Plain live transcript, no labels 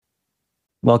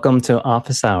Welcome to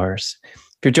Office Hours.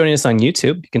 If you're joining us on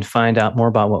YouTube, you can find out more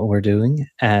about what we're doing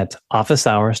at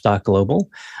officehours.global.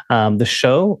 The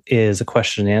show is a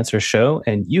question and answer show,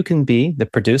 and you can be the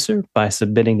producer by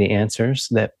submitting the answers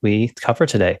that we cover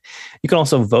today. You can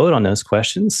also vote on those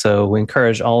questions, so we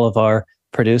encourage all of our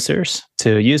producers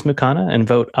to use Mukana and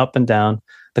vote up and down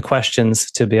the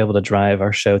questions to be able to drive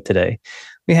our show today.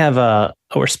 We're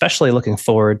especially looking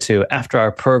forward to, after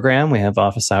our program, we have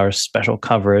Office Hours special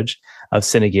coverage of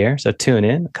Cinegear. So tune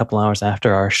in a couple hours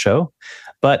after our show.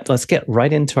 But let's get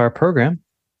right into our program.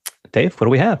 Dave, what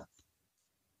do we have?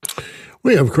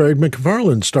 We have Craig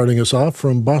McFarland starting us off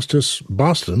from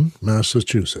Boston,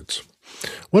 Massachusetts.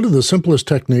 What are the simplest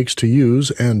techniques to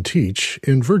use and teach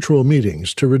in virtual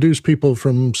meetings to reduce people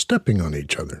from stepping on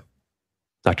each other?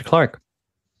 Dr. Clark.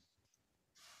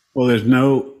 Well, there's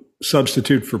no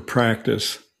substitute for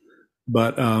practice,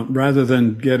 but rather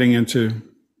than getting into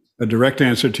a direct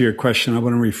answer to your question, I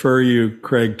want to refer you,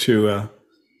 Craig, to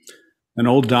an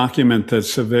old document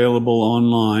that's available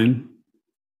online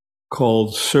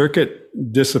called Circuit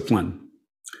Discipline,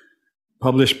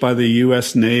 published by the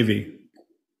U.S. Navy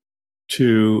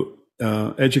to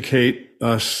educate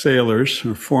us sailors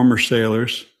or former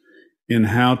sailors in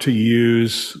how to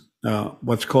use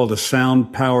what's called a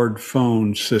sound-powered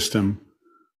phone system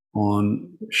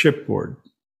on shipboard.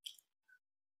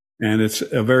 And it's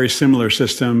a very similar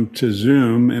system to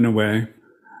Zoom in a way,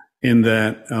 in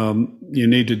that you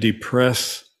need to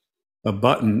depress a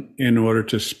button in order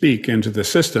to speak into the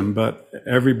system, but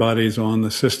everybody's on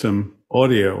the system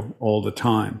audio all the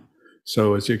time.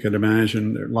 So as you can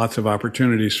imagine, there are lots of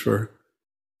opportunities for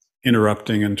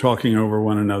interrupting and talking over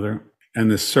one another.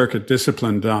 And this Circuit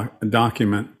Discipline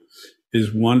document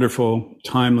is wonderful,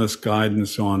 timeless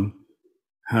guidance on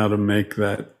how to make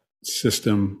that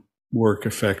system work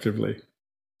effectively.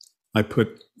 I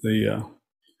put the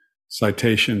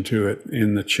citation to it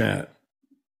in the chat.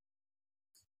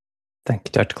 Thank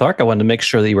you, Dr. Clark. I wanted to make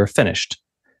sure that you were finished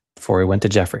before we went to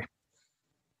Jeffrey.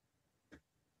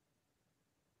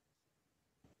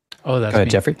 Oh, that's Go ahead,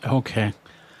 me. Jeffrey. Okay.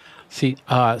 See,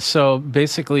 so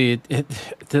basically,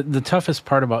 the toughest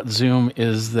part about Zoom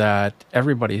is that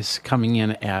everybody's coming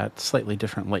in at slightly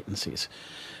different latencies.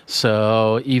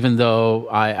 So even though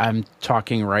I'm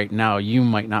talking right now, you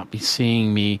might not be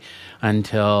seeing me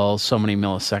until so many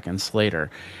milliseconds later.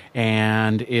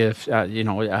 And if,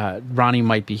 Ronnie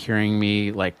might be hearing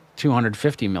me like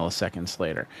 250 milliseconds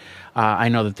later. I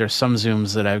know that there's some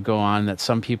Zooms that I go on that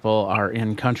some people are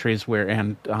in countries where,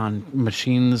 and on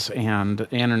machines and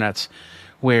internets,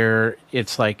 where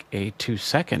it's like a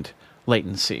 2-second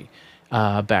latency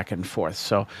back and forth.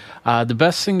 So the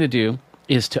best thing to do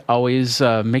is to always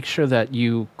make sure that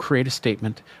you create a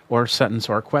statement or a sentence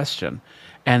or a question,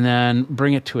 and then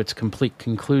bring it to its complete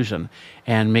conclusion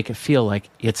and make it feel like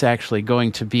it's actually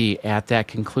going to be at that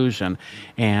conclusion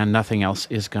and nothing else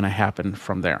is going to happen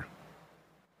from there.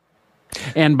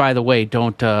 And by the way,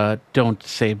 don't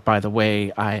say, by the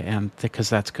way, because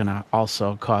that's going to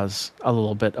also cause a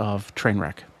little bit of train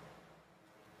wreck.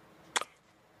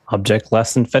 Object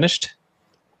lesson finished?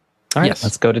 All right, Yes.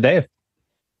 Let's go to Dave.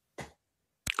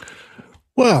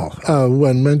 Well,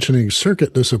 when mentioning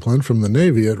circuit discipline from the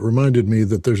Navy, it reminded me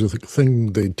that there's a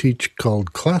thing they teach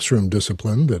called classroom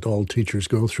discipline that all teachers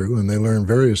go through, and they learn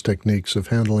various techniques of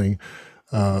handling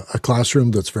a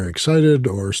classroom that's very excited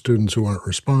or students who aren't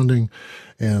responding.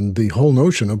 And the whole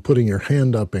notion of putting your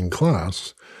hand up in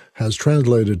class has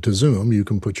translated to Zoom. You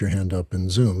can put your hand up in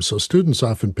Zoom. So students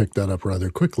often pick that up rather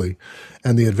quickly.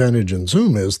 And the advantage in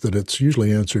Zoom is that it's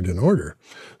usually answered in order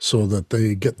so that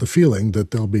they get the feeling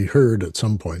that they'll be heard at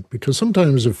some point. Because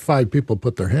sometimes if 5 people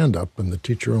put their hand up and the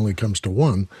teacher only comes to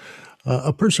 1,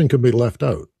 a person could be left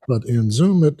out. But in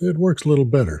Zoom, it works a little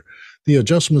better. The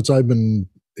adjustments I've been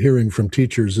hearing from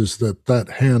teachers is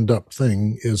that hand up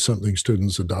thing is something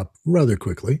students adopt rather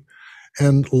quickly.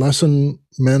 And lesson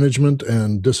management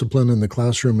and discipline in the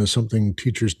classroom is something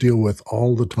teachers deal with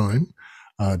all the time.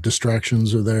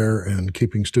 Distractions are there, and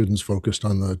keeping students focused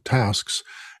on the tasks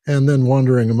and then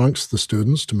wandering amongst the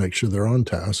students to make sure they're on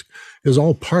task is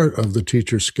all part of the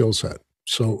teacher's skill set.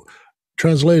 So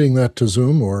translating that to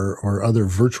Zoom or other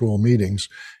virtual meetings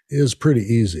is pretty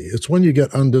easy. It's when you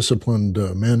get undisciplined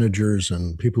managers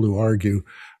and people who argue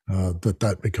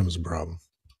that becomes a problem.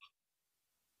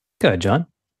 Good, John.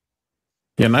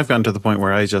 Yeah, and I've gotten to the point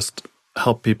where I just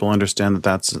help people understand that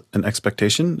that's an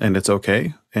expectation and it's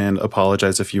okay, and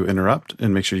apologize if you interrupt,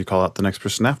 and make sure you call out the next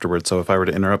person afterwards. So if I were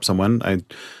to interrupt someone, I'd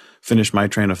finish my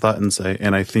train of thought and say,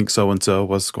 and I think so-and-so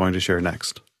was going to share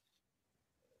next.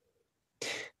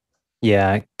 Yeah,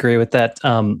 I agree with that.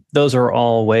 Those are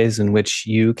all ways in which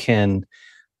you can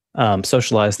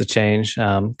socialize the change,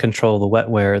 control the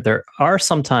wetware, there are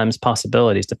sometimes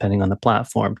possibilities, depending on the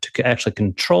platform, to actually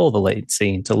control the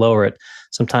latency, to lower it.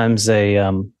 Sometimes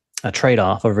a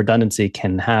trade-off of redundancy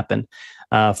can happen.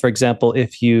 For example,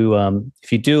 if you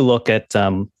do look at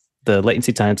the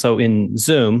latency time, so in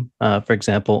Zoom, for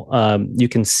example, you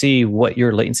can see what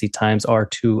your latency times are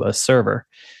to a server,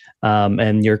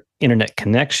 and your internet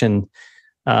connection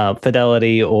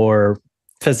fidelity or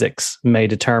physics may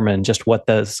determine just what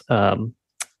those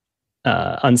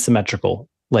unsymmetrical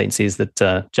latencies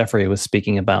that Jeffrey was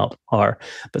speaking about are.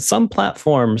 But some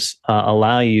platforms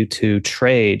allow you to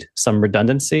trade some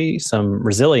redundancy, some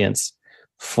resilience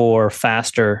for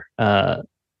faster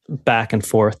back and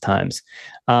forth times.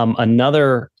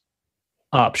 Another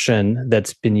option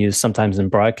that's been used sometimes in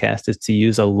broadcast is to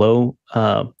use a low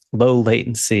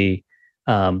latency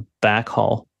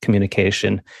backhaul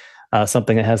communication,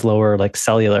 something that has lower, like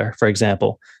cellular, for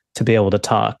example, to be able to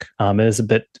talk. It is a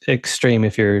bit extreme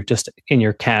if you're just in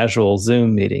your casual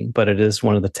Zoom meeting, but it is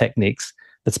one of the techniques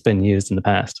that's been used in the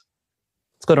past.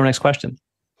 Let's go to our next question.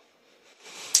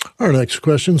 Our next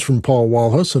question is from Paul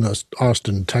Walhus in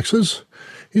Austin, Texas.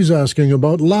 He's asking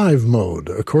about live mode.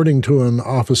 According to an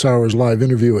Office Hours live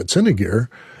interview at Cinegear,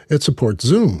 it supports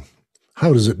Zoom.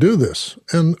 How does it do this?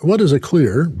 And what is a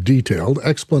clear, detailed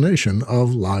explanation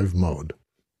of live mode?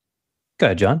 Go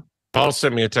ahead, John. Paul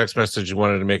sent me a text message and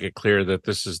wanted to make it clear that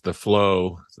this is the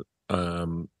flow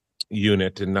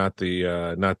unit and not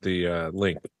the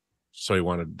link. So he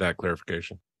wanted that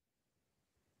clarification.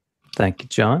 Thank you,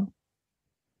 John.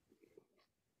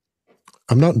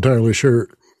 I'm not entirely sure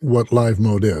what live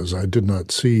mode is. I did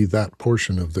not see that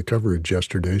portion of the coverage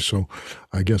yesterday, so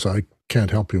I guess I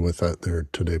can't help you with that there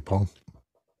today, Paul.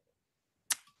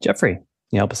 Jeffrey, can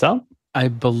you help us out? I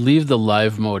believe the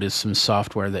live mode is some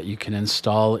software that you can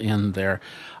install in there.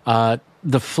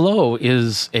 The Flow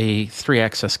is a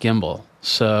 3-axis gimbal,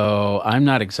 so I'm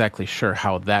not exactly sure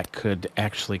how that could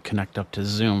actually connect up to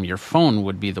Zoom. Your phone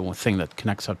would be the one thing that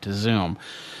connects up to Zoom.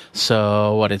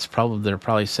 So what they're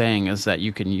probably saying is that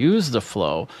you can use the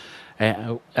Flow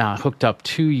hooked up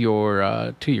to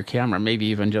your camera, maybe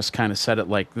even just kind of set it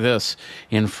like this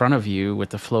in front of you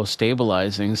with the Flow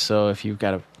stabilizing. So if you've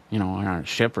got on a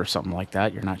ship or something like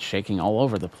that, you're not shaking all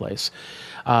over the place.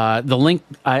 The link,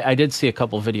 I did see a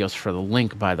couple videos for the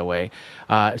link, by the way.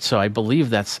 So I believe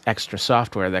that's extra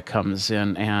software that comes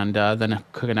in and then it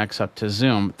connects up to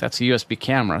Zoom. That's a USB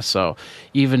camera, so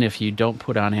even if you don't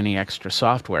put on any extra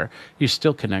software, you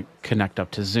still connect up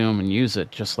to Zoom and use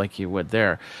it just like you would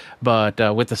there.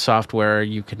 But with the software,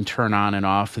 you can turn on and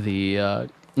off the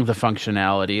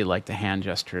functionality, like the hand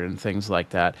gesture and things like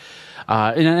that.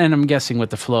 And I'm guessing with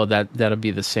the Flow that'll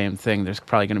be the same thing. There's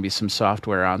probably going to be some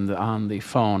software on the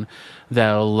phone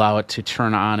that'll allow it to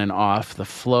turn on and off the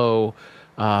Flow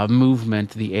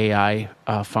movement, the AI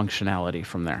functionality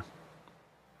from there.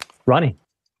 Ronnie.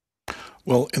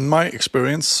 Well, in my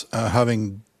experience,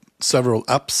 having several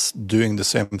apps doing the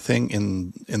same thing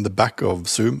in the back of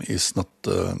Zoom is not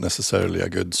necessarily a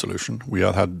good solution. We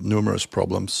have had numerous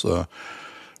problems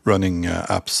running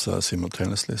apps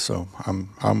simultaneously. So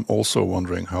I'm also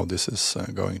wondering how this is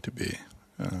going to be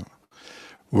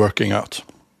working out.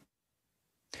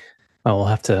 Well, we'll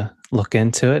have to look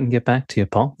into it and get back to you,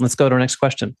 Paul. Let's go to our next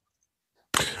question.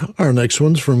 Our next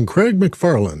one's from Craig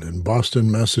McFarland in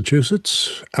Boston,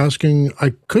 Massachusetts, asking,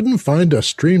 I couldn't find a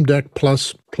Stream Deck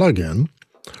Plus plugin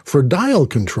for dial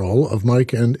control of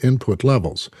mic and input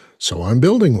levels, so I'm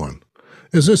building one.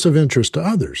 Is this of interest to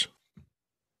others?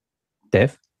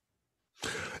 Dave?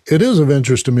 It is of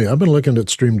interest to me. I've been looking at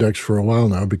Stream Decks for a while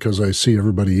now because I see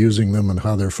everybody using them and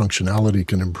how their functionality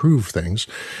can improve things.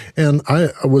 And I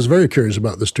was very curious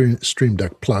about the Stream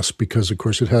Deck Plus because, of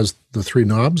course, it has the 3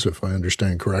 knobs, if I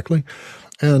understand correctly.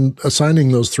 And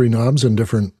assigning those 3 knobs in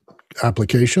different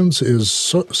applications is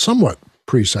somewhat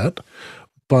preset.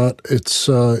 But it's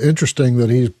interesting that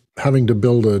he's having to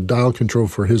build a dial control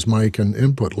for his mic and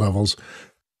input levels.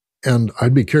 And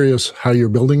I'd be curious how you're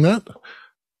building that,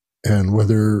 and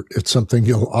whether it's something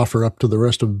you'll offer up to the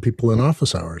rest of the people in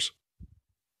Office Hours.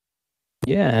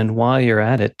 Yeah, and while you're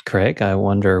at it, Craig, I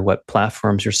wonder what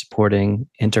platforms you're supporting,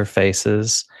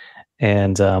 interfaces,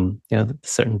 and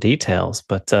certain details.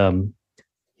 But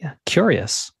yeah,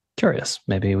 curious.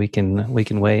 Maybe we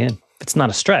can weigh in. It's not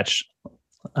a stretch.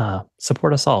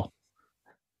 Support us all.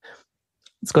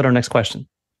 Let's go to our next question.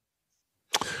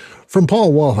 From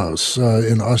Paul Walhouse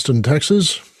in Austin,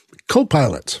 Texas,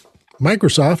 Copilots.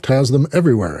 Microsoft has them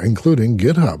everywhere, including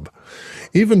GitHub,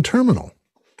 even Terminal.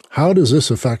 How does this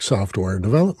affect software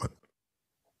development?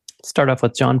 Start off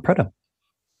with John Preto.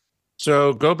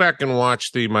 So go back and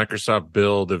watch the Microsoft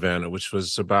Build event, which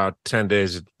was about 10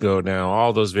 days ago now.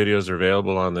 All those videos are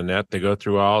available on the net. They go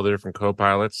through all the different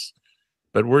Copilots.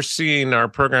 But we're seeing our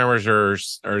programmers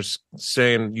are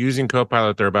saying using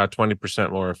Copilot, they're about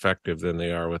 20% more effective than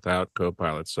they are without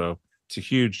Copilot. So it's a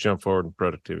huge jump forward in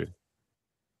productivity.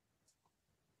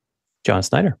 John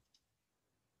Snyder.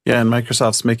 Yeah, and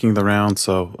Microsoft's making the round.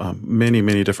 So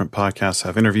many different podcasts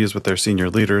have interviews with their senior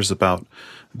leaders about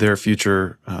their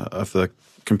future of the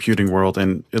computing world.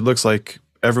 And it looks like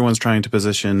everyone's trying to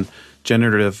position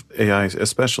generative AI,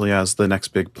 especially as the next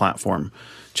big platform.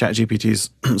 ChatGPT's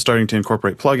starting to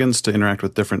incorporate plugins to interact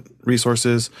with different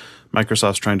resources.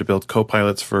 Microsoft's trying to build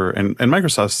copilots and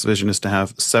Microsoft's vision is to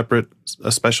have separate,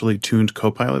 especially tuned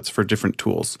copilots for different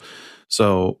tools.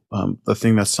 So the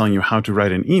thing that's telling you how to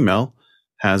write an email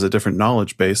has a different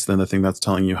knowledge base than the thing that's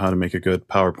telling you how to make a good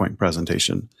PowerPoint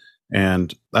presentation.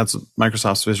 And that's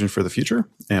Microsoft's vision for the future.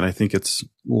 And I think it's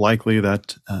likely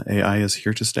that AI is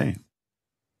here to stay.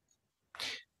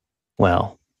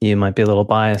 Well, you might be a little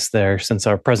biased there since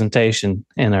our presentation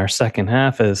in our second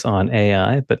half is on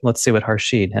AI, but let's see what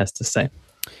Harshid has to say.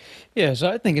 Yeah, so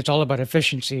I think it's all about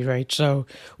efficiency, right? So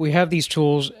we have these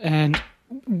tools, and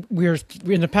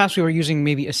in the past we were using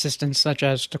maybe assistants such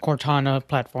as the Cortana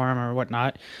platform or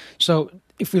whatnot. So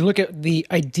if we look at the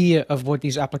idea of what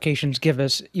these applications give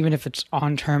us, even if it's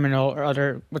on terminal or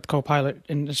other with Copilot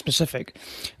in specific,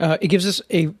 it gives us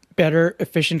a better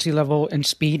efficiency level and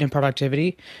speed and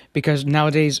productivity, because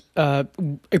nowadays a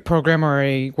programmer or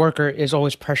a worker is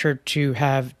always pressured to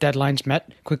have deadlines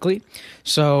met quickly.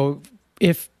 So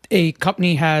if a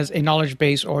company has a knowledge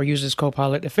base or uses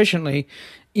Copilot efficiently,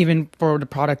 even for the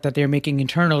product that they're making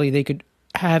internally, they could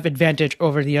have advantage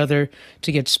over the other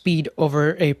to get speed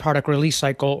over a product release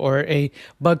cycle or a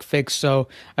bug fix. So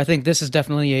I think this is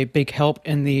definitely a big help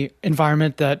in the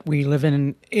environment that we live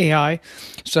in AI.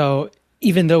 So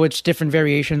even though it's different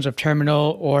variations of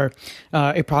terminal or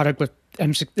a product with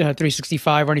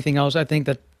M365 or anything else, I think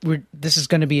that this is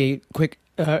going to be a quick,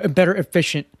 a better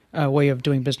efficient way of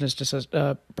doing business, just as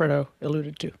Berto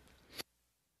alluded to.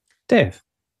 Dave.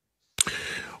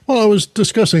 Well, I was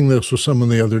discussing this with someone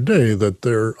the other day, that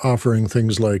they're offering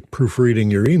things like proofreading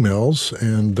your emails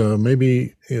and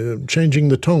maybe changing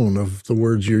the tone of the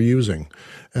words you're using.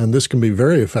 And this can be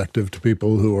very effective to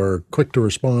people who are quick to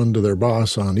respond to their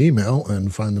boss on email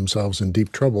and find themselves in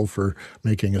deep trouble for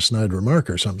making a snide remark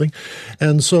or something.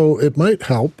 And so it might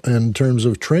help in terms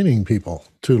of training people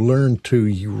to learn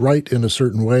to write in a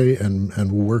certain way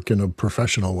and work in a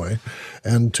professional way,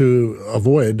 and to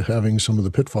avoid having some of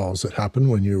the pitfalls that happen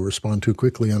when you respond too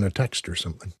quickly on a text or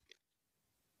something.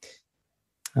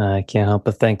 I can't help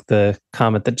but think the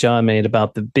comment that John made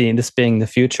about this being the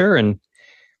future, and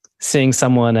seeing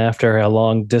someone after a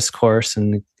long discourse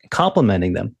and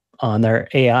complimenting them on their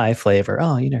AI flavor.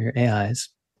 Oh, your AI is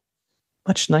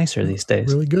much nicer these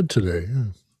days. Really good today. Yeah.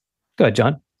 Go ahead,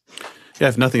 John. Yeah,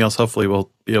 if nothing else, hopefully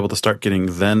we'll be able to start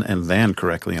getting then and than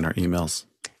correctly in our emails.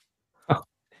 Oh,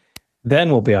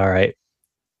 then we'll be all right.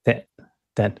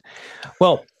 Then.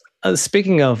 Well,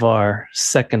 speaking of our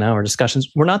second hour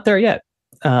discussions, we're not there yet.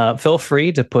 Feel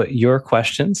free to put your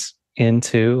questions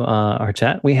into our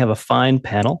chat. We have a fine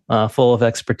panel full of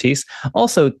expertise.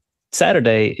 Also,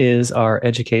 Saturday is our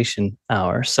education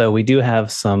hour. So we do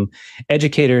have some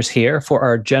educators here for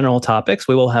our general topics.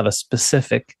 We will have a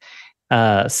specific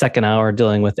second hour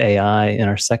dealing with AI in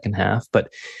our second half.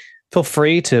 But feel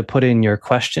free to put in your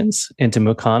questions into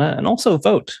Mukana and also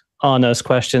vote on those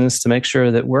questions to make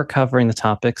sure that we're covering the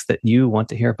topics that you want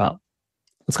to hear about.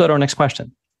 Let's go to our next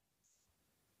question.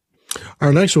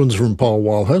 Our next one's from Paul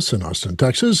Walhus in Austin,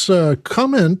 Texas.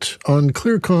 Comment on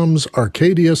Clearcom's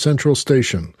Arcadia Central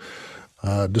Station,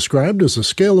 described as a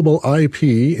scalable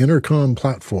IP intercom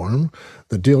platform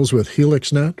that deals with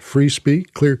HelixNet,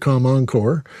 FreeSpeak, Clearcom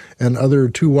Encore, and other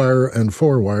 2-wire and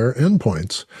 4-wire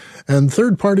endpoints, and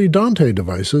third-party Dante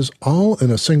devices, all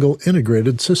in a single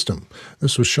integrated system.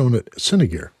 This was shown at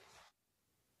Cinegear.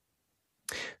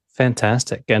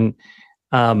 Fantastic. And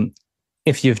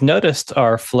if you've noticed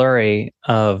our flurry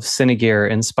of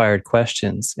Cinegear-inspired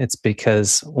questions, it's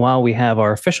because while we have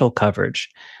our official coverage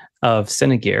of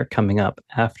Cinegear coming up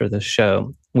after the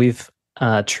show, we've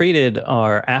treated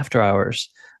our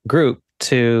after-hours group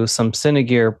to some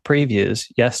Cinegear previews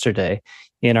yesterday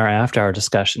in our after-hour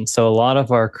discussion. So a lot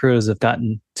of our crews have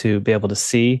gotten to be able to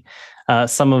see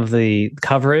some of the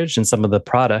coverage and some of the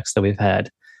products that we've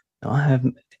had. I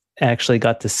haven't actually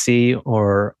got to see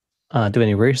or do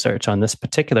any research on this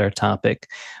particular topic,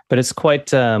 but it's quite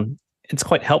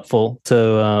helpful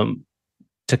to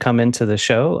come into the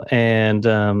show and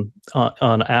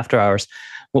on after hours.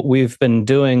 what we've been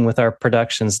doing with our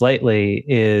productions lately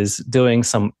is doing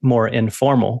some more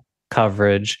informal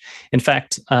coverage. In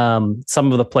fact,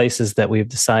 some of the places that we've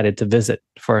decided to visit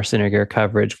for our Senior Gear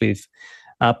coverage, we've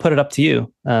put it up to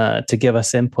you to give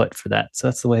us input for that. So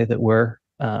that's the way that we're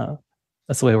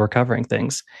covering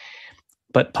things.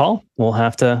 But Paul, we'll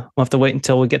have to wait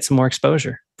until we get some more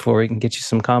exposure before we can get you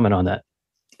some comment on that.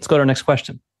 Let's go to our next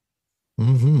question.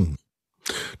 Mm-hmm.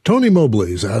 Tony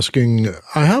Mobley is asking,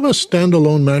 I have a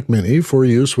standalone Mac Mini for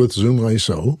use with Zoom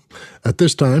ISO. At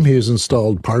this time, he has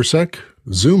installed Parsec,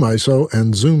 Zoom ISO,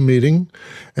 and Zoom Meeting,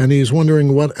 and he's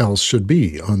wondering what else should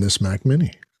be on this Mac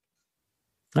Mini.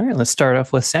 All right, let's start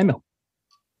off with Samuel.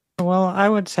 Well, I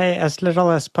would say as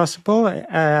little as possible,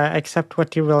 except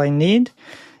what you really need.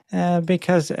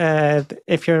 Because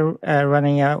if you're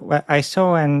running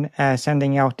ISO and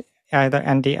sending out either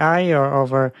NDI or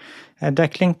over a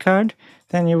decklink card,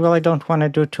 then you really don't want to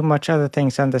do too much other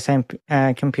things on the same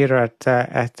computer at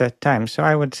the time. So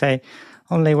I would say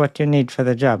only what you need for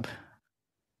the job.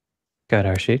 Got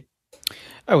Harshit.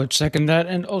 I would second that.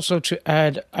 And also to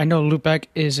add, I know Loopback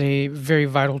is a very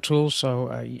vital tool,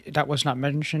 so that was not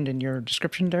mentioned in your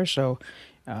description there. So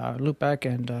Loopback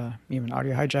and even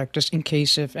Audio Hijack, just in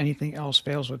case if anything else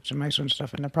fails with Zoom ISO and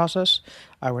stuff in the process,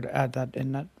 I would add that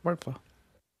in that workflow.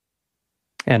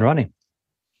 And Ronnie.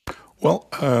 Well,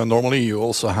 normally you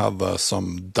also have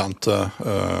some Dante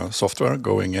software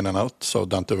going in and out. So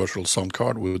Dante Virtual Sound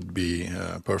Card would be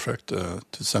perfect to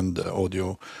send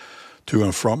audio to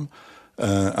and from.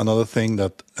 Another thing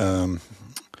that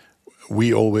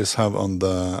we always have on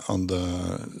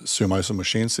the Zoom ISO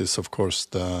machines is, of course,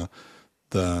 the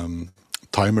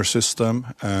timer system,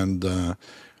 and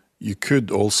you could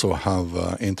also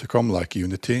have intercom like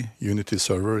Unity. Unity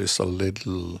Server is a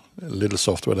little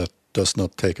software that does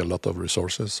not take a lot of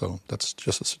resources, so that's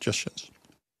just a suggestion.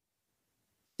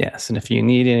 Yes, and if you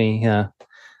need any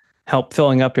help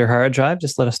filling up your hard drive,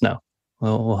 just let us know.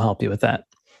 We'll help you with that.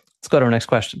 Let's go to our next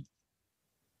question.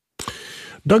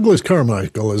 Douglas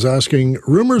Carmichael is asking,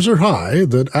 rumors are high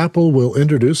that Apple will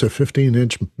introduce a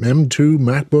 15-inch M2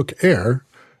 MacBook Air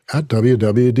at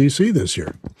WWDC this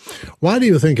year. Why do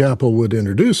you think Apple would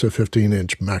introduce a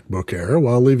 15-inch MacBook Air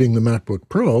while leaving the MacBook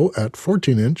Pro at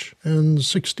 14-inch and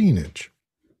 16-inch?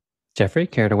 Jeffrey,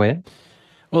 care to weigh in?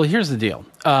 Well, here's the deal.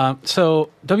 So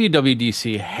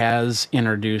WWDC has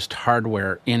introduced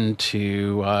hardware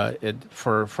into it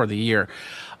for the year.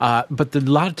 But a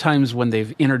lot of times when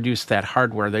they've introduced that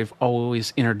hardware, they've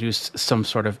always introduced some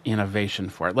sort of innovation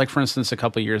for it. Like, for instance, a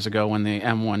couple of years ago when the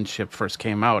M1 chip first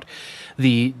came out,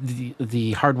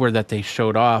 the hardware that they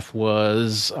showed off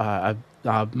was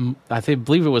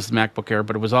believe it was the MacBook Air,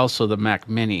 but it was also the Mac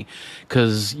Mini,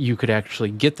 because you could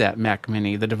actually get that Mac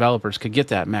Mini. The developers could get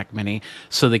that Mac Mini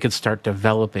so they could start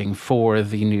developing for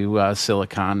the new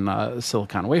silicon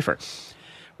wafer.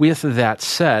 With that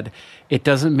said, it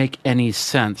doesn't make any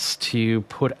sense to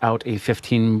put out a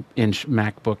 15-inch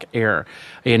MacBook Air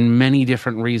in many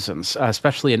different reasons,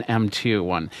 especially an M2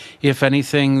 one. If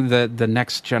anything, the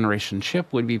next generation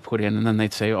chip would be put in, and then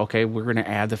they'd say, okay, we're going to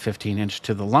add the 15-inch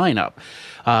to the lineup.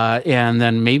 And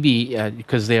then maybe,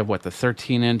 because they have, the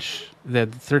 13-inch,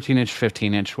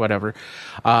 15-inch, whatever.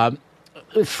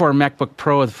 For a MacBook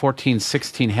Pro with 14,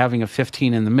 16, having a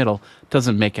 15 in the middle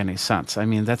doesn't make any sense. I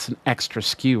mean, that's an extra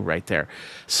SKU right there.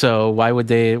 So why would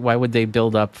they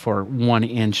build up for 1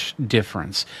 inch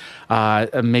difference?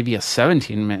 Maybe a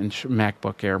 17-inch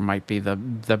MacBook Air might be the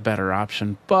better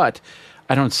option, but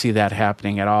I don't see that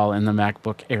happening at all in the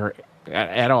MacBook Air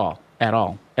at all,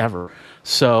 ever.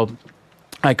 So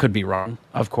I could be wrong.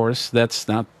 Of course, that's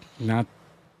not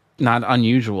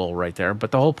unusual right there.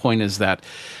 But the whole point is that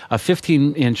a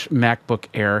 15-inch MacBook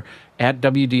Air at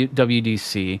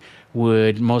WWDC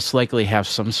would most likely have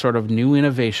some sort of new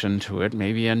innovation to it,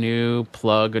 maybe a new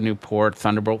plug, a new port,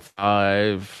 Thunderbolt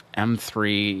 5,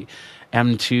 M3,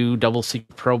 M2, double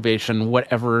secret probation,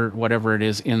 whatever it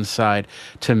is inside,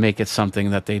 to make it something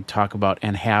that they talk about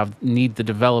and need the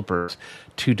developers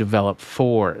to develop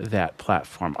for that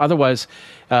platform. Otherwise,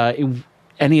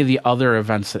 any of the other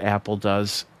events that Apple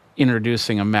does,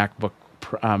 introducing a MacBook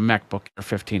Air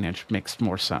 15-inch makes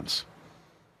more sense.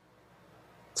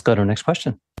 Let's go to our next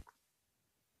question.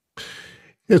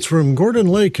 It's from Gordon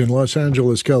Lake in Los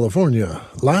Angeles, California.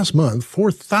 Last month,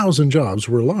 4,000 jobs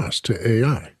were lost to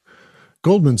AI.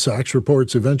 Goldman Sachs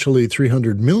reports eventually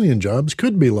 300 million jobs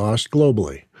could be lost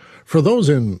globally. For those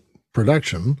in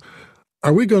production,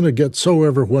 are we going to get so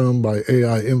overwhelmed by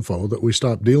AI info that we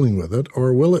stop dealing with it,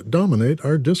 or will it dominate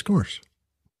our discourse?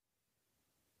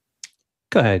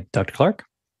 Go ahead, Dr. Clark.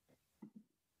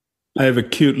 I have a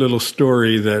cute little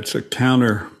story that's a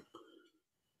counter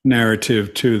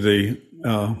narrative to the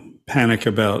panic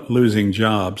about losing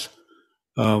jobs.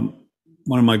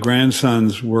 One of my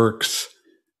grandsons works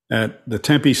at the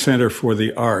Tempe Center for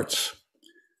the Arts,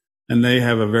 and they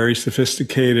have a very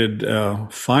sophisticated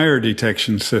fire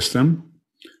detection system,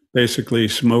 basically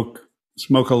smoke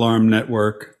alarm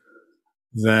network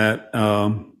that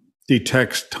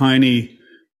detects tiny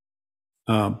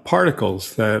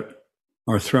particles that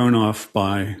are thrown off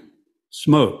by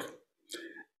smoke.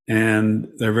 And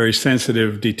they're very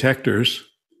sensitive detectors.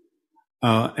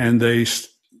 And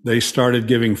they started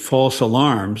giving false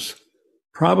alarms,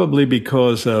 probably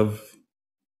because of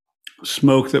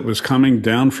smoke that was coming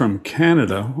down from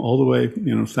Canada all the way,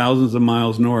 thousands of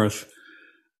miles north,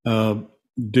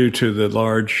 due to the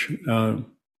large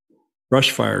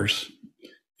brush fires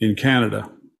in Canada.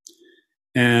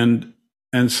 And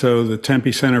so the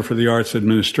Tempe Center for the Arts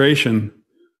Administration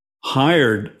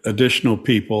hired additional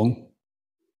people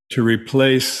to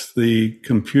replace the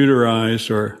computerized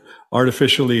or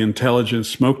artificially intelligent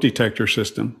smoke detector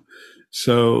system.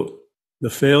 So the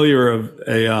failure of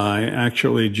AI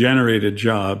actually generated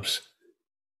jobs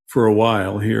for a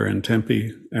while here in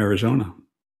Tempe, Arizona.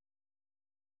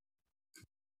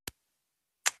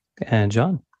 And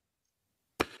John?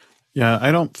 Yeah,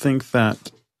 I don't think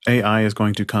that AI is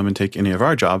going to come and take any of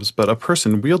our jobs, but a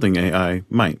person wielding AI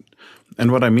might.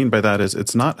 And what I mean by that is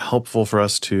it's not helpful for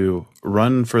us to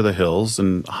run for the hills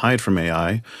and hide from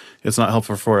AI. It's not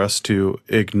helpful for us to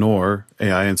ignore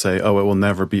AI and say, oh, it will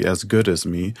never be as good as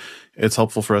me. It's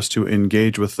helpful for us to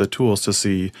engage with the tools to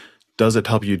see, does it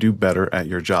help you do better at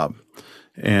your job?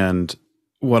 And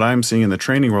what I'm seeing in the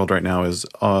training world right now is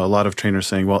a lot of trainers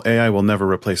saying, well, AI will never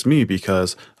replace me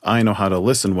because I know how to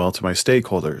listen well to my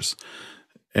stakeholders.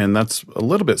 And that's a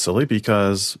little bit silly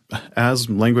because as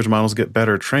language models get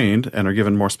better trained and are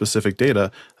given more specific data,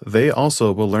 they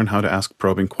also will learn how to ask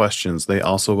probing questions. They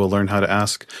also will learn how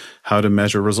to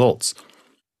measure results.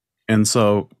 And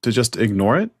so to just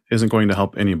ignore it isn't going to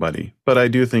help anybody. But I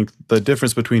do think the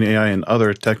difference between AI and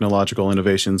other technological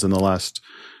innovations in the last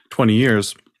 20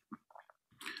 years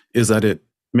is that it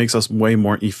makes us way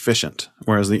more efficient.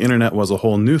 Whereas the internet was a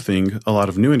whole new thing, a lot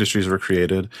of new industries were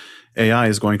created. AI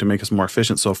is going to make us more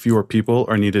efficient, so fewer people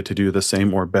are needed to do the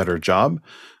same or better job.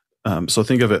 So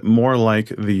think of it more like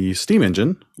the steam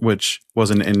engine, which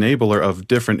was an enabler of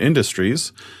different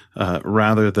industries,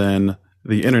 rather than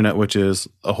the internet, which is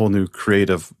a whole new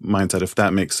creative mindset, if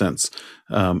that makes sense.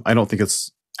 I don't think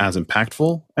it's as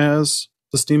impactful as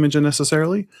the steam engine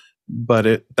necessarily,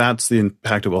 but that's the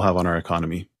impact it will have on our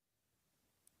economy.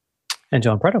 And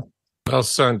John Preto. Well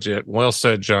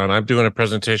said, John. I'm doing a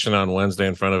presentation on Wednesday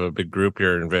in front of a big group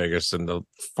here in Vegas, and the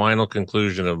final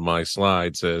conclusion of my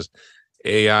slide says,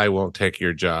 AI won't take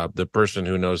your job. The person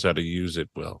who knows how to use it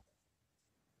will.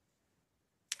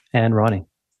 And Ronnie.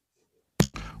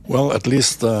 Well, at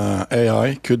least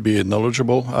AI could be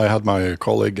knowledgeable. I had my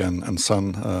colleague and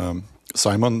son,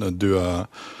 Simon, do a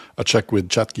check with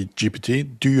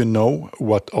ChatGPT. Do you know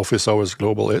what Office Hours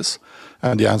Global is?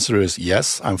 And the answer is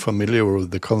yes, I'm familiar with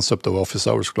the concept of Office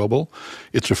Hours Global.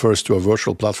 It refers to a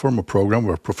virtual platform or program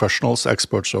where professionals,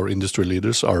 experts, or industry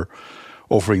leaders are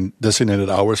offering designated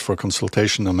hours for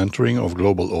consultation and mentoring of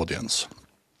global audience.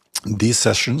 These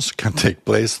sessions can take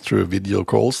place through video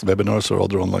calls, webinars, or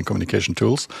other online communication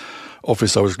tools.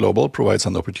 Office Hours Global provides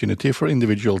an opportunity for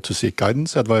individuals to seek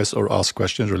guidance, advice, or ask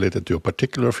questions related to a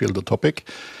particular field or topic.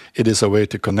 It is a way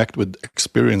to connect with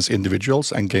experienced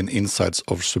individuals and gain insights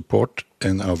of support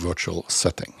in a virtual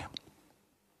setting.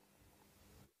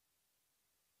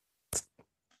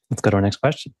 Let's go to our next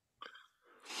question.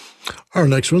 Our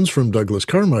next one's from Douglas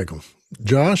Carmichael.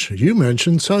 Josh, you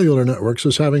mentioned cellular networks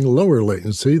as having lower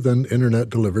latency than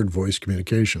internet-delivered voice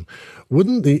communication.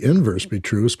 Wouldn't the inverse be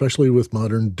true, especially with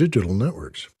modern digital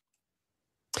networks?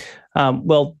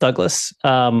 Well, Douglas,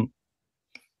 when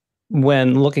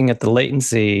looking at the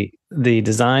latency, the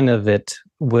design of it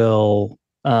will,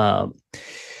 the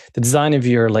design of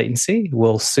your latency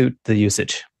will suit the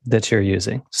usage that you're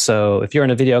using. So if you're in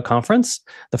a video conference,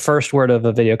 the first word of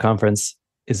a video conference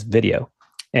is video.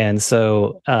 And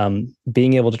so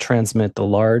being able to transmit the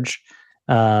large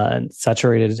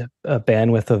saturated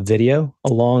bandwidth of video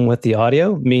along with the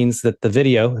audio means that the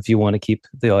video, if you want to keep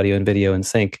the audio and video in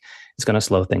sync, is going to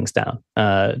slow things down.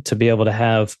 To be able to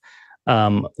have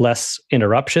less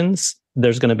interruptions,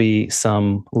 there's going to be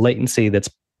some latency that's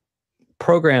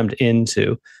programmed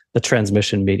into the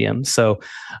transmission medium. So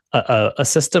a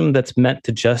system that's meant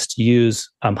to just use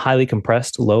highly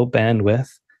compressed, low bandwidth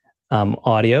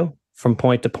audio from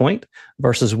point to point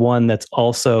versus one that's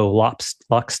also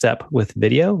lockstep with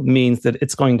video means that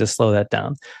it's going to slow that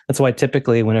down. That's why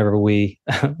typically whenever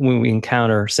when we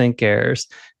encounter sync errors,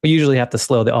 we usually have to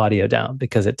slow the audio down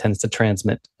because it tends to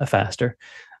transmit faster.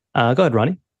 Go ahead,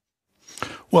 Ronnie.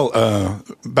 Well,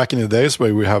 back in the days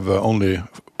where we have only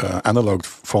analog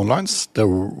phone lines, there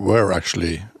were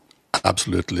actually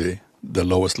absolutely the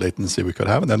lowest latency we could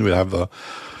have. And then we have a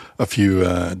few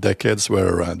decades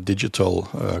where digital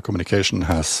communication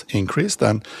has increased.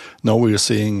 And now we're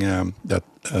seeing that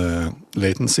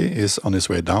latency is on its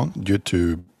way down due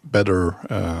to better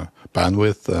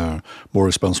bandwidth, more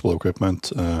responsible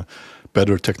equipment,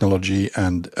 better technology,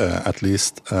 and at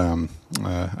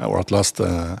last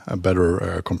a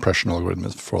better compression algorithm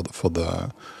for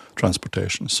the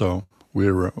transportation. So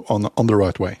we're on the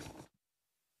right way.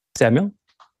 Samuel?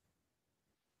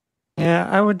 Yeah,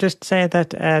 I would just say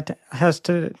that it has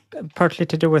partly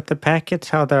to do with the packets,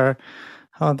 how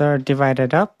they're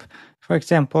divided up. For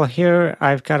example, here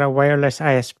I've got a wireless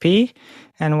ISP,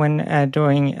 and when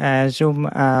doing Zoom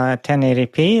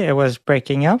 1080p, it was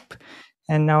breaking up.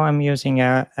 And now I'm using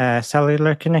a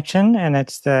cellular connection, and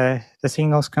it's the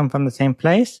signals come from the same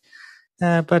place,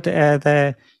 but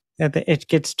it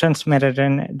gets transmitted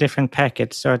in different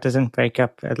packets, so it doesn't break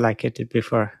up like it did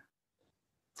before.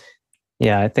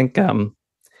 Yeah, I think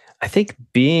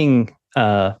being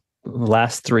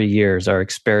last 3 years, our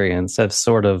experience have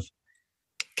sort of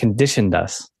conditioned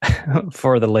us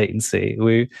for the latency.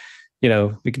 We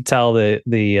can tell the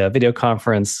video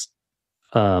conference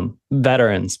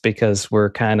veterans because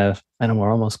we're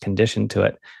we're almost conditioned to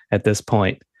it at this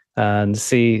point. And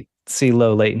see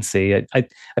low latency. I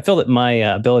feel that my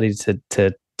ability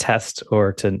to test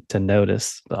or to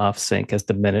notice the off sync has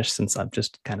diminished since I've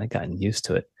just kind of gotten used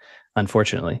to it,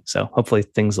 unfortunately. So hopefully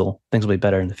things will be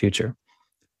better in the future.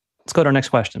 Let's go to our next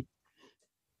question.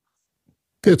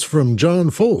 It's from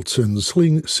John Foltz in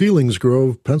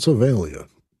Selinsgrove,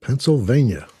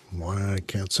 Pennsylvania. Why I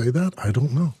can't say that, I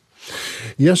don't know.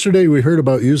 Yesterday, we heard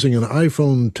about using an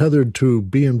iPhone tethered to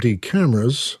BMD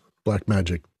cameras,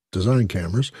 Blackmagic design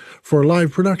cameras, for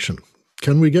live production.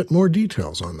 Can we get more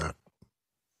details on that?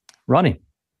 Ronnie.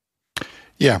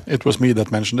 Yeah, it was me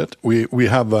that mentioned it. We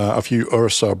have a few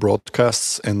Ursa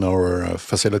broadcasts in our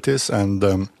facilities, and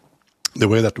the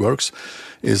way that works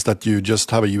is that you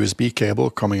just have a USB cable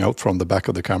coming out from the back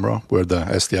of the camera where the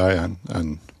SDI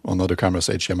and on other cameras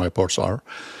HDMI ports are.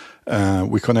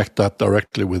 We connect that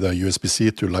directly with a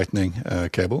USB-C to Lightning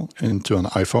cable into an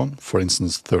iPhone, for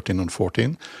instance 13 and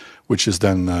 14, which is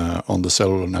then on the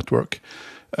cellular network.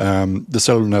 The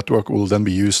cellular network will then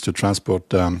be used to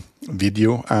transport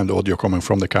video and audio coming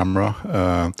from the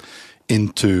camera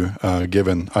into a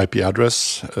given IP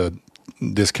address,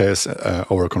 in this case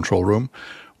our control room,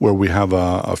 where we have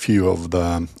a few of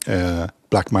the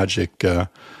Blackmagic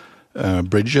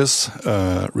bridges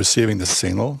receiving the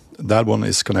signal. That one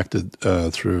is connected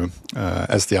through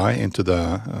SDI into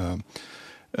the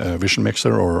vision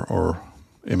mixer or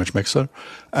image mixer,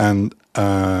 and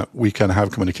we can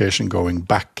have communication going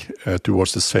back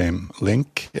towards the same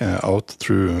link out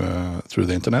through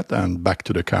the internet and back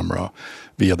to the camera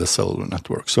via the cellular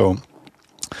network. So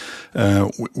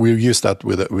we use that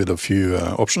with a few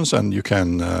options, and you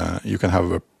can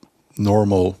have a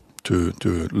normal to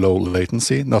low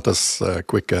latency, not as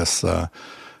quick as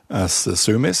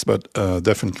Zoom is, but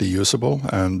definitely usable,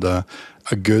 and a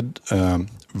good,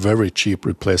 very cheap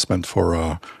replacement for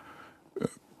a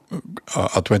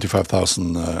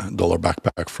 $25,000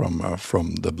 backpack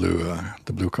from the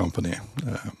Blue company.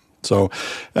 So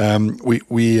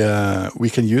we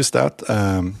can use that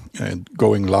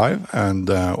going live and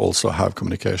also have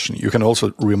communication. You can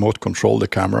also remote control the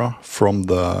camera from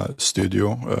the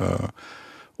studio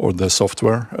or the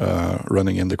software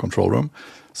running in the control room.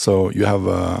 So you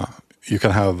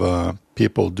can have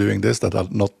people doing this that are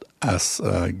not as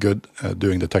good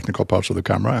doing the technical parts of the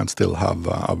camera and still have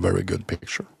a very good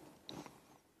picture.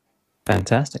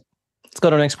 Fantastic. Let's go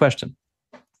to our next question.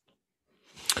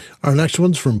 Our next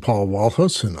one's from Paul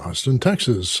Walhus in Austin,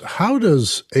 Texas. How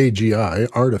does AGI,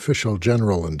 artificial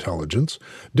general intelligence,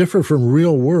 differ from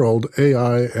real-world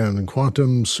AI and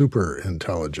quantum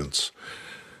superintelligence,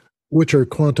 which are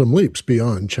quantum leaps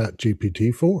beyond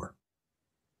ChatGPT-4?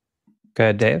 Go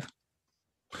ahead, Dave.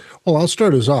 Well, I'll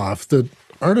start us off. The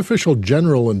artificial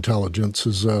general intelligence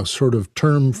is a sort of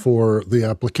term for the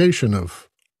application of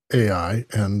AI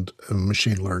and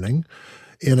machine learning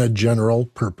in a general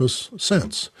purpose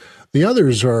sense. The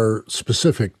others are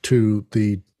specific to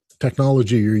the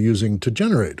technology you're using to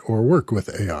generate or work with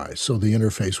AI. So the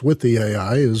interface with the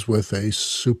AI is with a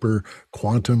super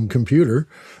quantum computer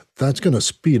That's going to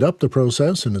speed up the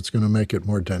process and it's going to make it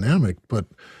more dynamic, but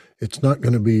it's not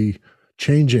going to be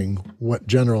changing what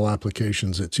general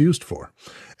applications it's used for.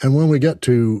 And when we get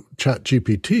to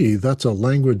ChatGPT, that's a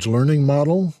language learning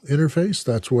model interface.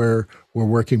 That's where we're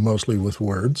working mostly with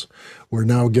words. We're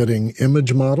now getting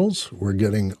image models. We're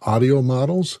getting audio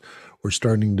models. We're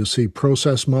starting to see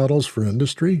process models for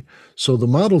industry. So the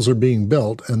models are being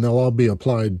built and they'll all be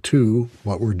applied to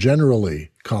what we're generally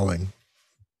calling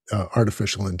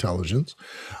artificial intelligence.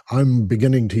 I'm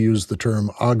beginning to use the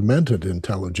term augmented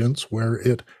intelligence, where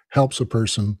it helps a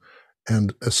person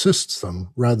and assists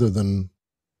them rather than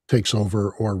takes over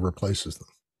or replaces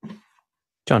them.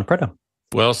 John Preto.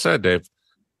 Well said, Dave.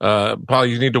 Paul,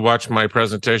 you need to watch my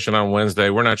presentation on Wednesday.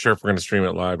 We're not sure if we're going to stream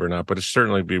it live or not, but it'll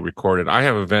certainly be recorded. I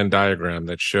have a Venn diagram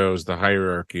that shows the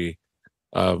hierarchy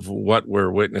of what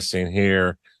we're witnessing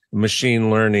here. Machine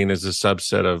learning is a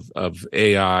subset of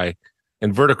AI,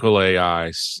 and vertical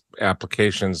AI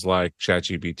applications like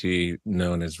ChatGPT,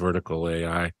 known as vertical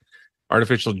AI.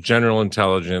 Artificial general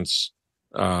intelligence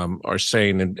are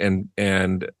saying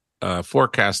and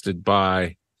forecasted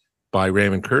by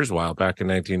Raymond Kurzweil back in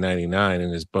 1999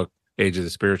 in his book Age of the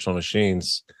Spiritual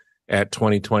Machines at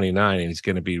 2029, and he's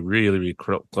going to be really, really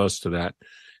close to that,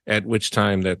 at which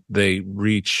time that they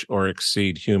reach or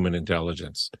exceed human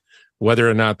intelligence. Whether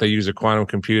or not they use a quantum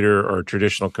computer or a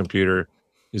traditional computer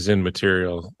is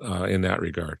immaterial in that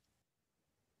regard.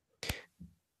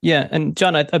 Yeah, and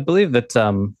John, I believe that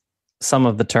some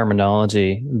of the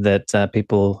terminology that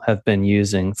people have been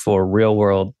using for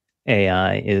real-world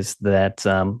AI is that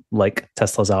like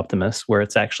Tesla's Optimus, where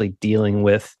it's actually dealing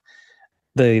with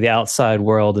the outside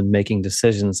world and making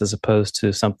decisions as opposed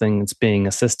to something that's being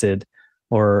assisted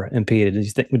or impeded.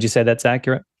 Would you say that's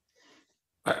accurate?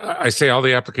 I say all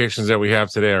the applications that we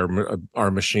have today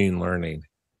are machine learning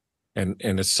and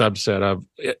a subset of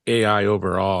AI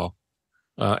overall.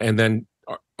 And then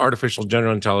artificial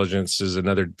general intelligence is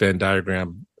another Venn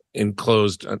diagram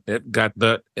enclosed.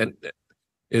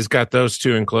 It's got those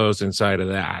two enclosed inside of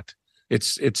that.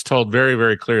 It's told very,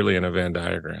 very clearly in a Venn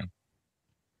diagram,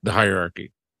 the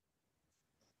hierarchy.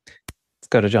 Let's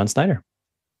go to John Snyder.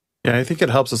 Yeah, I think it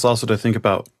helps us also to think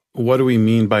about what do we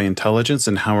mean by intelligence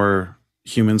and how are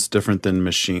humans different than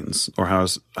machines, or how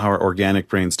are organic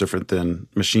brains different than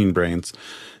machine brains.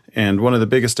 And one of the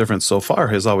biggest difference so far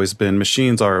has always been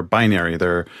machines are binary.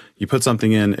 You put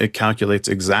something in, it calculates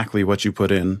exactly what you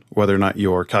put in, whether or not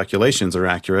your calculations are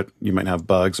accurate. You might have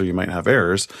bugs or you might have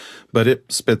errors, but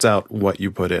it spits out what you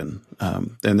put in.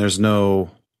 And there's no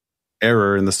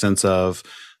error in the sense of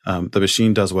the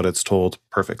machine does what it's told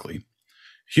perfectly.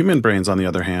 Human brains, on the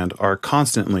other hand, are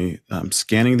constantly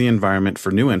scanning the environment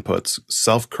for new inputs,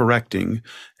 self-correcting,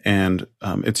 and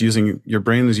your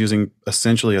brain is using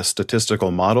essentially a statistical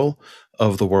model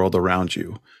of the world around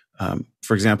you.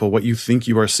 For example, what you think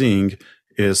you are seeing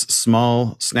is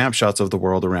small snapshots of the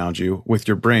world around you with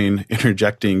your brain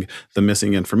interjecting the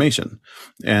missing information.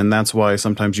 And that's why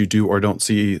sometimes you do or don't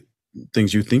see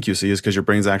things you think you see, is because your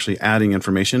brain's actually adding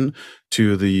information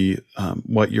to the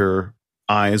what your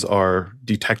eyes are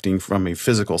detecting from a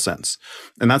physical sense.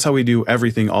 And that's how we do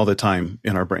everything all the time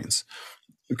in our brains.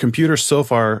 Computers so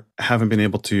far haven't been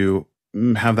able to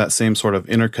have that same sort of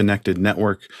interconnected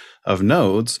network of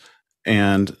nodes,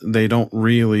 and they don't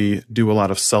really do a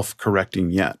lot of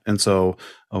self-correcting yet. And so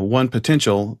one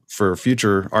potential for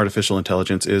future artificial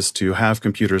intelligence is to have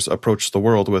computers approach the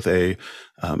world with a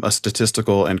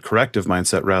statistical and corrective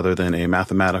mindset rather than a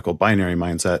mathematical binary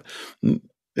mindset.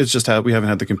 It's just we haven't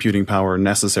had the computing power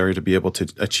necessary to be able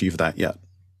to achieve that yet.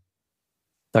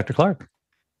 Dr. Clark.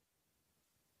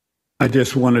 I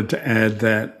just wanted to add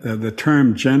that the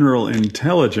term general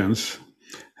intelligence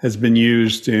has been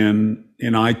used in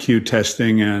IQ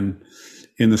testing and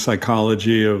in the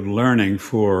psychology of learning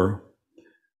for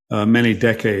many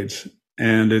decades.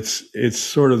 And it's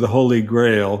sort of the holy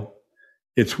grail.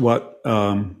 It's what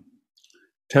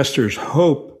testers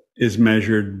hope is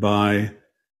measured by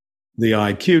the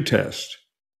IQ test,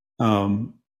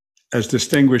 as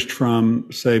distinguished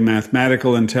from, say,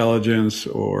 mathematical intelligence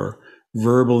or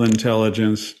verbal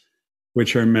intelligence,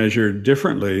 which are measured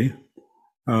differently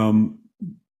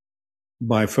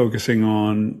by focusing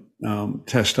on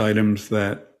test items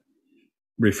that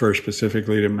refer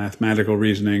specifically to mathematical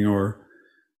reasoning or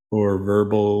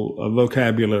verbal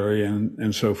vocabulary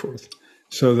and so forth.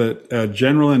 So that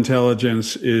general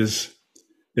intelligence is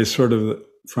sort of,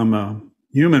 from a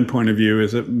human point of view,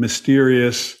 is a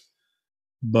mysterious,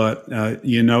 but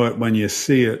you know it when you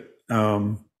see it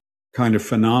kind of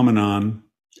phenomenon.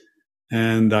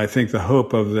 And I think the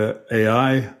hope of the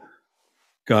AI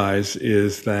guys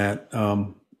is that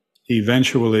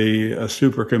eventually a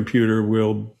supercomputer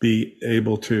will be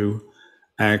able to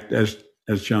act, as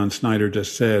John Snyder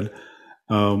just said,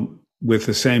 with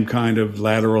the same kind of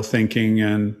lateral thinking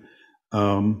and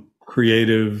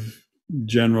creative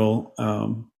general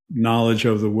knowledge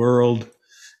of the world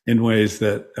in ways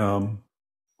that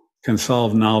can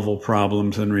solve novel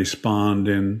problems and respond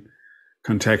in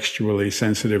contextually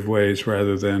sensitive ways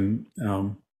rather than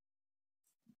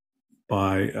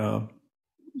by,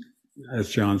 as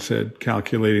John said,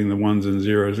 calculating the ones and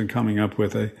zeros and coming up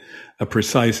with a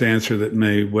precise answer that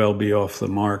may well be off the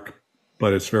mark,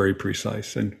 but it's very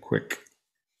precise and quick.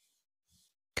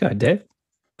 Good, Dave.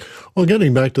 Well,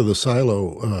 getting back to the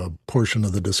silo portion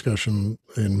of the discussion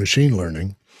in machine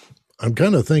learning, I'm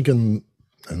kind of thinking,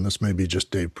 and this may be just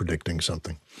Dave predicting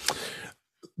something,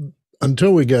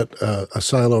 until we get a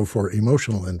silo for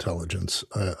emotional intelligence,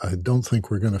 I don't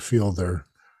think we're going to feel they're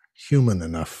human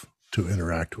enough to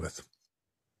interact with.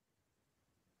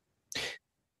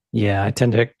 Yeah, I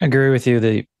tend to agree with you.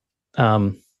 The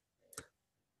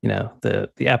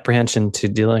apprehension to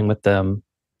dealing with them,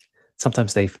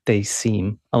 sometimes they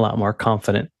seem a lot more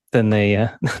confident than they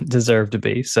deserve to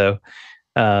be. So,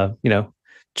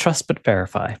 trust but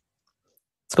verify.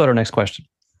 Let's go to our next question.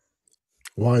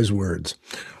 Wise words.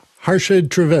 Harshad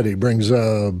Trivedi brings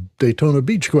a Daytona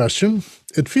Beach question.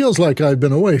 It feels like I've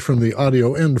been away from the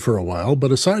audio end for a while,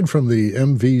 but aside from the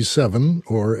MV7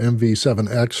 or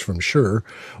MV7X from Shure,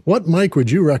 what mic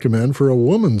would you recommend for a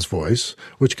woman's voice,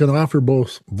 which can offer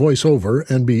both voiceover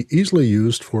and be easily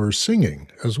used for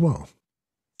singing as well?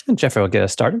 And Jeffrey will get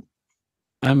us started.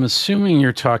 I'm assuming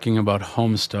you're talking about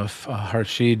home stuff,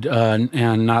 Harshid,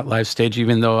 and not live stage,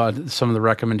 even though some of the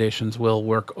recommendations will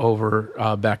work over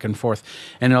back and forth.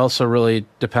 And it also really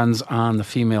depends on the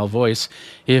female voice.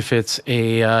 If it's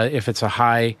a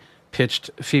high pitched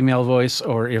female voice,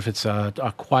 or if it's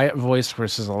a quiet voice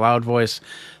versus a loud voice,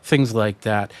 things like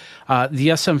that. The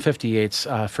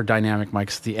SM58s for dynamic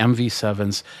mics, the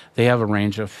MV7s, they have a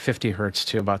range of 50 hertz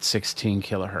to about 16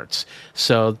 kilohertz.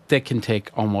 So they can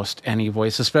take almost any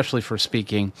voice, especially for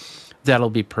speaking. That'll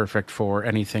be perfect for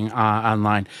anything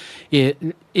online.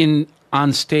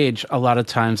 On stage, a lot of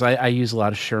times I use a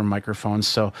lot of Shure microphones.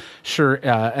 So Shure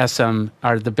SM,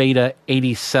 or the Beta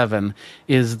 87,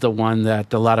 is the one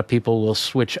that a lot of people will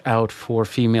switch out for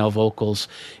female vocals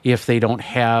if they don't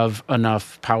have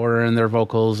enough power in their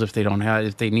vocals, if they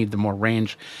need the more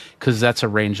range, because that's a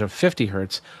range of 50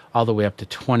 hertz all the way up to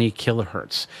 20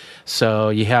 kilohertz. So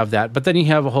you have that. But then you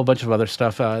have a whole bunch of other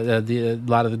stuff. A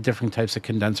lot of the different types of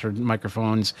condenser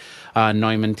microphones.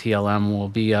 Neumann TLM will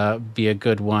be a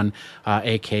good one.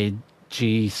 AKG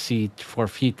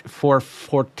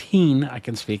C414, I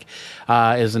can speak,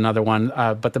 is another one.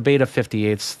 But the Beta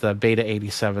 58s, the Beta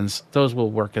 87s, those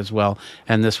will work as well.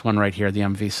 And this one right here, the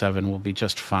MV7, will be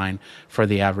just fine for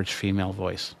the average female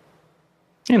voice.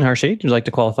 And Harshid, would you like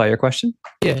to qualify your question?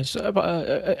 Yes, I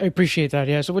appreciate that.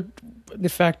 Yeah, so with the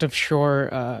fact of Shure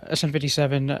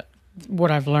SM57,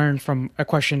 what I've learned from a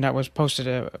question that was posted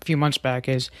a few months back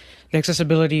is the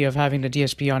accessibility of having the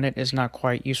DSP on it is not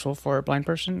quite useful for a blind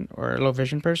person or a low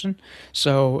vision person.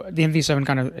 So the MV7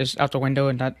 kind of is out the window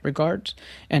in that regards.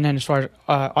 And then as far as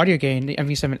audio gain, the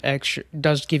MV7X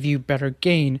does give you better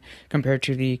gain compared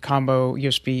to the combo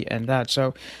USB and that.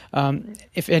 So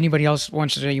if anybody else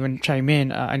wants to even chime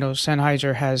in, I know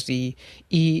Sennheiser has the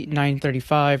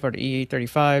E935 or the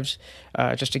E835s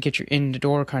just to get you in the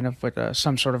door kind of with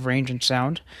some sort of range and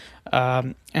sound.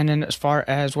 And then as far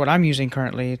as what I'm using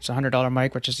currently, it's a $100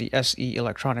 mic, which is the SE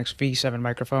Electronics V7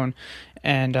 microphone.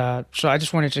 And so I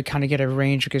just wanted to kind of get a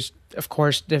range because, of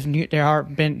course, there have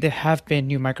been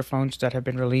new microphones that have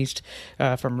been released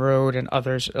from Rode and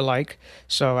others alike.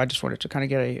 So I just wanted to kind of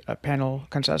get a panel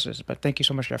consensus. But thank you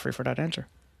so much, Jeffrey, for that answer.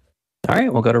 All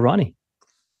right, we'll go to Ronnie.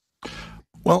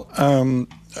 Well, in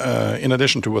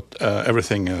addition to what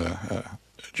everything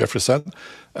Jeffrey said,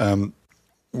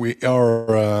 we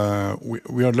are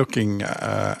looking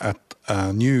at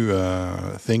a new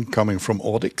thing coming from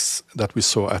Audix that we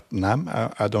saw at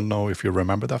NAMM. I don't know if you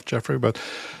remember that, Jeffrey, but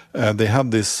they have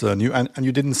this new, and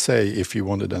you didn't say if you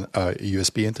wanted a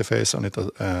USB interface on it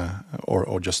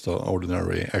or just an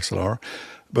ordinary XLR.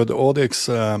 But Audix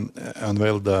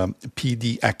unveiled the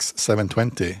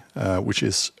PDX720, which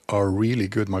is a really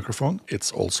good microphone.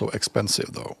 It's also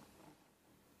expensive, though.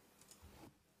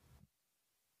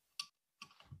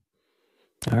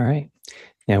 All right.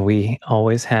 Yeah, we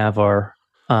always have our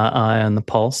eye on the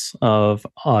pulse of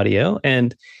audio.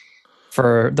 And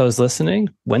for those listening,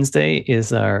 Wednesday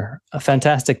is a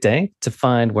fantastic day to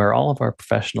find where all of our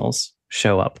professionals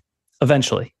show up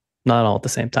eventually, not all at the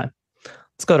same time.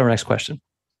 Let's go to our next question.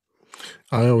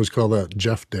 I always call that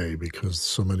Jeff Day because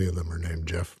so many of them are named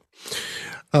Jeff.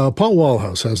 Paul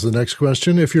Walhouse has the next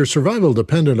question. If your survival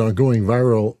depended on going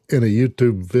viral in a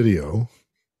YouTube video,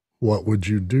 what would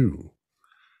you do?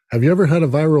 Have you ever had a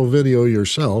viral video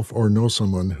yourself or know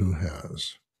someone who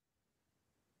has?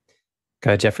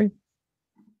 Go ahead, Jeffrey.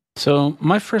 So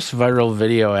my first viral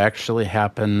video actually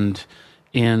happened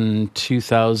in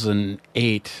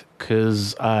 2008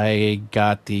 because I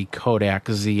got the Kodak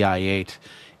ZI-8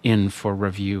 in for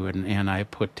review, and I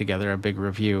put together a big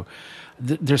review.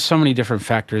 There's so many different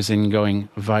factors in going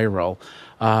viral.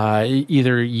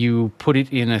 Either you put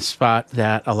it in a spot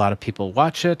that a lot of people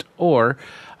watch it, or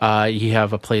you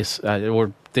have a place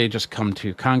or they just come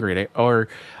to congregate, or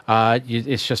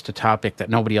it's just a topic that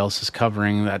nobody else is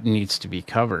covering that needs to be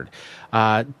covered.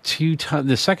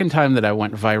 The second time that I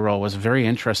went viral was a very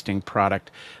interesting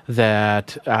product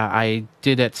that I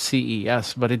did at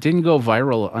CES, but it didn't go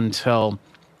viral until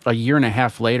a year and a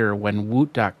half later when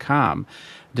Woot.com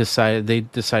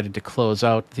decided to close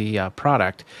out the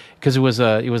product because it was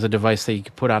a device that you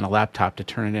could put on a laptop to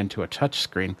turn it into a touch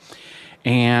screen.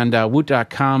 And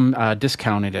Woot.com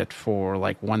discounted it for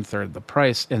like 1/3 the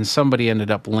price, and somebody ended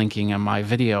up linking my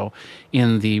video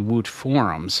in the Woot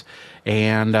forums.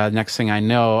 And next thing I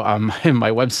know, my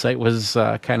website was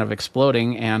kind of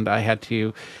exploding, and I had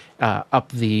to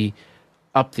up the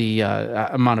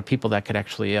amount of people that could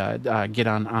actually get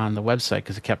on the website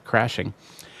because it kept crashing.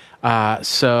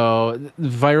 So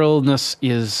viralness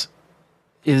is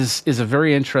a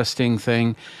very interesting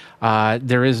thing.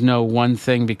 There is no one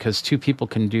thing because two people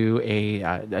can do a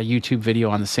YouTube video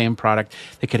on the same product.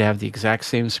 They could have the exact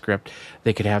same script.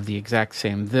 They could have the exact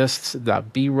same the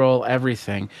B-roll,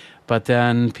 everything. But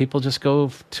then people just go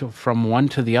from one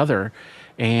to the other.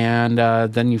 And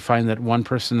then you find that one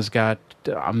person's got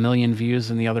 1 million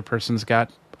views and the other person's got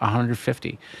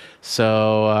 150.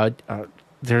 So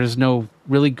there's no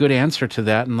really good answer to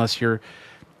that unless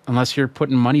you're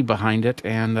putting money behind it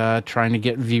and trying to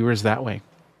get viewers that way.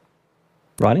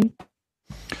 Ronnie?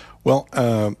 Well,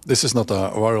 this is not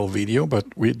a viral video, but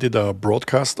we did a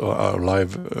broadcast or a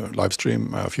live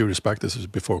stream a few years back. This is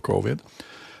before COVID.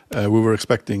 We were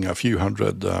expecting a few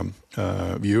hundred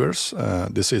viewers.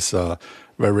 This is a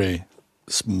very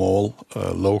small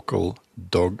local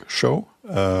dog show,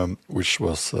 which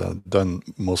was done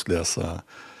mostly as a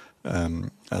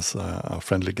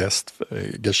friendly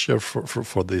gesture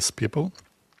for these people.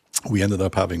 We ended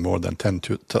up having more than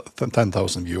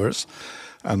 10,000 viewers,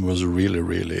 and was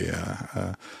really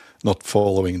not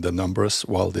following the numbers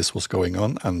while this was going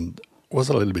on, and was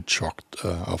a little bit shocked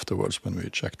afterwards when we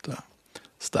checked the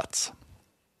stats.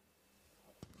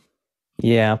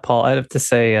 Yeah, Paul, I'd have to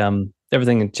say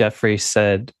everything Jeffrey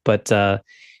said, but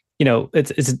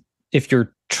it's if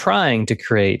you're trying to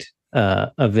create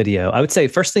a video, I would say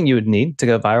first thing you would need to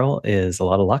go viral is a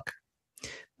lot of luck,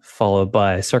 followed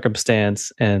by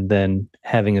circumstance, and then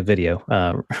having a video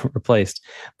replaced.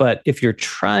 But if you're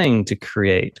trying to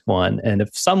create one, and if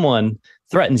someone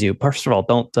threatens you, first of all,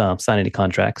 don't sign any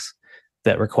contracts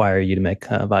that require you to make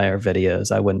viral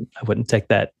videos. I wouldn't take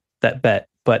that bet.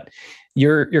 But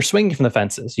you're swinging from the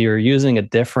fences. You're using a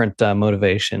different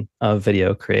motivation of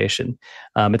video creation.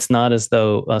 It's not as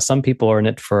though some people are in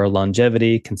it for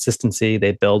longevity, consistency.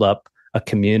 They build up a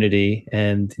community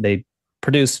and they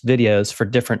produce videos for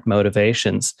different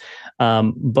motivations.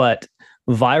 But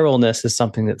viralness is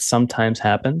something that sometimes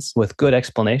happens with good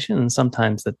explanation and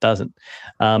sometimes that doesn't.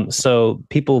 So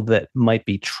people that might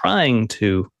be trying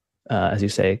to, as you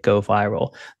say, go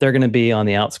viral, they're going to be on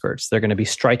the outskirts. They're going to be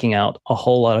striking out a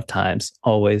whole lot of times,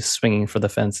 always swinging for the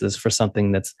fences for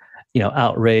something that's,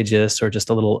 outrageous or just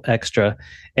a little extra.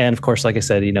 And of course, like I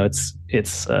said,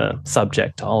 it's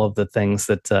subject to all of the things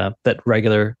that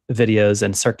regular videos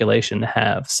and circulation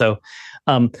have. So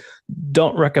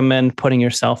don't recommend putting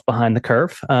yourself behind the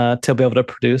curve to be able to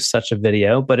produce such a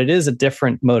video, but it is a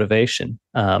different motivation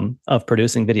of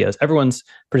producing videos. Everyone's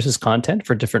produces content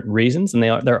for different reasons, and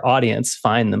their audience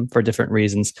find them for different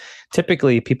reasons.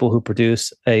 Typically, people who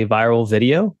produce a viral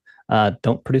video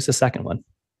don't produce a second one.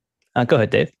 Go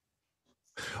ahead, Dave.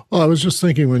 Well, I was just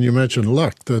thinking when you mentioned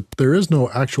luck that there is no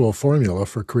actual formula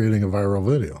for creating a viral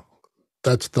video.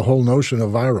 That's the whole notion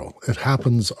of viral. It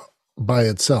happens by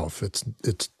itself. It's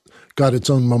got its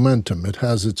own momentum. It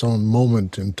has its own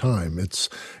moment in time. It's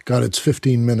got its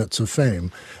 15 minutes of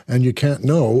fame. And you can't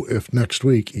know if next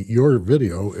week your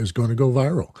video is going to go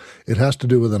viral. It has to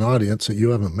do with an audience that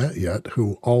you haven't met yet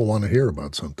who all want to hear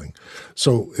about something.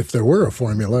 So if there were a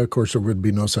formula, of course, there would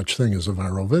be no such thing as a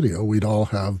viral video. We'd all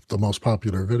have the most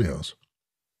popular videos.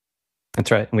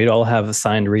 That's right. And we'd all have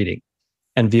assigned reading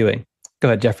and viewing. Go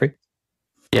ahead, Jeffrey.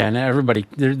 Yeah, and everybody,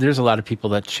 there's a lot of people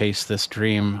that chase this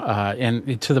dream,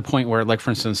 and to the point where, like, for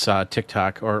instance,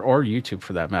 TikTok or YouTube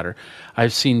for that matter,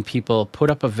 I've seen people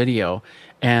put up a video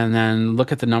and then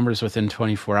look at the numbers within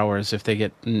 24 hours. If they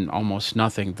get almost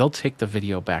nothing, they'll take the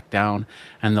video back down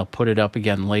and they'll put it up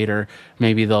again later.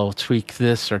 Maybe they'll tweak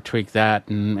this or tweak that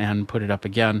and put it up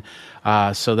again.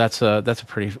 So that's a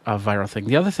pretty viral thing.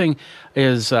 The other thing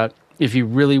is, if you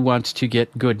really want to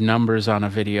get good numbers on a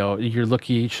video,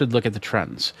 you should look at the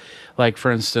trends. Like, for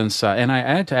instance, and I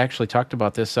had actually talked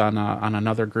about this on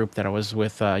another group that I was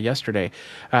with yesterday,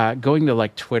 going to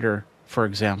like Twitter, for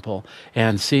example,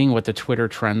 and seeing what the Twitter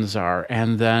trends are,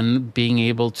 and then being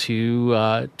able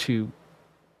to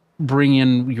bring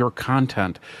in your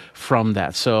content from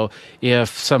that. So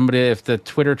if the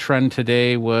Twitter trend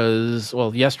today was,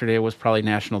 well, yesterday was probably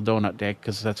National Donut Day,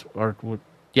 because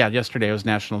yesterday was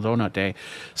National Donut Day.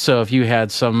 So if you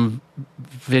had some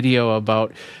video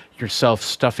about yourself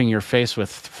stuffing your face with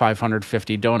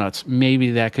 550 donuts,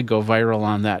 maybe that could go viral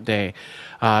on that day.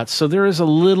 So there is a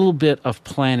little bit of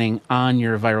planning on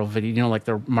your viral video, like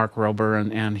the Mark Rober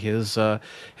and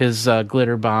his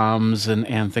glitter bombs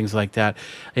and things like that,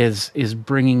 is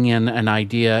bringing in an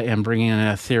idea and bringing in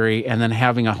a theory, and then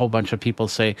having a whole bunch of people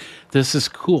say, "This is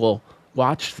cool,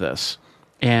 watch this."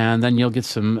 And then you'll get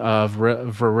some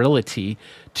virility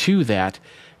to that,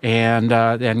 and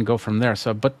go from there.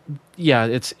 So, but yeah,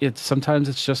 it's sometimes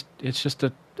it's just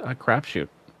a crapshoot,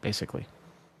 basically.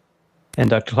 And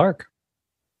Dr. Clark.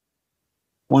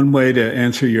 One way to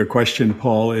answer your question,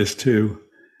 Paul, is to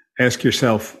ask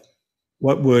yourself,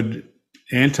 what would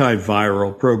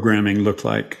antiviral programming look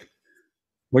like?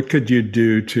 What could you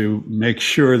do to make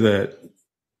sure that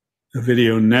a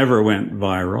video never went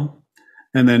viral?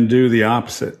 And then do the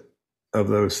opposite of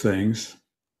those things.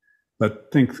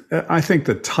 But I think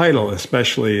the title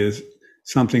especially is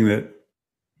something that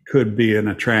could be an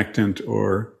attractant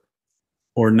or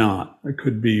not. It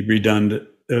could be redundant,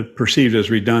 perceived as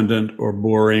redundant or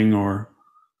boring, or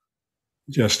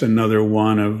just another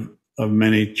one of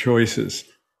many choices.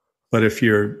 But if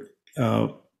you're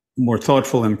more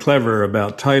thoughtful and clever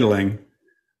about titling,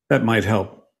 that might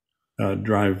help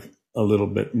drive a little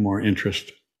bit more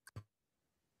interest.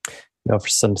 For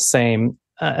some same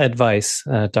advice,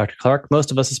 Dr. Clark,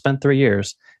 most of us have spent 3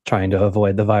 years trying to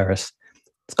avoid the virus.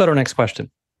 Let's go to our next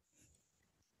question.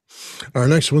 Our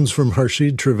next one's from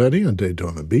Harshid Trivedi on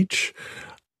Daytona Beach.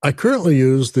 I currently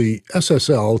use the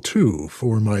SSL2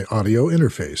 for my audio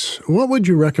interface. What would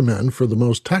you recommend for the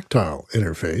most tactile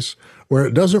interface where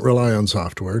it doesn't rely on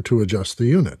software to adjust the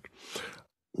unit?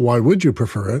 Why would you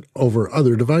prefer it over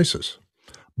other devices?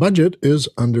 Budget is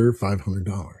under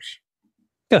 $500.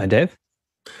 Go ahead, Dave.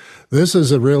 This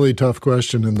is a really tough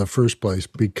question in the first place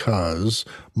because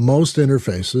most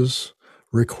interfaces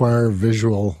require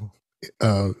visual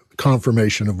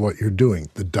confirmation of what you're doing.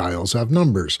 The dials have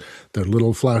numbers. There are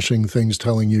little flashing things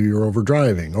telling you you're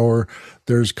overdriving, or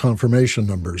there's confirmation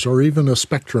numbers, or even a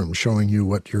spectrum showing you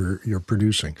what you're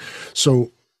producing.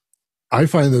 So I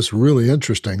find this really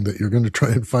interesting that you're going to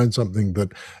try and find something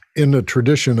that, in a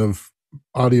tradition of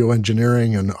audio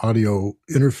engineering and audio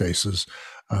interfaces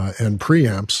and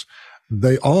preamps,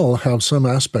 they all have some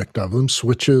aspect of them,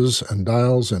 switches and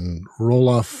dials and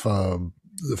roll-off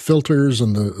filters,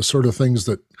 and the sort of things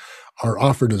that are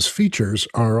offered as features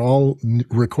are all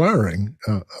requiring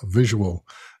a visual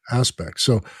aspect.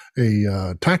 So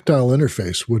a tactile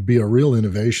interface would be a real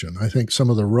innovation. I think some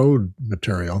of the Rode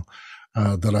material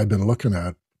that I've been looking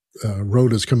at,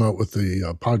 Rode has come out with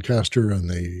the Podcaster and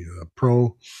the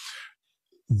Pro.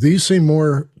 These seem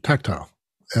more tactile.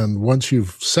 And once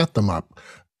you've set them up,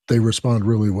 they respond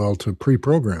really well to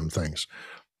pre-programmed things.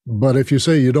 But if you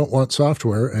say you don't want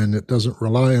software and it doesn't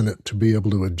rely on it to be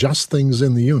able to adjust things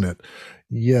in the unit,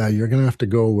 yeah, you're going to have to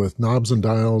go with knobs and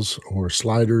dials or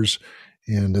sliders,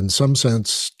 and in some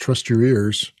sense, trust your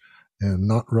ears and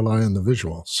not rely on the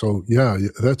visual. So yeah,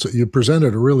 you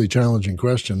presented a really challenging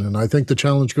question, and I think the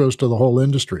challenge goes to the whole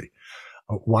industry.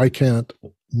 Why can't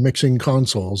mixing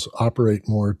consoles operate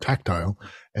more tactile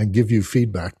and give you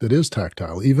feedback that is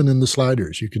tactile? Even in the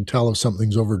sliders, you can tell if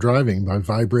something's overdriving by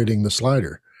vibrating the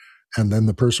slider, and then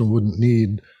the person wouldn't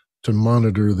need to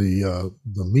monitor the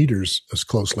meters as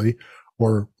closely,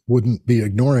 or wouldn't be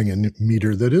ignoring a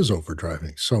meter that is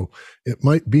overdriving. So it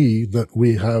might be that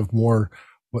we have more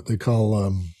what they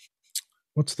call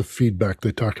what's the feedback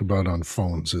they talk about on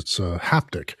phones? It's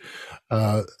haptic.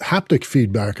 Haptic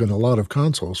feedback in a lot of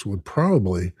consoles would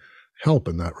probably help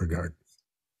in that regard.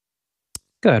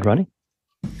 Go ahead, Ronnie.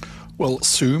 Well,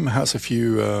 Zoom has a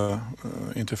few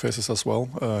interfaces as well,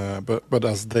 but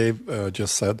as Dave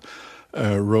just said,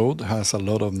 Rode has a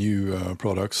lot of new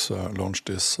products launched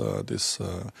this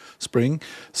spring,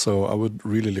 so I would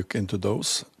really look into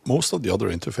those. Most of the other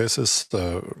interfaces,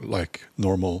 like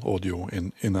normal audio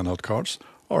in and out cards,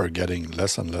 are getting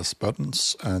less and less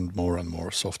buttons and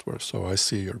more software. So I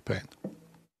see your pain.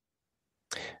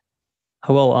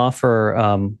 I will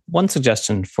offer one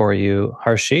suggestion for you,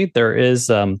 Harshi. There is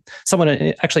someone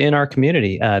actually in our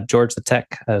community, George the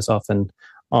Tech, is often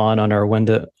on our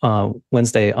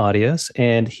Wednesday audios,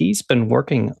 and he's been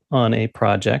working on a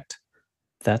project.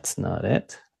 That's not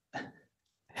it.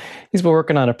 He's been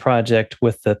working on a project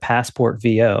with the Passport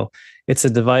VO. It's a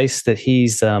device that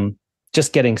he's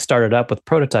just getting started up with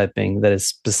prototyping that is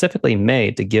specifically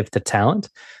made to give to talent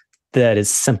that is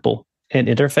simple in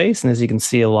interface. And as you can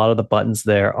see, a lot of the buttons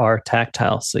there are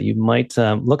tactile. So you might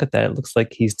look at that. It looks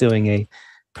like he's doing a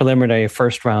preliminary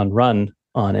first round run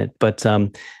on it. But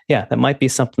yeah, that might be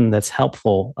something that's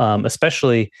helpful,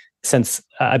 especially since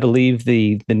I believe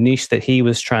the niche that he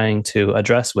was trying to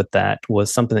address with that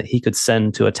was something that he could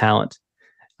send to a talent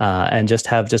and just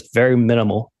have just very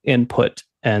minimal input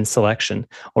and selection,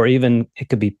 or even it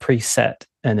could be preset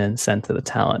and then sent to the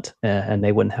talent and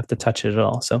they wouldn't have to touch it at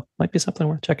all. So might be something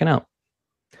worth checking out.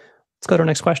 Let's go to our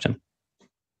next question.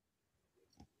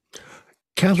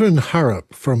 Catherine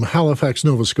Harrop from Halifax,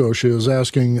 Nova Scotia is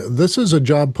asking, this is a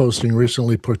job posting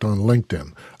recently put on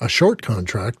LinkedIn, a short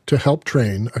contract to help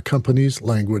train a company's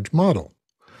language model.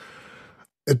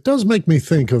 It does make me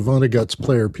think of Vonnegut's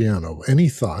Player Piano. Any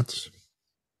thoughts?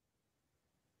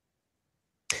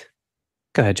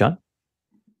 Go ahead, John.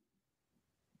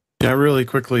 Yeah, really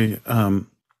quickly.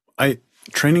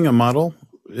 Training a model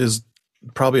is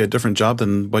probably a different job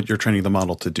than what you're training the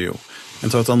model to do.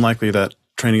 And so it's unlikely that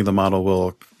training the model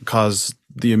will cause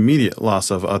the immediate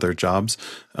loss of other jobs.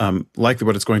 Likely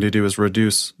what it's going to do is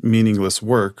reduce meaningless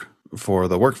work for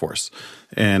the workforce.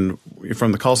 And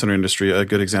from the call center industry, a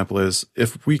good example is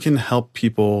if we can help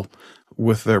people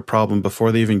with their problem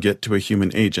before they even get to a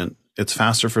human agent, it's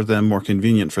faster for them, more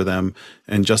convenient for them,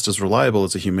 and just as reliable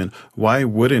as a human. Why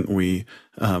wouldn't we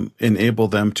enable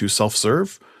them to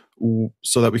self-serve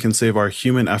so that we can save our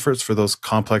human efforts for those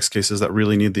complex cases that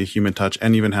really need the human touch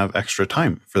and even have extra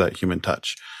time for that human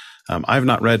touch? I've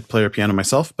not read Player Piano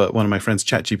myself, but one of my friends,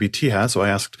 ChatGPT, has. So I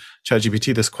asked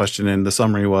ChatGPT this question, and the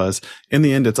summary was, in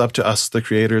the end, it's up to us, the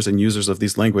creators and users of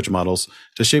these language models,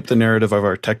 to shape the narrative of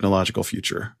our technological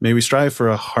future. May we strive for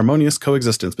a harmonious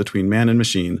coexistence between man and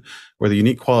machine, where the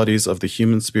unique qualities of the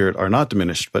human spirit are not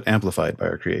diminished, but amplified by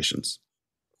our creations.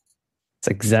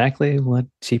 That's exactly what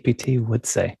GPT would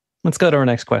say. Let's go to our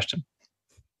next question.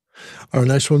 Our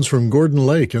next one's from Gordon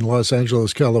Lake in Los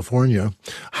Angeles, California.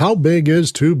 How big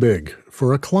is too big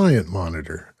for a client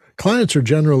monitor? Clients are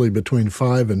generally between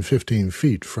 5 and 15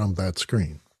 feet from that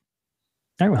screen.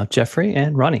 All right, well, Jeffrey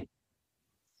and Ronnie.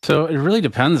 So it really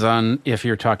depends on if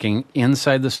you're talking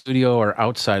inside the studio or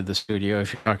outside the studio.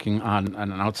 If you're talking on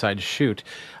an outside shoot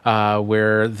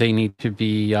where they need to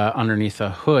be underneath a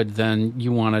hood, then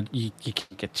you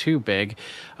can't get too big,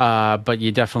 but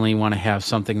you definitely want to have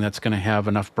something that's going to have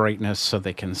enough brightness so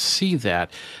they can see that.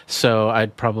 So I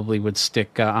probably would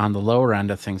stick on the lower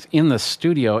end of things. In the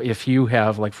studio, if you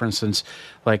have, like, for instance,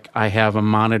 like I have a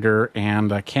monitor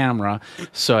and a camera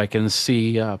so I can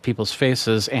see people's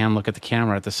faces and look at the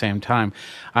camera at the same time.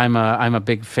 I'm a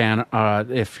big fan,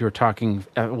 if you're talking,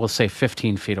 we'll say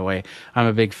 15 feet away, I'm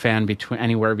a big fan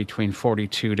anywhere between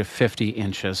 42 to 50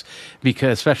 inches,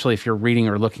 because especially if you're reading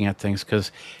or looking at things,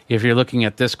 because if you're looking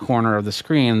at this corner of the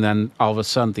screen, then all of a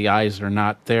sudden the eyes are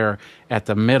not there at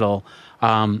the middle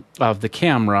of the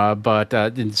camera, but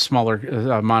in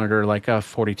smaller monitor, like a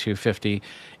 42, 50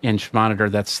 inch monitor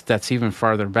that's even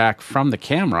farther back from the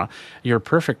camera, you're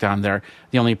perfect on there.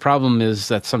 The only problem is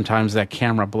that sometimes that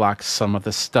camera blocks some of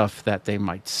the stuff that they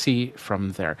might see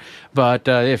from there. But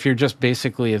if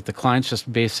the client's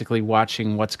just basically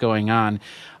watching what's going on,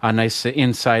 a nice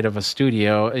inside of a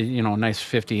studio, a nice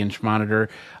 50-inch monitor,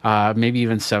 maybe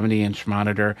even 70-inch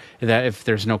monitor, that if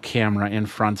there's no camera in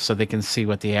front, so they can see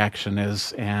what the action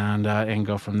is and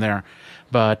go from there.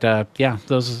 But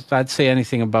those, I'd say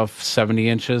anything above 70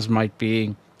 inches might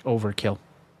be overkill.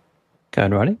 Go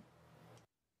ahead, Roddy.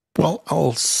 Well,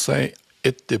 I'll say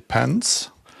it depends.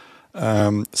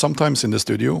 Sometimes in the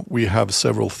studio, we have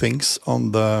several things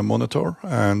on the monitor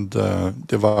and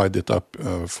divide it up,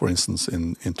 for instance,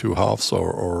 in two halves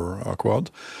or a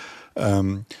quad.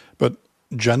 But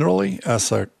generally,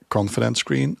 as a confidence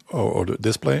screen or the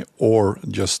display, or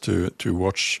just to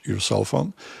watch your cell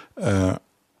phone,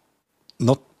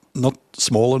 not not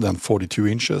smaller than 42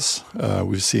 inches.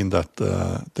 We've seen that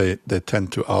they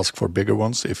tend to ask for bigger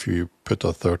ones if you put a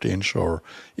 30-inch or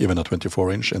even a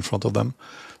 24-inch in front of them.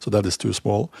 So that is too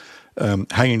small.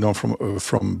 Hanging down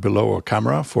from below a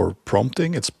camera for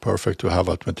prompting, it's perfect to have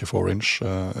a 24-inch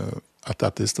at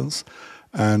that distance.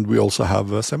 And we also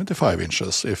have 75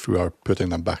 inches if we are putting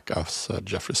them back, as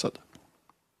Jeffrey said.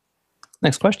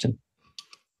 Next question.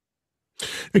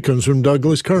 It comes from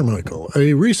Douglas Carmichael.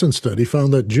 A recent study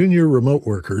found that junior remote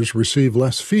workers receive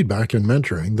less feedback and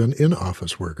mentoring than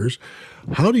in-office workers.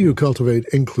 How do you cultivate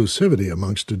inclusivity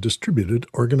amongst a distributed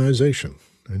organization?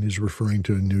 And he's referring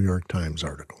to a New York Times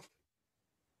article.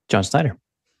 John Snyder.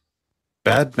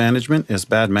 Bad management is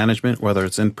bad management, whether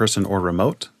it's in person or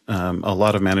remote. A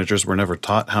lot of managers were never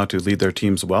taught how to lead their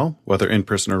teams well, whether in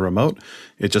person or remote.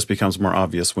 It just becomes more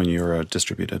obvious when you're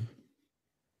distributed.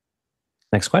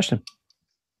 Next question.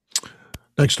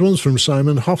 Next one's from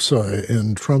Simon Hofsøy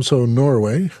in Tromsø,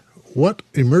 Norway. What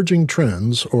emerging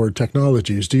trends or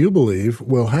technologies do you believe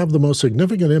will have the most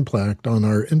significant impact on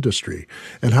our industry,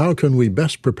 and how can we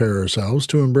best prepare ourselves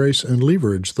to embrace and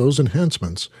leverage those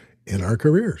enhancements in our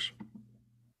careers?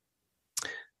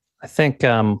 I think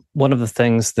one of the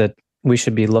things that we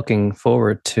should be looking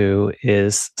forward to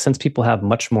is, since people have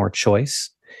much more choice,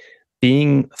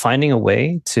 finding a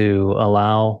way to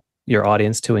allow your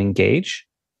audience to engage,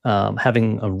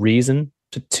 having a reason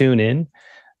to tune in,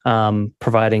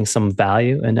 providing some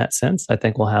value in that sense. I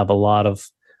think we'll have a lot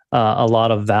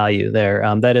of value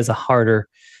there. That is a harder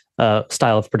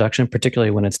style of production,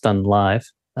 particularly when it's done live.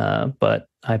 But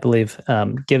I believe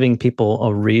giving people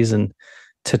a reason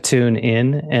to tune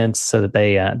in, and so that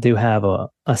they do have a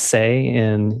say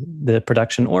in the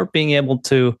production, or being able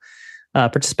to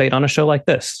participate on a show like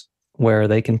this, where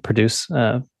they can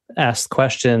ask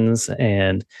questions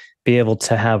and be able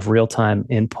to have real-time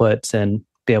input and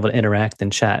be able to interact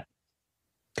and chat.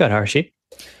 Go ahead, Harshit.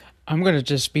 I'm going to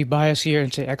just be biased here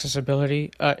and say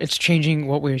accessibility. It's changing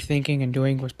what we're thinking and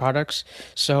doing with products.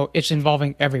 So it's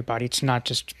involving everybody. It's not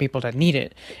just people that need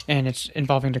it, and it's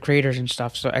involving the creators and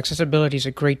stuff. So accessibility is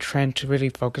a great trend to really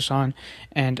focus on,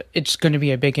 and it's going to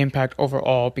be a big impact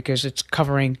overall because it's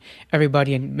covering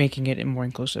everybody and making it more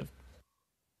inclusive.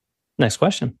 Next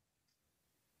question.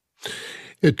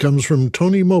 It comes from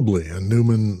Tony Mobley in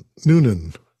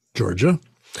Noonan, Georgia.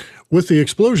 With the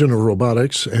explosion of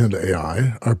robotics and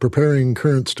AI, are preparing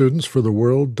current students for the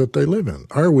world that they live in?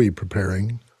 Are we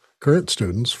preparing current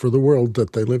students for the world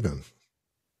that they live in?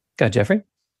 Go ahead, Jeffrey.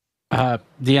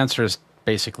 The answer is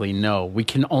basically no. We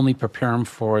can only prepare them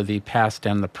for the past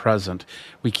and the present.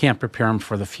 We can't prepare them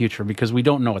for the future because we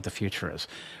don't know what the future is.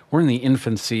 We're in the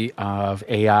infancy of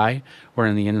AI. We're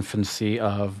in the infancy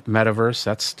of metaverse.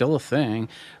 That's still a thing.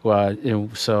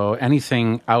 So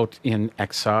anything out in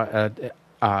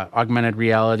augmented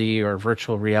reality or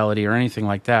virtual reality or anything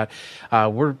like that,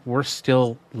 we're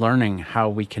still learning how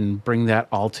we can bring that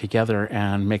all together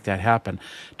and make that happen.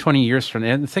 20 years from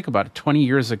now, and think about it, 20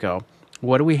 years ago,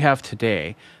 what do we have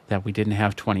today that we didn't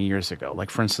have 20 years ago?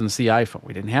 Like, for instance, the iPhone.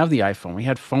 We didn't have the iPhone. We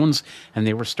had phones, and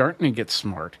they were starting to get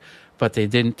smart, but they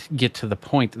didn't get to the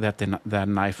point that an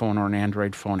iPhone or an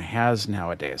Android phone has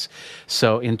nowadays.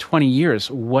 So in 20 years,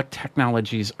 what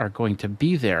technologies are going to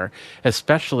be there,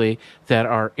 especially that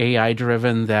are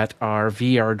AI-driven, that are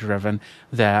VR-driven,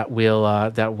 that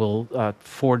will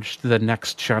forge the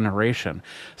next generation?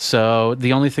 So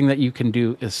the only thing that you can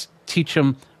do is teach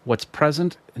them what's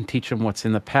present and teach them what's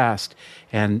in the past,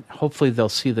 and hopefully they'll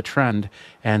see the trend,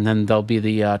 and then they'll be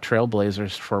the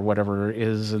trailblazers for whatever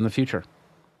is in the future.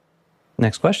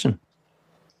 Next question.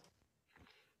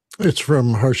 It's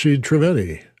from Harshid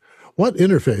Trivedi. What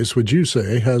interface would you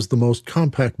say has the most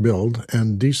compact build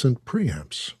and decent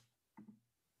preamps?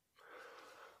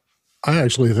 I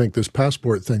actually think this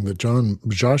Passport thing that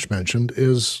Josh mentioned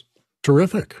is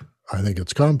terrific. I think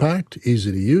it's compact,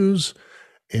 easy to use,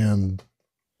 and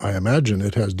I imagine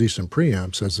it has decent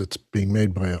preamps as it's being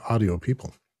made by audio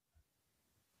people.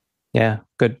 Yeah,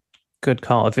 good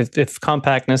call. If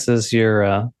compactness is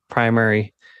your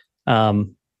primary criteria,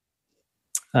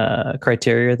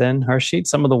 then Harshit,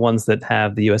 some of the ones that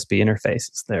have the USB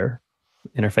interfaces, their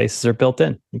interfaces are built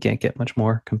in. You can't get much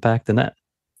more compact than that.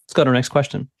 Let's go to our next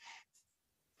question.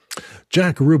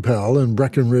 Jack Rupel in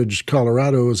Breckenridge,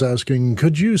 Colorado is asking,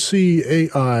 could you see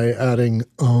AI adding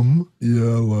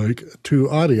to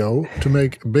audio to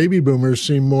make baby boomers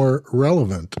seem more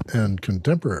relevant and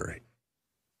contemporary?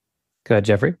 Go ahead,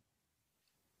 Jeffrey.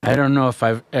 I don't know if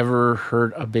I've ever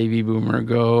heard a baby boomer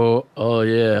go, "Oh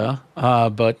yeah,"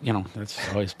 but that's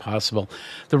always possible.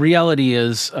 The reality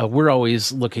is, we're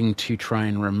always looking to try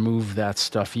and remove that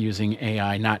stuff using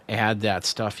AI, not add that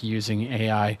stuff using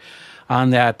AI.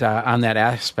 On that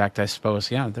aspect, I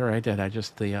suppose. Yeah, there I did. I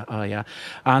just yeah.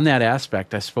 On that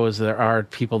aspect, I suppose there are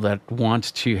people that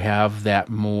want to have that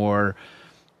more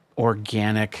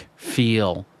organic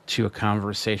feel to a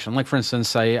conversation. Like, for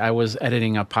instance, I was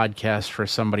editing a podcast for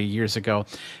somebody years ago,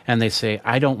 and they say,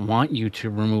 I don't want you to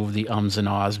remove the ums and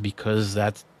ahs because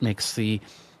that makes the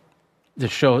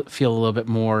show feel a little bit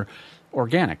more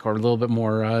organic or a little bit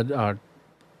more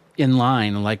in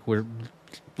line, like we're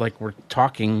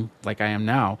talking like I am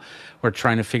now. We're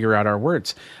trying to figure out our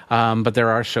words. But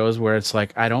there are shows where it's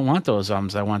like, I don't want those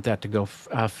ums. I want that to go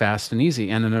fast and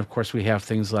easy. And then, of course, we have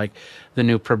things like the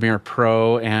new Premiere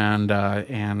Pro and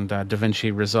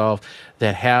DaVinci Resolve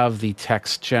that have the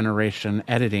text generation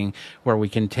editing where we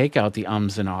can take out the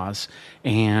ums and ahs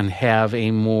and have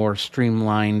a more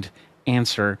streamlined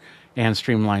answer and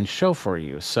streamlined show for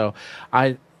you. So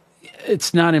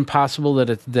it's not impossible that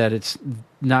it's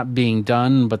not being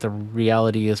done, but the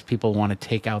reality is people want to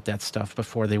take out that stuff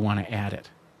before they want to add it.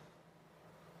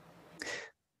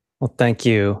 Well, thank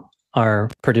you, our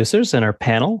producers and our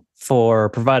panel, for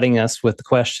providing us with the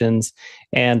questions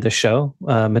and the show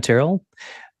material.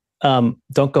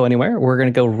 Don't go anywhere. We're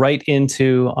going to go right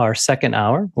into our second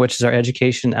hour, which is our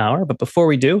education hour. But before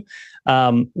we do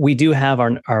have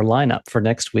our lineup for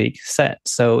next week set.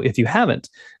 So if you haven't,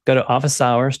 go to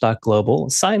officehours.global,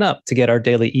 sign up to get our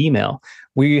daily email.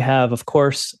 We have, of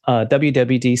course,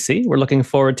 WWDC. We're looking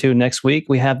forward to next week.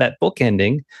 We have that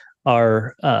bookending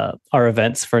our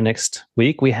events for next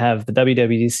week. We have the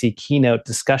WWDC keynote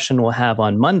discussion we'll have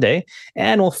on Monday,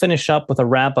 and we'll finish up with a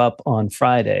wrap up on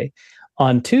Friday.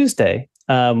 On Tuesday,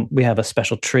 we have a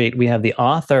special treat. We have the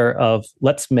author of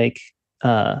Let's Make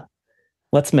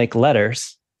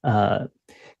Letters,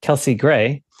 Kelsey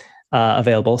Gray,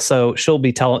 available. So she'll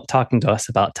be talking to us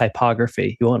about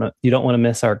typography. You don't want to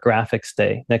miss our graphics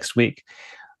day next week.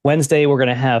 Wednesday, we're going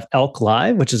to have Elk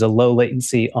Live, which is a low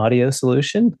latency audio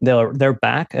solution. They're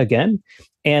back again.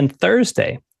 And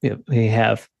Thursday, we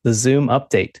have the Zoom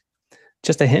update.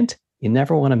 Just a hint, you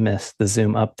never want to miss the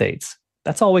Zoom updates.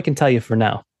 That's all we can tell you for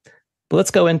now. But let's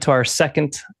go into our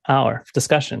second hour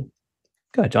discussion.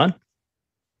 Go ahead, John.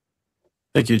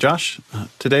 Thank you, Josh.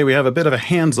 Today we have a bit of a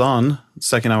hands-on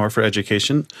second hour for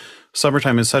education.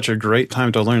 Summertime is such a great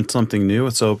time to learn something new.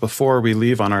 So before we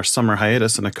leave on our summer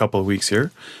hiatus in a couple of weeks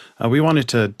here, we wanted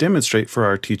to demonstrate for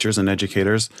our teachers and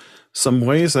educators some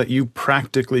ways that you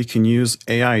practically can use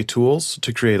AI tools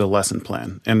to create a lesson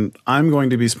plan. And I'm going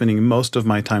to be spending most of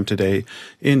my time today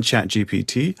in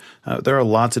ChatGPT. There are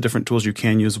lots of different tools you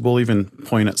can use. We'll even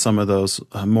point at some of those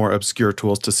more obscure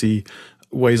tools to see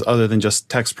ways other than just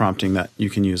text prompting that you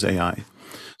can use AI.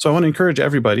 So I want to encourage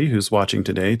everybody who's watching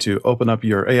today to open up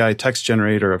your AI text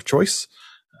generator of choice.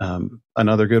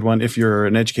 Another good one, if you're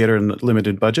an educator in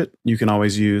limited budget, you can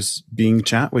always use Bing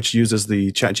Chat, which uses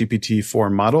the ChatGPT 4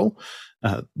 model.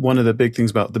 One of the big things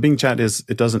about the Bing Chat is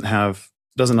it doesn't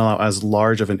allow as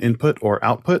large of an input or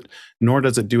output, nor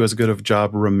does it do as good of a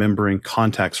job remembering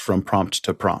context from prompt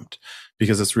to prompt,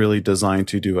 because it's really designed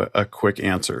to do a quick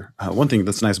answer. One thing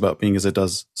that's nice about Bing is it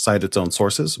does cite its own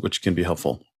sources, which can be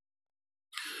helpful.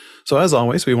 So as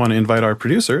always, we want to invite our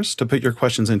producers to put your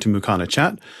questions into Mukana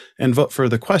Chat and vote for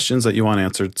the questions that you want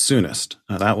answered soonest.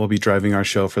 That will be driving our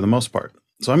show for the most part.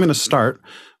 So I'm going to start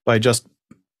by just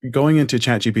going into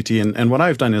ChatGPT. And what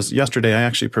I've done is yesterday, I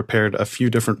actually prepared a few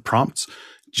different prompts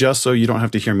just so you don't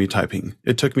have to hear me typing.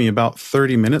 It took me about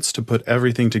 30 minutes to put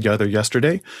everything together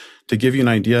yesterday to give you an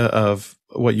idea of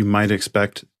what you might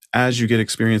expect as you get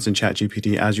experience in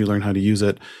ChatGPT, as you learn how to use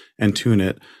it and tune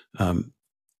it.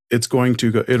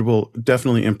 It will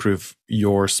definitely improve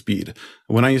your speed.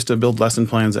 When I used to build lesson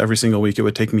plans every single week, it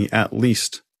would take me at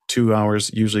least 2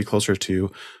 hours, usually closer to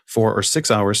 4 or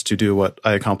 6 hours to do what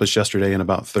I accomplished yesterday in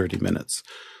about 30 minutes.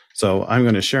 So I'm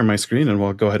going to share my screen and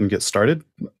we'll go ahead and get started.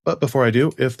 But before I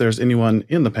do, if there's anyone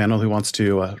in the panel who wants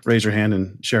to raise your hand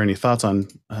and share any thoughts on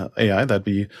AI, that'd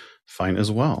be fine as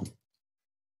well.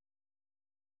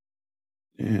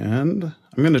 And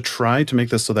I'm going to try to make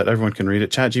this so that everyone can read it.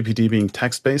 ChatGPT being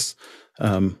text-based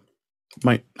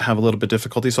might have a little bit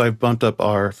difficulty, so I've bumped up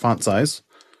our font size.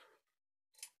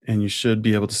 And you should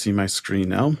be able to see my screen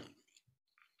now.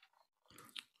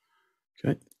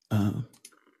 Okay.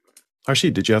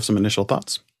 Harshit, did you have some initial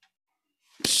thoughts?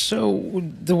 So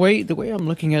the way I'm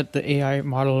looking at the AI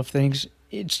model of things,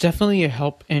 it's definitely a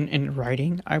help in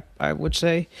writing, I would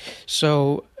say.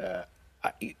 So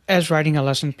as writing a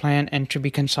lesson plan and to be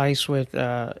concise with,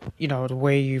 the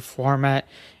way you format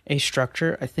a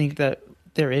structure, I think that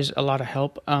there is a lot of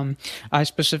help. I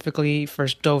specifically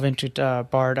first dove into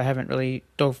Bard. I haven't really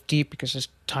dove deep because it's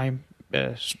time,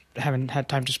 haven't had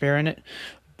time to spare in it.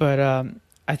 But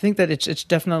I think that it's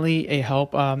definitely a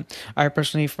help. I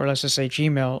personally, for let's just say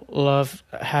Gmail, love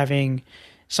having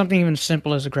something even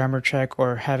simple as a grammar check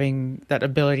or having that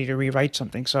ability to rewrite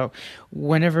something. So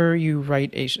whenever you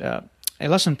write a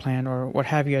lesson plan or what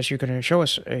have you, as you're going to show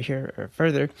us here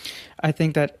further, I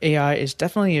think that AI is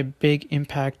definitely a big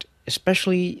impact,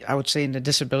 especially I would say in the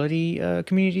disability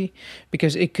community,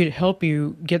 because it could help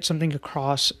you get something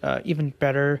across even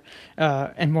better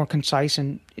and more concise,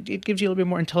 and it gives you a little bit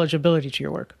more intelligibility to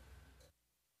your work.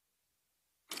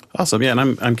 Awesome. Yeah,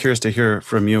 and I'm curious to hear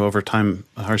from you over time,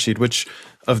 Harshid, which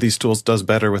of these tools does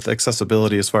better with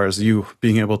accessibility as far as you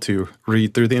being able to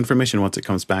read through the information once it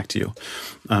comes back to you.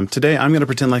 Today, I'm going to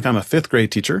pretend like I'm a fifth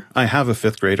grade teacher. I have a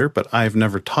fifth grader, but I've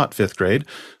never taught fifth grade.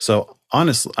 So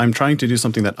honestly, I'm trying to do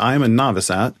something that I'm a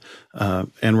novice at,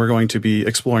 and we're going to be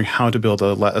exploring how to build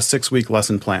a 6-week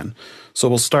lesson plan. So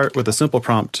we'll start with a simple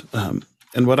prompt.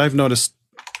 And what I've noticed,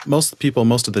 most people,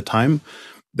 most of the time,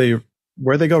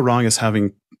 where they go wrong is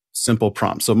having simple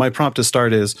prompts. So my prompt to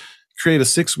start is create a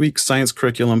 6-week science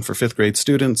curriculum for fifth grade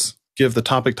students, give the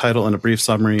topic title and a brief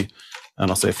summary,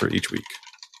 and I'll say for each week.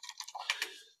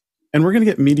 And we're going to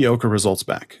get mediocre results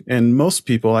back. And most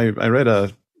people, I read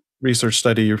a research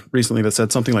study recently that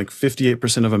said something like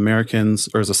 58% of Americans,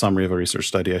 or as a summary of a research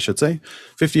study, I should say,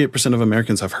 58% of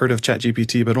Americans have heard of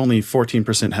ChatGPT, but only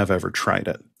 14% have ever tried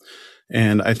it.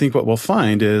 And I think what we'll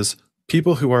find is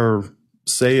people who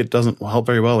say it doesn't help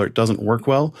very well or it doesn't work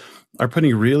well are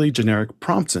putting really generic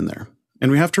prompts in there.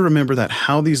 And we have to remember that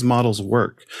how these models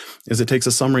work is it takes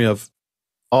a summary of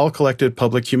all collected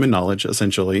public human knowledge,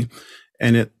 essentially,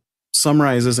 and it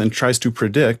summarizes and tries to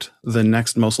predict the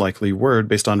next most likely word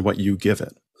based on what you give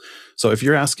it. So if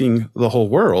you're asking the whole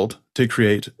world to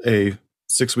create a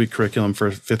 6-week curriculum for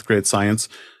fifth grade science,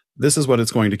 this is what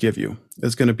it's going to give you.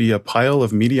 It's going to be a pile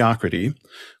of mediocrity,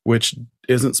 which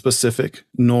isn't specific,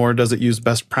 nor does it use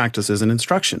best practices in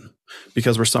instruction,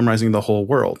 because we're summarizing the whole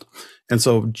world. And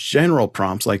so general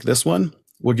prompts like this one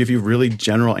will give you really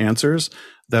general answers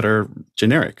that are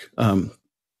generic.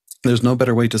 There's no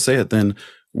better way to say it than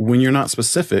when you're not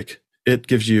specific, it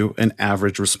gives you an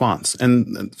average response.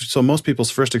 And so most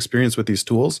people's first experience with these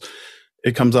tools,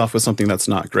 it comes off with something that's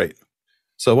not great.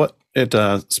 So what it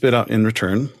spit out in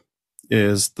return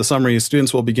is the summary.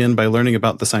 Students will begin by learning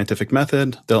about the scientific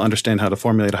method. They'll understand how to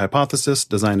formulate a hypothesis,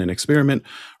 design an experiment,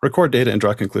 record data, and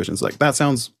draw conclusions. Like, that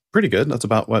sounds pretty good. That's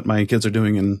about what my kids are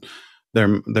doing in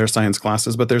their science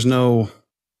classes, but there's no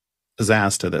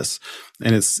pizzazz to this.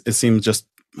 And it seems just,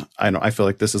 I feel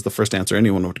like this is the first answer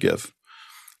anyone would give.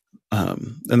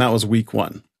 And that was week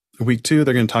 1. Week 2,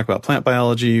 they're going to talk about plant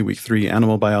biology. Week 3,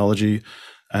 animal biology.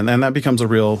 And then that becomes a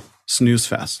real snooze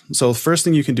fest. So the first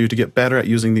thing you can do to get better at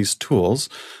using these tools,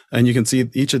 and you can see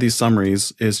each of these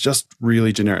summaries is just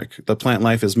really generic. The plant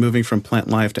life is moving from plant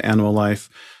life to animal life.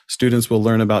 Students will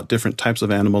learn about different types of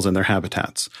animals and their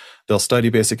habitats. They'll study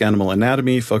basic animal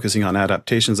anatomy, focusing on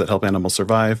adaptations that help animals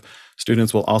survive.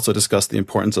 Students will also discuss the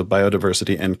importance of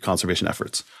biodiversity and conservation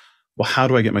efforts. Well, how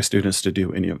do I get my students to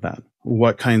do any of that?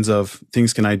 What kinds of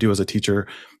things can I do as a teacher?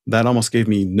 That almost gave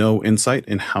me no insight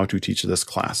in how to teach this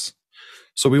class.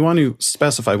 So we want to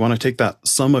specify, want to take that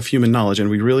sum of human knowledge, and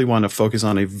we really want to focus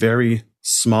on a very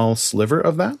small sliver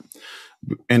of that.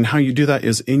 And how you do that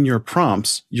is in your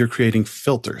prompts, you're creating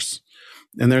filters.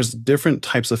 And there's different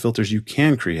types of filters you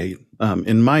can create.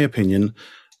 In my opinion,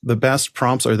 the best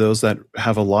prompts are those that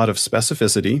have a lot of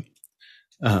specificity,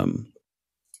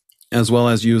 as well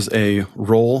as use a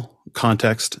role,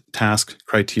 context, task,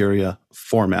 criteria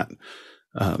format.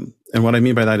 And what I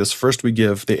mean by that is first we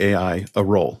give the AI a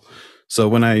role. So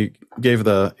when I gave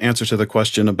the answer to the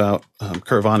question about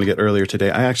Kurt Vonnegut earlier today,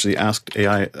 I actually asked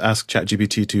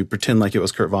ChatGPT to pretend like it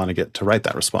was Kurt Vonnegut to write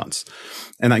that response.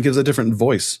 And that gives a different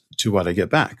voice to what I get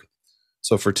back.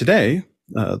 So for today,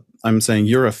 I'm saying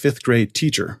you're a fifth grade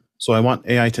teacher. So I want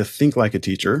AI to think like a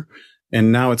teacher.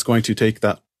 And now it's going to take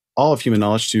that all of human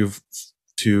knowledge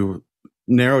to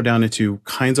narrow down into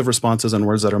kinds of responses and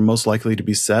words that are most likely to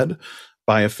be said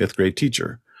by a fifth grade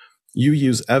teacher. You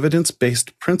use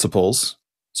evidence-based principles.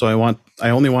 So I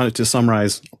only want it to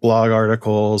summarize blog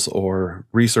articles or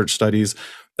research studies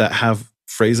that have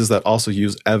phrases that also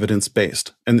use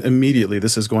evidence-based. And immediately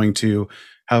this is going to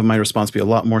have my response be a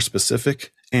lot more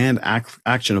specific and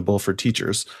actionable for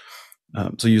teachers.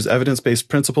 So use evidence-based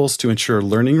principles to ensure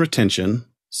learning retention,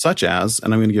 such as,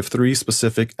 and I'm going to give 3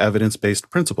 specific evidence-based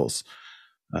principles.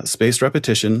 spaced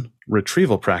repetition,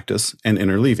 retrieval practice, and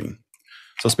interleaving.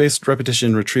 So spaced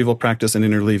repetition, retrieval practice, and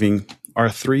interleaving are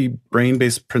 3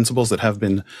 brain-based principles that have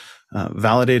been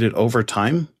validated over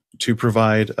time to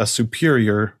provide a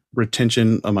superior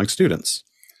retention among students.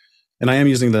 And I am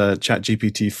using the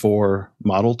ChatGPT-4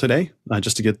 model today,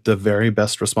 just to get the very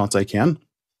best response I can.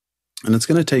 And it's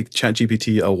going to take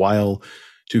ChatGPT a while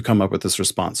to come up with this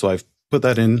response. So I've put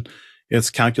that in. It's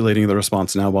calculating the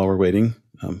response now while we're waiting.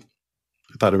 I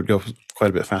thought it would go quite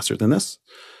a bit faster than this,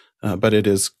 but it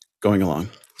is going along.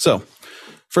 So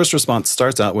first response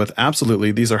starts out with,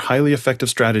 absolutely, these are highly effective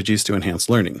strategies to enhance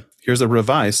learning. Here's a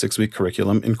revised 6-week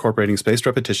curriculum incorporating spaced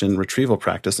repetition, retrieval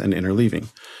practice, and interleaving.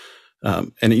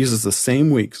 And it uses the same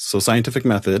week, so scientific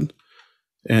method.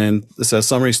 And it says,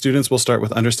 summary, students will start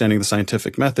with understanding the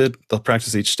scientific method. They'll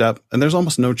practice each step. And there's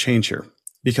almost no change here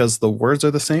because the words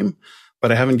are the same,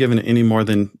 but I haven't given it any more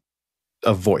than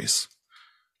a voice.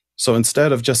 So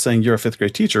instead of just saying you're a 5th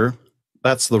grade teacher,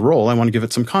 that's the role. I want to give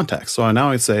it some context. So now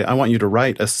I say, I want you to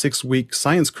write a 6-week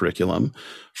science curriculum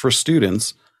for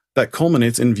students that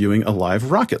culminates in viewing a live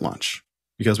rocket launch.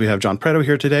 Because we have John Preto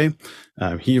here today.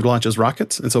 He launches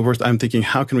rockets. And so I'm thinking,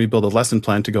 how can we build a lesson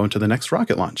plan to go into the next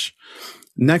rocket launch?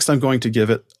 Next, I'm going to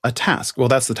give it a task. Well,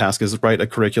 that's the task, is write a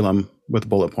curriculum with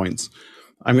bullet points.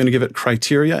 I'm going to give it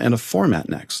criteria and a format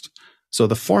next. So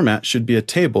the format should be a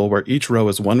table where each row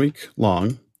is 1 week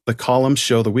long. The columns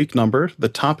show the week number, the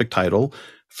topic title,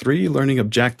 3 learning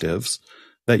objectives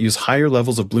that use higher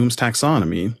levels of Bloom's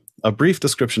taxonomy, a brief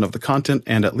description of the content,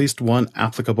 and at least 1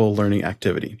 applicable learning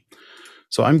activity.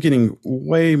 So I'm getting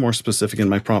way more specific in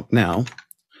my prompt now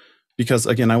because,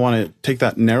 again, I want to take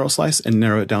that narrow slice and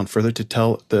narrow it down further to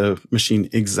tell the machine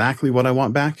exactly what I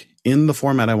want back in the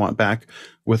format I want back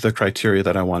with the criteria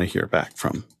that I want to hear back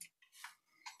from.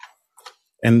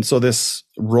 And so this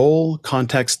role,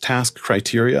 context, task,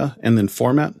 criteria, and then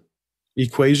format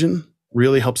equation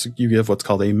really helps you give what's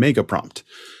called a mega prompt.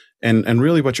 And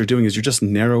really what you're doing is you're just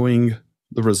narrowing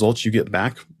the results you get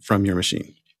back from your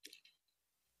machine.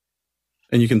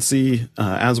 And you can see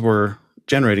as we're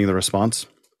generating the response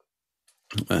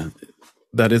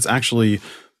that it's actually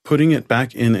putting it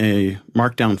back in a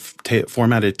markdown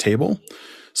formatted table.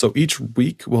 So each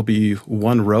week will be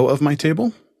 1 row of my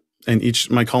table. And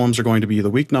my columns are going to be the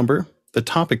week number, the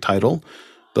topic title,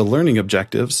 the learning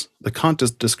objectives, the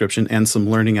content description, and some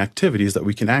learning activities that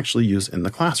we can actually use in the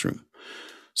classroom.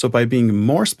 So by being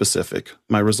more specific,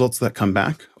 my results that come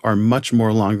back are much more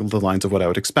along the lines of what I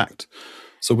would expect.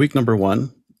 So week number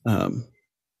 1, I'm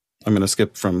going to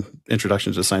skip from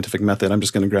introduction to scientific method. I'm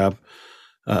just going to grab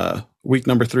week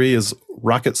number 3 is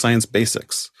rocket science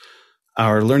basics.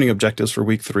 Our learning objectives for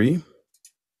week 3,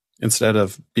 instead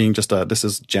of being just this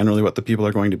is generally what the people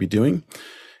are going to be doing,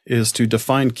 is to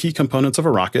define key components of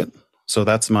a rocket. So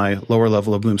that's my lower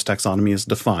level of Bloom's taxonomy, is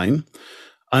define,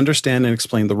 understand and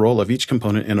explain the role of each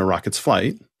component in a rocket's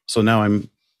flight. So now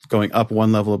I'm going up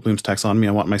 1 level of Bloom's taxonomy.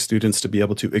 I want my students to be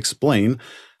able to explain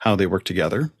how they work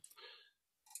together.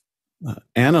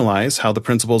 Analyze how the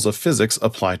principles of physics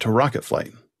apply to rocket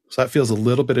flight. So that feels a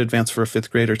little bit advanced for a 5th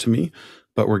grader to me,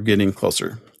 but we're getting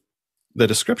closer. The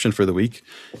description for the week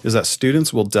is that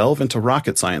students will delve into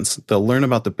rocket science. They'll learn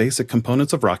about the basic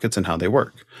components of rockets and how they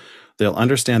work. They'll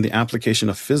understand the application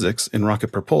of physics in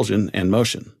rocket propulsion and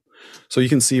motion. So you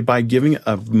can see by giving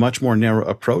a much more narrow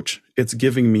approach, it's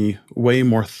giving me way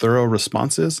more thorough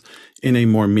responses in a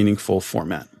more meaningful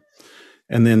format.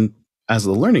 And then as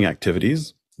the learning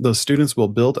activities, the students will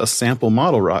build a simple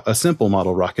model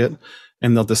rocket,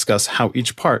 and they'll discuss how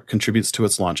each part contributes to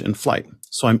its launch and flight.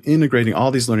 So I'm integrating all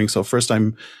these learning. So first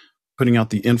I'm putting out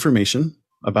the information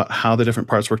about how the different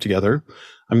parts work together.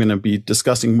 I'm going to be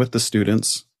discussing with the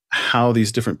students how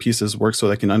these different pieces work so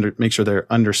they can make sure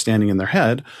they're understanding in their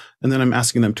head. And then I'm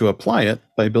asking them to apply it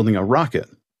by building a rocket.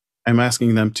 I'm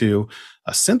asking them to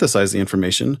synthesize the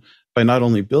information by not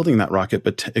only building that rocket,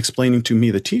 but explaining to me,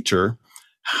 the teacher,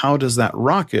 how does that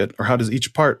rocket, or how does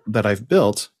each part that I've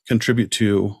built contribute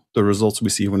to the results we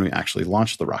see when we actually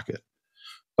launch the rocket.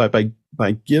 But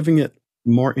by giving it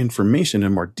more information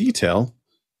and more detail,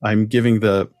 I'm giving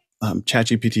the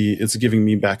ChatGPT, it's giving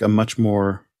me back a much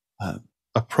more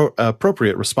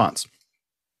appropriate response.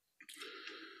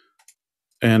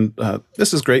 And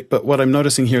this is great, but what I'm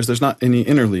noticing here is there's not any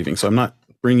interleaving. So I'm not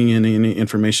bringing in any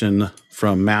information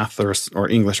from math or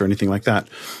English or anything like that.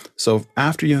 So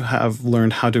after you have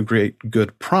learned how to create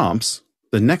good prompts,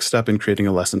 the next step in creating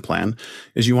a lesson plan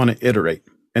is you want to iterate.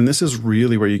 And this is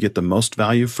really where you get the most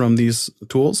value from these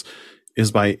tools,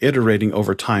 is by iterating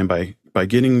over time, by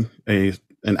getting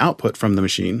an output from the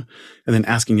machine and then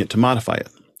asking it to modify it.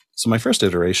 So my first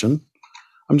iteration,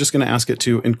 I'm just going to ask it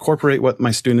to incorporate what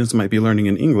my students might be learning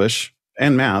in English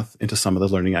and math into some of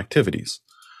the learning activities.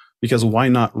 Because why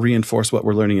not reinforce what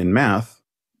we're learning in math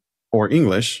or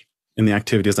English in the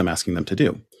activities I'm asking them to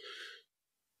do?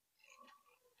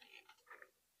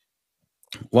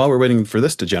 While we're waiting for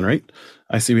this to generate,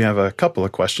 I see we have a couple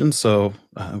of questions, so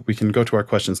we can go to our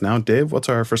questions now. Dave, what's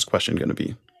our first question going to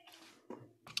be?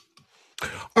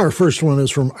 Our first one is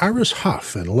from Iris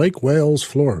Huff in Lake Wales,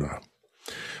 Florida.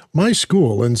 My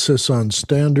school insists on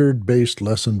standard-based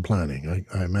lesson planning.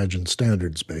 I imagine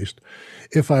standards-based.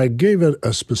 If I gave it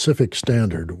a specific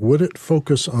standard, would it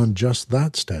focus on just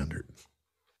that standard?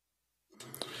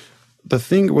 The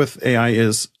thing with AI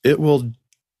is it will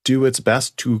do its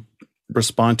best to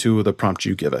respond to the prompt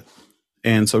you give it.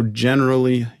 And so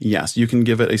generally, yes, you can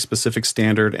give it a specific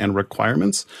standard and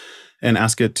requirements and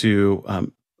ask it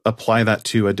to apply that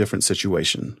to a different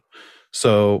situation.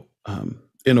 So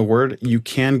in a word, you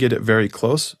can get it very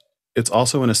close. It's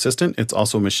also an assistant. It's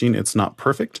also a machine. It's not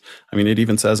perfect. I mean, it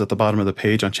even says at the bottom of the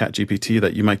page on ChatGPT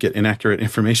that you might get inaccurate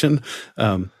information.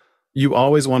 You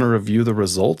always want to review the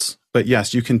results. But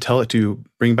yes, you can tell it to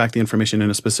bring back the information in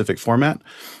a specific format.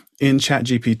 In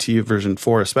ChatGPT version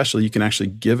 4 especially, you can actually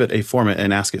give it a format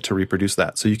and ask it to reproduce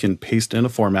that. So you can paste in a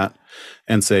format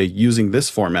and say, using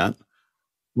this format,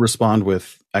 respond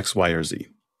with X, Y, or Z.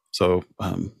 So,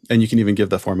 and you can even give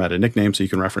the format a nickname so you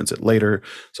can reference it later.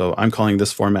 So I'm calling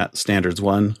this format Standards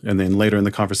 1. And then later in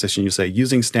the conversation, you say,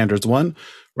 using Standards 1,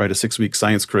 write a 6-week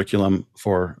science curriculum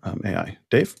for AI.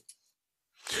 Dave?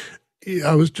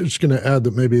 Yeah, I was just going to add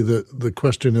that maybe the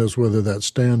question is whether that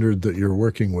standard that you're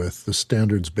working with, the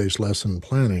standards-based lesson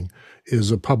planning,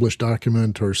 is a published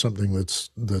document or something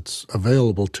that's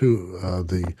available to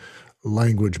the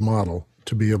language model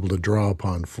to be able to draw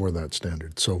upon for that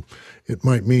standard. So it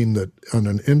might mean that on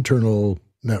an internal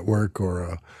network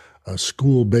or a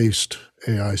school-based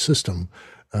AI system,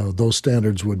 those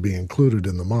standards would be included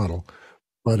in the model.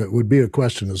 But it would be a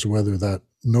question as to whether that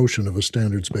notion of a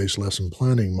standards-based lesson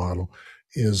planning model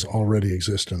is already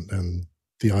existent and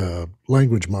the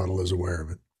language model is aware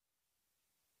of it.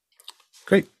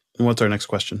 Great. And what's our next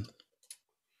question?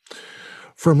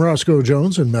 From Roscoe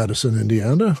Jones in Madison,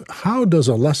 Indiana, how does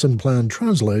a lesson plan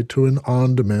translate to an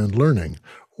on-demand learning,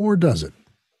 or does it?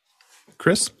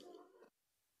 Chris?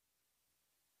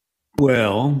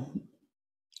 Well,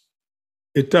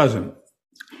 it doesn't.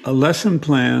 A lesson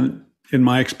plan, in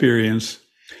my experience,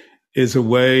 is a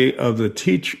way of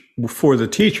for the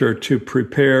teacher to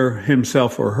prepare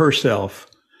himself or herself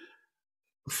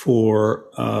for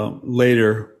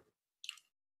later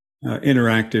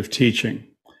interactive teaching.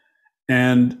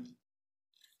 And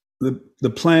the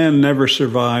plan never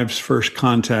survives first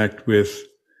contact with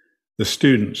the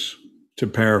students, to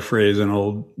paraphrase an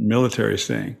old military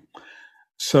saying.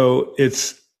 So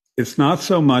it's not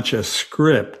so much a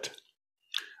script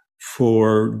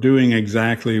for doing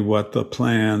exactly what the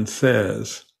plan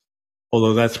says,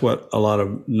 although that's what a lot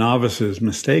of novices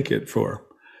mistake it for.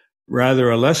 Rather,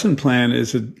 a lesson plan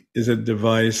is a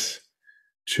device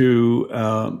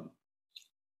to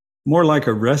more like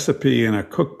a recipe in a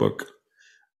cookbook,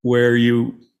 where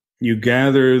you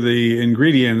gather the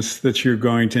ingredients that you're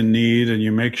going to need, and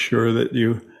you make sure that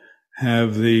you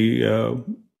have the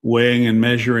weighing and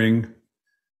measuring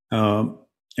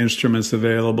instruments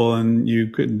available, and you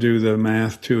could do the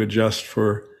math to adjust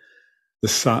for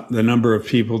the number of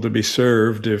people to be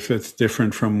served if it's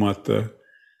different from what the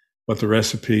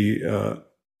recipe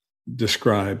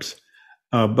describes.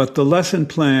 But the lesson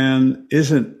plan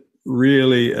isn't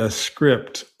really a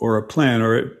script or a plan,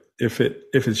 or if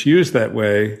it's used that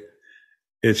way,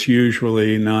 it's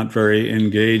usually not very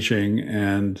engaging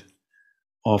and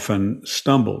often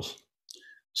stumbles.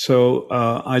 So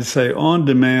I'd say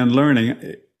on-demand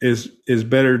learning is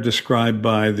better described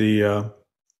by the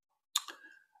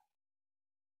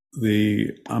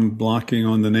I'm blocking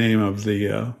on the name of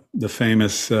the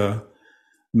famous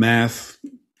math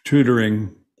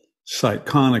tutoring site,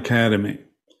 Khan Academy.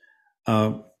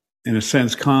 In a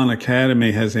sense, Khan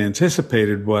Academy has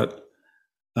anticipated what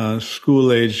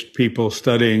school-aged people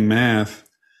studying math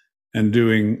and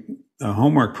doing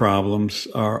homework problems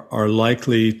are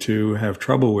likely to have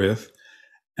trouble with,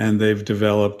 and they've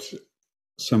developed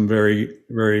some very,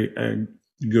 very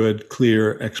good,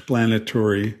 clear,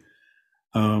 explanatory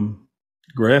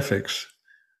graphics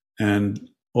and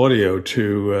audio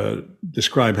to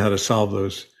describe how to solve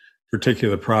those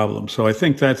particular problems. So I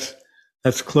think that's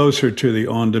closer to the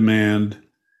on-demand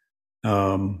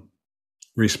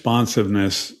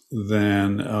responsiveness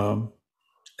than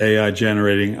AI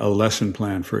generating a lesson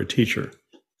plan for a teacher.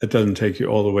 That doesn't take you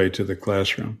all the way to the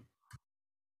classroom.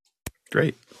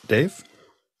 Great. Dave?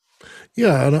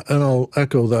 Yeah, and I'll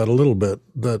echo that a little bit,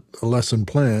 that a lesson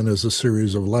plan is a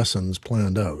series of lessons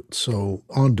planned out. So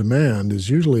on demand is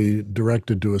usually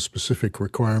directed to a specific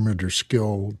requirement or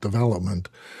skill development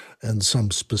and some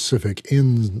specific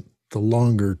in the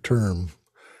longer term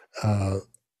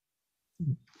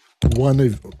one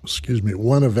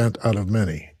event out of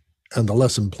many. And the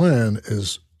lesson plan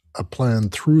is a plan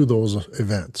through those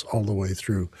events all the way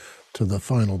through to the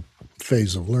final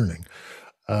phase of learning.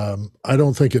 I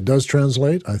don't think it does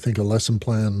translate. I think a lesson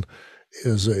plan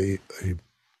is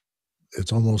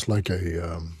it's almost like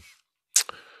a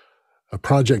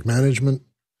project management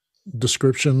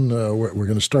description. We're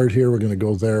going to start here, we're going to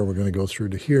go there, we're going to go through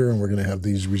to here, and we're going to have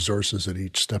these resources at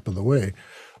each step of the way.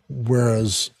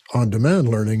 Whereas on-demand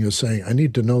learning is saying, I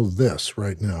need to know this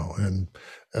right now. And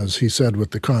as he said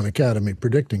with the Khan Academy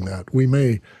predicting that, we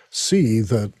may see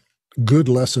that good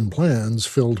lesson plans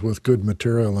filled with good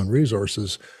material and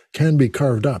resources can be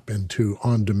carved up into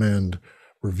on-demand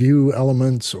review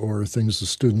elements or things the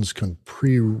students can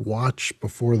pre-watch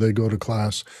before they go to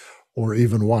class or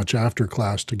even watch after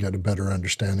class to get a better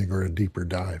understanding or a deeper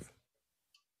dive.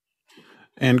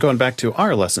 And going back to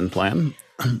our lesson plan,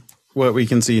 what we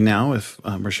can see now, if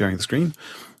we're sharing the screen,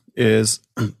 is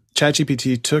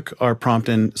ChatGPT took our prompt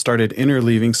and started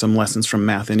interleaving some lessons from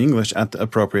math and English at the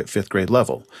appropriate 5th grade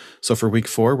level. So for week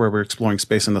 4, where we're exploring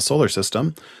space in the solar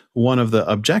system, one of the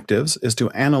objectives is to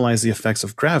analyze the effects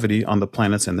of gravity on the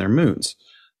planets and their moons.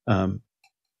 And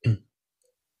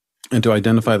to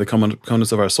identify the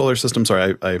components of our solar system,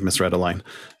 sorry, I misread a line,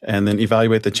 and then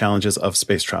evaluate the challenges of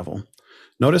space travel.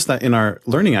 Notice that in our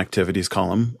learning activities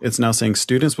column, it's now saying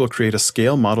students will create a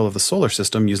scale model of the solar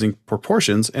system using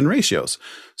proportions and ratios.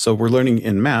 So we're learning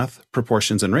in math,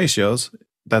 proportions and ratios.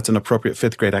 That's an appropriate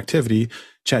 5th grade activity.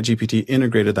 ChatGPT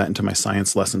integrated that into my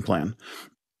science lesson plan.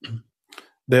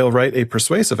 They'll write a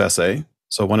persuasive essay.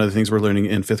 So one of the things we're learning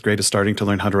in 5th grade is starting to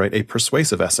learn how to write a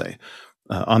persuasive essay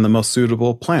on the most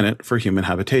suitable planet for human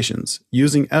habitations,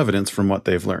 using evidence from what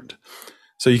they've learned.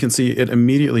 So you can see it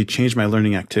immediately changed my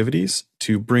learning activities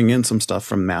to bring in some stuff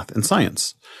from math and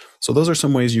science. So those are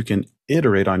some ways you can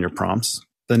iterate on your prompts.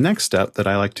 The next step that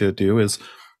I like to do is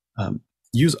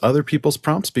use other people's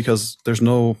prompts because there's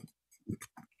no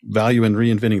value in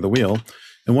reinventing the wheel.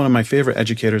 And one of my favorite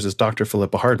educators is Dr.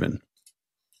 Philippa Hardman.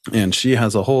 And she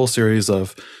has a whole series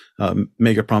of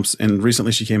mega prompts. And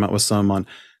recently she came out with some on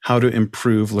how to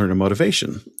improve learner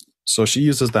motivation. So she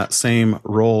uses that same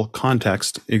role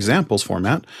context examples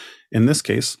format. In this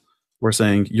case, we're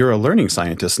saying you're a learning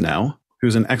scientist now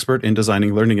who's an expert in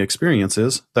designing learning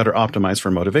experiences that are optimized for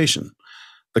motivation.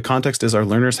 The context is our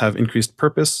learners have increased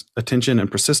purpose, attention,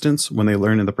 and persistence when they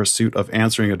learn in the pursuit of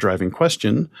answering a driving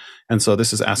question. And so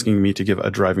this is asking me to give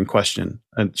a driving question.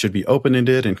 It should be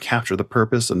open-ended and capture the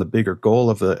purpose and the bigger goal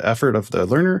of the effort of the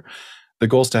learner. The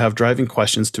goal is to have driving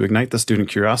questions to ignite the student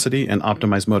curiosity and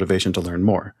optimize motivation to learn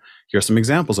more. Here are some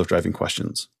examples of driving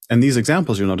questions. And these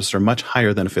examples, you'll notice, are much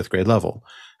higher than a 5th grade level.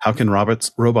 How can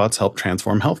robots help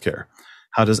transform healthcare?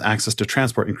 How does access to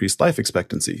transport increase life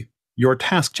expectancy? Your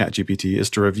task, ChatGPT, is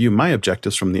to review my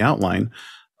objectives from the outline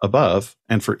above,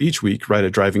 and for each week, write a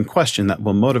driving question that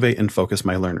will motivate and focus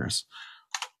my learners.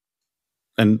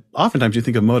 And oftentimes you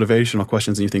think of motivational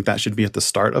questions and you think that should be at the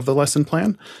start of the lesson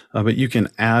plan, but you can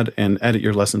add and edit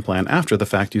your lesson plan after the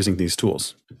fact using these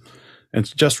tools. And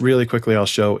just really quickly, I'll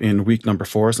show in week number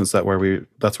 4, since that's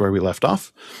where we left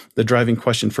off. The driving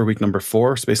question for week number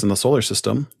 4, space in the solar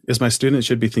system, is my students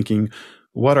should be thinking,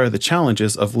 what are the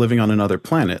challenges of living on another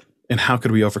planet? And how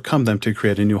could we overcome them to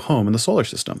create a new home in the solar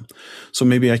system? So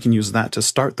maybe I can use that to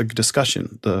start the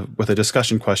discussion, with a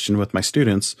discussion question with my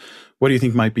students. What do you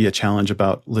think might be a challenge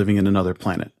about living in another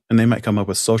planet? And they might come up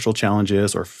with social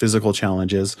challenges or physical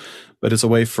challenges, but it's a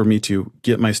way for me to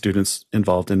get my students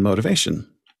involved in motivation.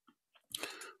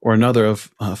 Or another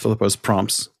of Philippa's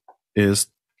prompts is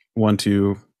one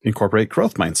to incorporate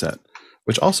growth mindset,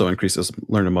 which also increases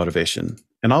learner motivation.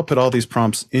 And I'll put all these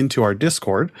prompts into our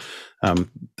Discord.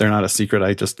 They're not a secret.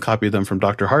 I just copied them from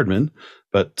Dr. Hardman,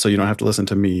 but so you don't have to listen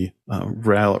to me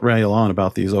rail on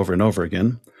about these over and over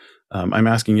again. I'm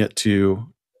asking it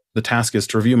the task is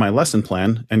to review my lesson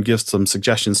plan and give some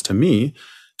suggestions to me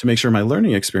to make sure my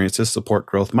learning experiences support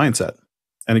growth mindset.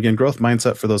 And again, growth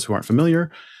mindset, for those who aren't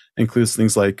familiar, includes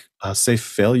things like safe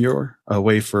failure, a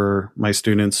way for my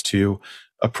students to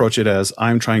approach it as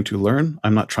I'm trying to learn,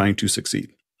 I'm not trying to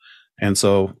succeed. And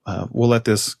so we'll let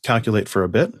this calculate for a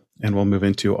bit, and we'll move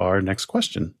into our next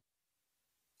question.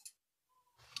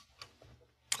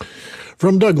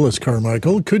 From Douglas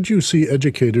Carmichael, could you see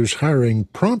educators hiring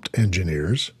prompt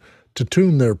engineers to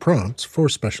tune their prompts for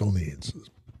special needs?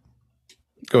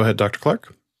 Go ahead, Dr.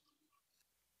 Clark.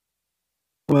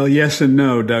 Well, yes and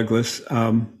no, Douglas.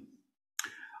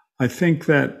 I think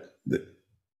that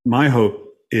my hope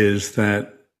is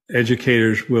that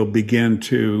educators will begin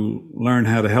to learn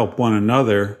how to help one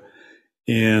another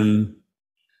in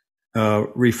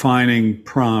refining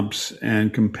prompts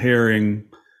and comparing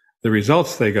the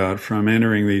results they got from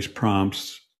entering these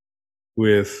prompts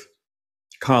with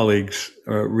colleagues'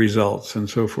 results and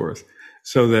so forth,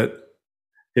 so that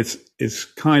it's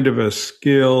kind of a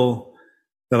skill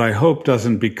that I hope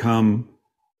doesn't become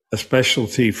a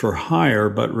specialty for hire,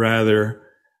 but rather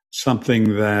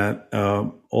something that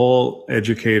all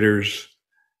educators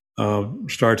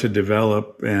start to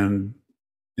develop and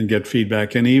get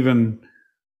feedback, and even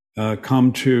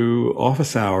come to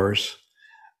office hours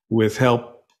with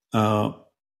help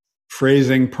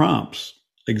phrasing prompts,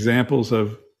 examples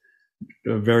of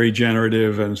a very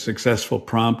generative and successful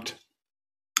prompt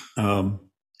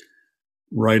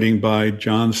writing by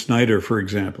John Snyder, for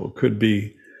example, could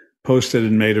be posted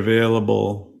and made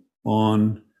available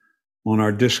on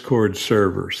our Discord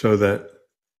server, so that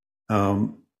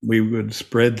we would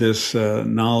spread this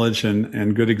knowledge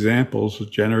and good examples,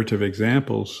 generative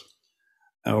examples,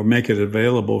 or make it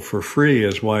available for free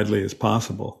as widely as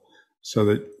possible, so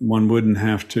that one wouldn't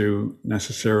have to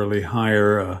necessarily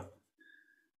hire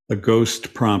a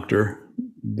ghost prompter,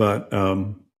 but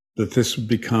that this would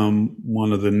become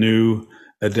one of the new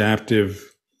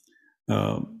adaptive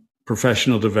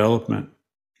professional development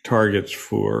targets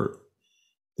for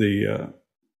the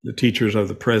teachers of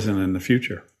the present and the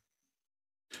future.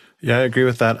 Yeah, I agree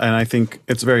with that. And I think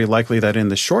it's very likely that in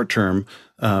the short term,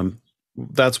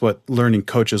 that's what learning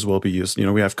coaches will be used. You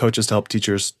know, we have coaches to help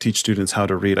teachers teach students how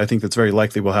to read. I think it's very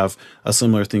likely we'll have a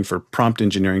similar thing for prompt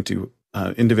engineering to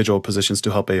individual positions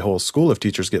to help a whole school of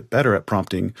teachers get better at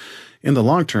prompting. In the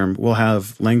long term, we'll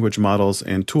have language models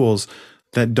and tools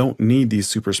that don't need these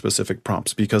super specific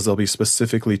prompts because they'll be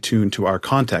specifically tuned to our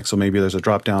context. So maybe there's a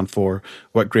drop down for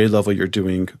what grade level you're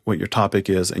doing, what your topic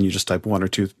is, and you just type 1 or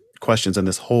 2 questions, and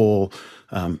this whole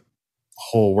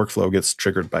workflow gets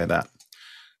triggered by that.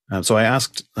 So I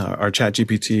asked our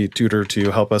ChatGPT tutor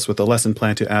to help us with a lesson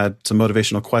plan to add some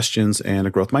motivational questions and a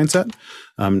growth mindset.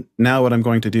 Now what I'm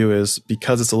going to do is,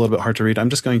 because it's a little bit hard to read, I'm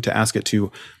just going to ask it to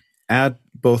add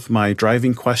both my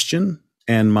driving question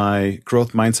and my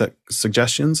growth mindset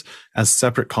suggestions as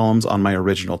separate columns on my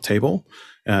original table,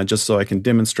 just so I can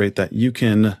demonstrate that you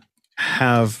can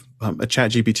have a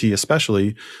ChatGPT,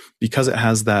 especially because it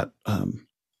has that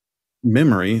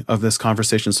memory of this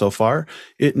conversation so far.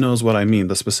 It knows what I mean.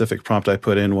 The specific prompt I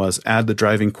put in was add the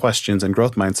driving questions and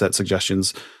growth mindset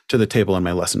suggestions to the table in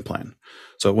my lesson plan.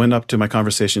 So it went up to my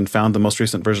conversation, found the most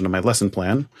recent version of my lesson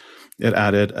plan. It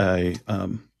added a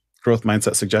growth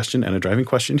mindset suggestion and a driving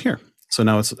question here. So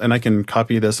now and I can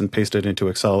copy this and paste it into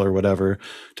Excel or whatever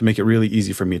to make it really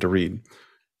easy for me to read.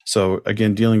 So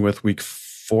again, dealing with week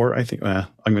 4, I think I'm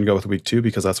going to go with week 2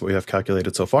 because that's what we have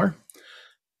calculated so far.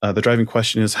 The driving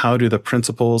question is, how do the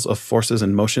principles of forces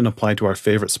and motion apply to our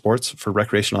favorite sports for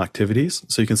recreational activities?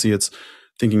 So you can see it's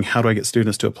thinking, how do I get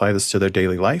students to apply this to their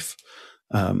daily life?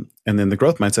 And then the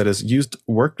growth mindset is used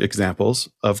work examples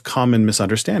of common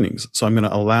misunderstandings. So I'm going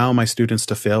to allow my students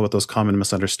to fail with those common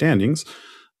misunderstandings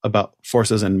about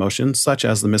forces and motion, such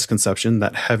as the misconception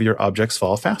that heavier objects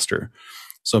fall faster.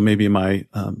 So maybe my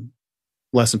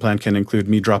lesson plan can include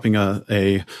me dropping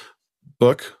a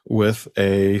book with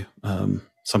a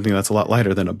something that's a lot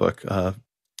lighter than a book,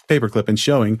 paperclip, and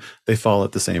showing they fall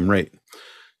at the same rate.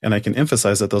 And I can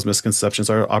emphasize that those misconceptions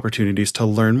are opportunities to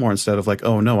learn more, instead of like,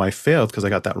 oh no, I failed because I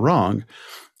got that wrong.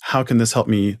 How can this help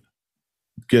me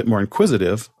get more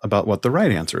inquisitive about what the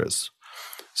right answer is?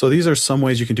 So these are some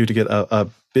ways you can do to get a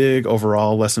big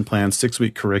overall lesson plan,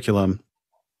 6-week curriculum.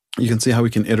 You can see how we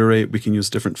can iterate. We can use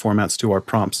different formats to our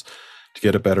prompts to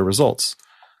get a better results.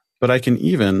 But I can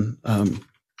even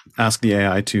ask the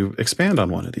AI to expand on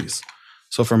one of these.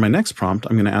 So for my next prompt,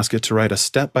 I'm going to ask it to write a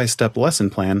step-by-step lesson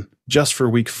plan just for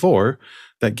week 4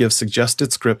 that gives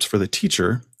suggested scripts for the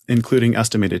teacher, including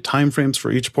estimated timeframes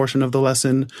for each portion of the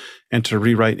lesson, and to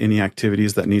rewrite any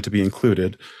activities that need to be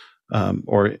included,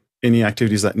 or any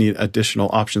activities that need additional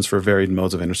options for varied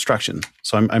modes of instruction.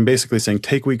 So I'm basically saying,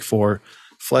 take week 4,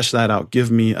 flesh that out, give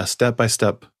me a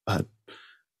step-by-step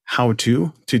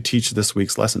how-to teach this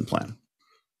week's lesson plan.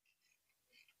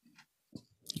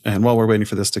 And while we're waiting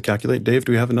for this to calculate, Dave,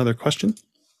 do we have another question?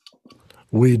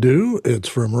 We do. It's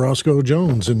from Roscoe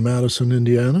Jones in Madison,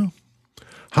 Indiana.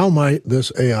 How might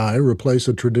this AI replace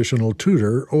a traditional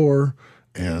tutor,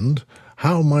 and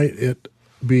how might it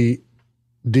be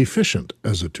deficient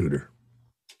as a tutor?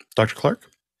 Dr. Clark?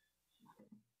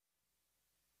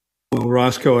 Well,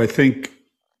 Roscoe, I think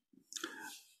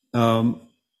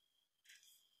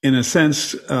in a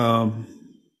sense, the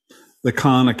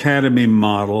Khan Academy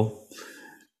model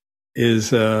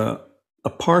is a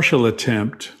partial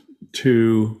attempt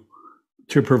to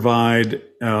provide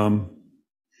a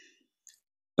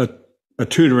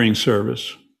tutoring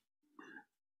service.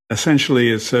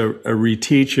 Essentially, it's a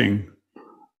reteaching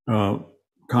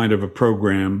kind of a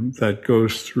program that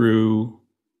goes through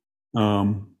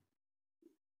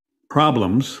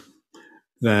problems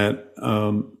that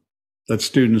that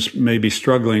students may be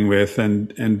struggling with,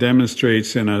 and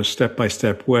demonstrates in a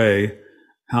step-by-step way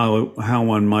how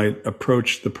one might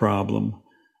approach the problem,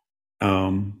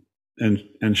 and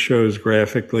shows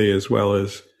graphically as well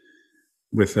as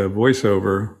with a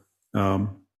voiceover a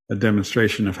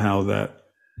demonstration of how that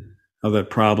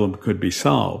problem could be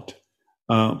solved.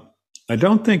 I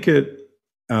don't think it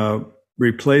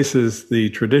replaces the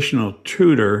traditional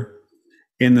tutor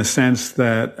in the sense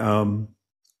that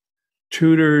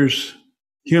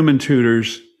human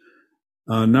tutors,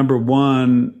 number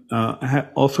one,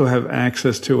 also have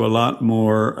access to a lot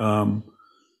more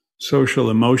social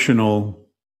emotional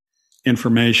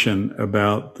information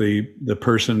about the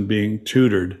person being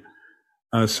tutored.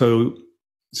 So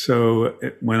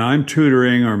when I'm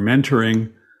tutoring or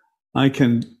mentoring, I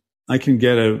can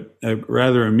get a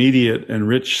rather immediate and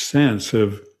rich sense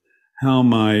of how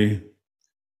my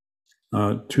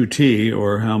tutee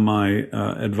or how my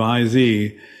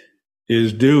advisee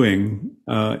is doing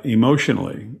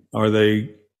emotionally. Are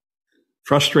they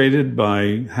frustrated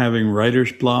by having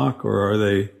writer's block, or are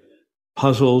they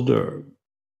puzzled or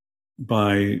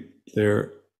by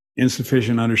their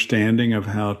insufficient understanding of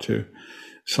how to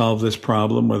solve this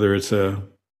problem, whether it's a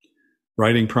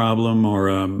writing problem or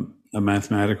a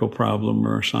mathematical problem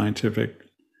or a scientific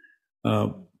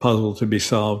puzzle to be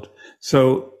solved.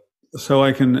 So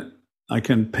I can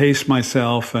pace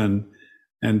myself and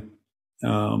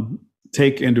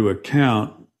take into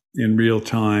account in real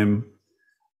time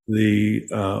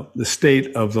the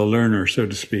state of the learner, so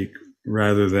to speak,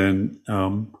 rather than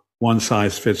one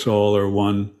size fits all, or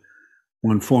one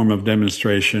form of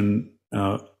demonstration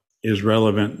is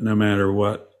relevant no matter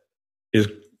what is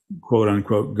quote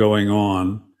unquote going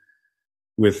on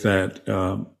with that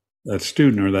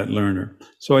student or that learner.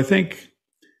 So I think,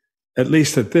 at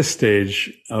least at this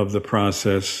stage of the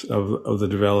process of the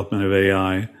development of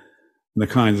AI, the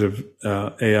kinds of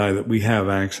AI that we have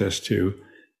access to,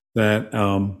 that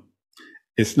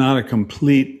it's not a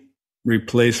complete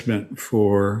replacement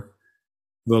for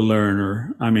the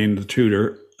learner, the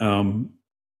tutor.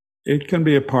 It can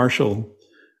be a partial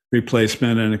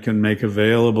replacement, and it can make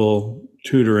available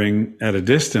tutoring at a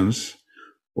distance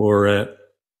or at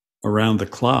around the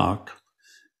clock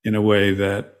in a way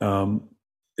that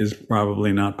is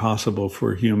probably not possible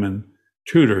for human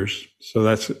tutors. So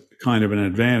that's kind of an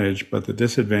advantage, but the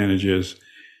disadvantage is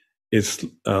it's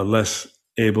less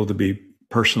able to be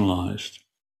personalized.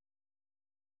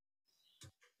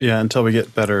 Yeah, until we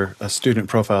get better student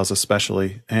profiles,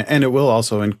 especially, and it will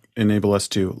also enable us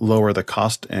to lower the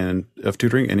cost of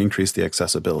tutoring and increase the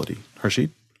accessibility.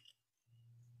 Harshit?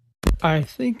 I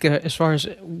think as far as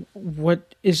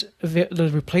what is the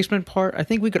replacement part, I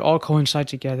think we could all coincide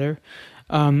together.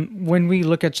 When we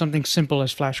look at something simple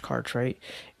as flashcards, right?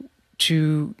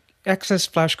 To access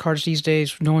flashcards these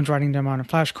days, no one's writing them on a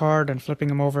flashcard and flipping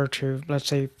them over to, let's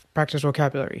say, practice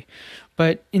vocabulary.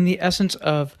 But in the essence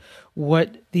of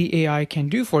what the AI can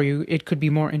do for you, it could be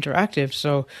more interactive.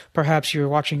 So perhaps you're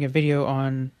watching a video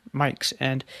on mics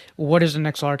and what is an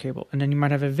XLR cable, and then you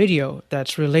might have a video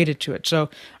that's related to it. So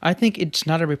I think it's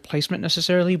not a replacement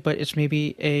necessarily, but it's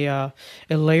maybe a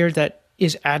layer that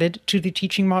is added to the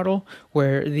teaching model,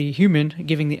 where the human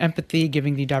giving the empathy,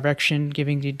 giving the direction,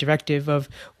 giving the directive of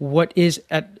what is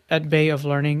at bay of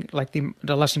learning, like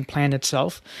the lesson plan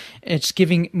itself. It's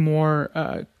giving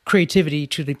more creativity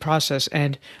to the process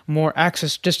and more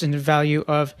access, just in the value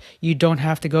of, you don't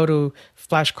have to go to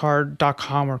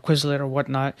flashcard.com or Quizlet or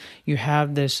whatnot. You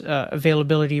have this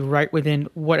availability right within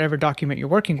whatever document you're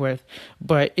working with,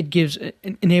 but it gives an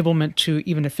enablement to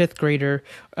even a fifth grader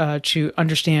to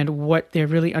understand what they're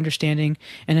really understanding,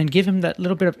 and then give them that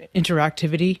little bit of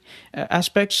interactivity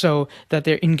aspect so that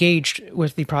they're engaged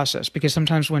with the process. Because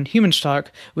sometimes when humans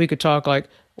talk, we could talk like,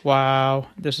 wow,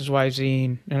 this is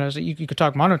Ysine. You could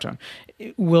talk monotone.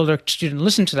 Will the student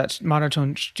listen to that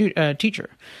monotone teacher?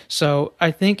 So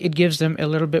I think it gives them a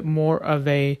little bit more of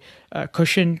a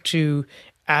cushion to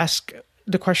ask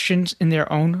the questions in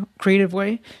their own creative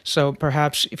way. So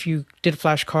perhaps if you did a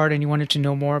flashcard and you wanted to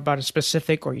know more about a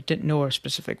specific, or you didn't know a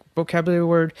specific vocabulary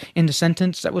word in the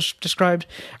sentence that was described,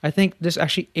 I think this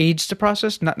actually aids the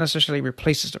process, not necessarily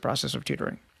replaces the process of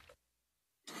tutoring.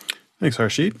 Thanks,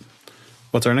 Harshit.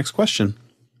 What's our next question?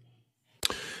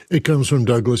 It comes from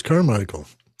Douglas Carmichael.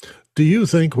 Do you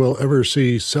think we'll ever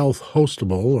see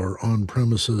self-hostable or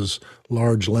on-premises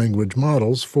large language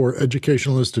models for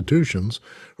educational institutions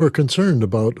who are concerned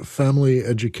about family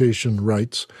education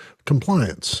rights,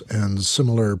 compliance, and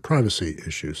similar privacy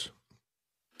issues?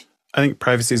 I think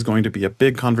privacy is going to be a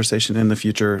big conversation in the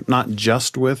future, not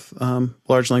just with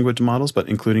large language models, but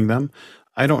including them.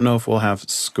 I don't know if we'll have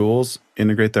schools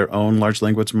integrate their own large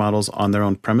language models on their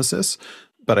own premises,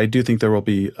 but I do think there will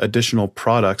be additional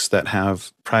products that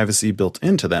have privacy built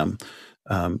into them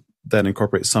that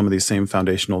incorporate some of these same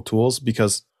foundational tools,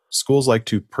 because schools like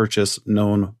to purchase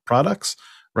known products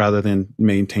rather than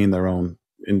maintain their own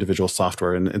individual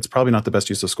software. And it's probably not the best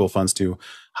use of school funds to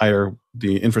hire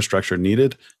the infrastructure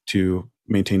needed to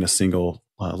maintain a single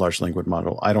large language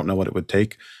model. I don't know what it would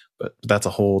take, but that's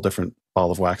a whole different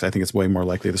ball of wax. I think it's way more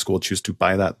likely the school would choose to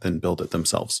buy that than build it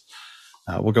themselves.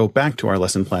 We'll go back to our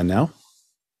lesson plan now.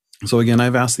 So again,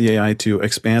 I've asked the AI to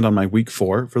expand on my week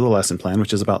 4 for the lesson plan,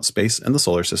 which is about space and the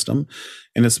solar system.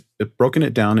 And it's broken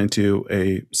it down into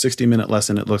a 60-minute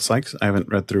lesson, it looks like. I haven't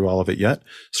read through all of it yet,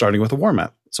 starting with a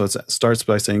warm-up. So it starts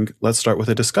by saying, let's start with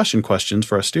a discussion question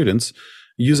for our students.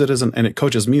 Use it and it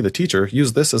coaches me, the teacher,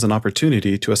 use this as an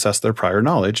opportunity to assess their prior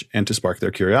knowledge and to spark their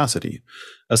curiosity.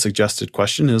 A suggested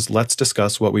question is, let's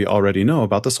discuss what we already know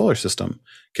about the solar system.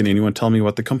 Can anyone tell me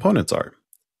what the components are?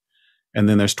 And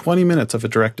then there's 20 minutes of a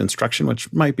direct instruction,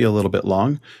 which might be a little bit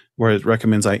long, where it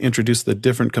recommends I introduce the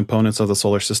different components of the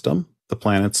solar system, the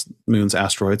planets, moons,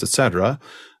 asteroids, etc.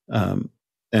 And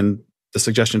the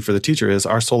suggestion for the teacher is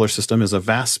our solar system is a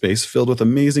vast space filled with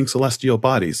amazing celestial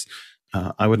bodies.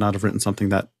 I would not have written something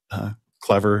that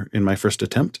clever in my first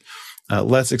attempt.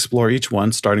 Let's explore each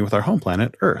one, starting with our home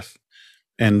planet, Earth.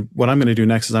 And what I'm going to do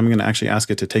next is I'm going to actually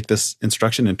ask it to take this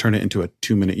instruction and turn it into a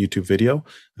 2-minute YouTube video.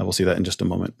 We'll see that in just a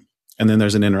moment. And then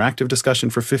there's an interactive discussion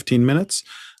for 15 minutes.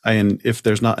 And if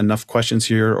there's not enough questions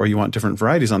here or you want different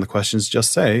varieties on the questions,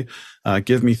 just say,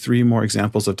 give me 3 more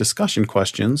examples of discussion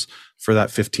questions for that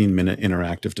 15-minute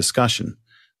interactive discussion.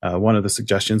 One of the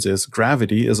suggestions is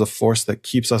gravity is a force that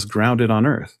keeps us grounded on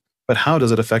Earth. But how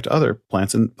does it affect other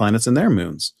planets and their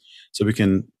moons? So we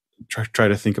can try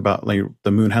to think about, like,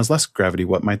 the moon has less gravity.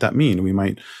 What might that mean? We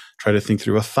might try to think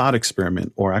through a thought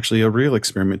experiment or actually a real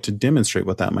experiment to demonstrate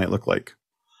what that might look like.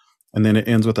 And then it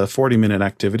ends with a 40-minute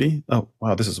activity. Oh,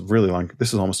 wow, this is really long.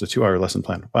 This is almost a 2-hour lesson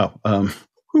plan. Wow.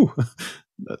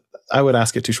 I would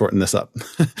ask it to shorten this up.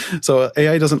 So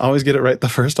AI doesn't always get it right the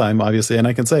first time, obviously. And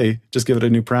I can say, just give it a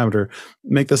new parameter,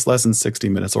 make this lesson 60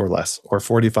 minutes or less, or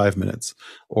 45 minutes,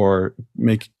 or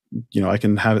I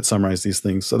can have it summarize these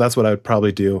things. So that's what I would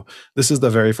probably do. This is the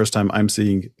very first time I'm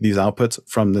seeing these outputs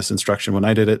from this instruction. When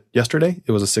I did it yesterday,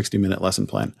 it was a 60-minute lesson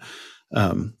plan.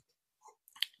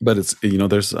 But it's,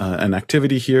 there's an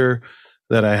activity here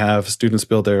that I have students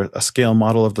build a scale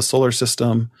model of the solar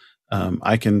system.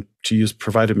 I can, to use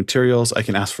provided materials, I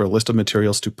can ask for a list of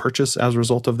materials to purchase as a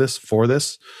result of this for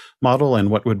this model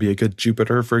and what would be a good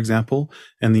Jupiter, for example.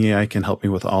 And the AI can help me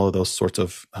with all of those sorts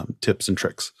of tips and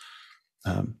tricks.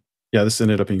 This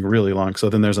ended up being really long. So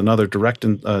then there's another direct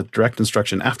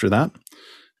instruction after that,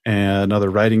 and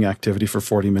another writing activity for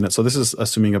 40 minutes. So this is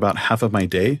assuming about half of my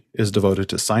day is devoted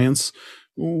to science,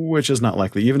 which is not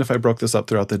likely. Even if I broke this up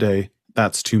throughout the day,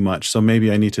 that's too much. So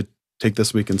maybe I need to take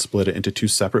this week and split it into 2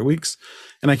 separate weeks.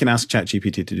 And I can ask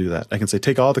ChatGPT to do that. I can say,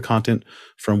 take all the content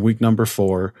from week number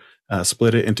 4,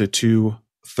 split it into 2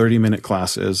 30-minute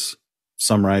classes,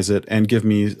 summarize it, and give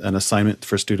me an assignment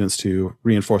for students to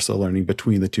reinforce the learning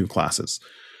between the 2 classes.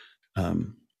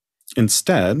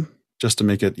 Instead, just to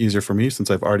make it easier for me,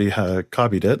 since I've already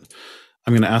copied it,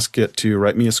 I'm going to ask it to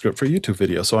write me a script for a YouTube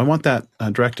video. So I want that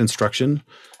direct instruction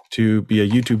to be a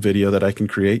YouTube video that I can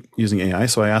create using AI.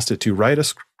 So I asked it to write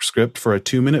a script for a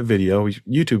 2-minute video,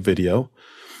 YouTube video,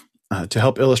 to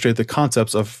help illustrate the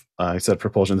concepts of, I said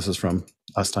propulsion, this is from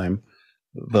last time,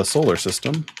 the solar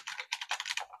system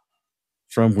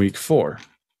from week 4.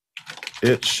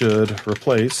 It should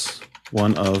replace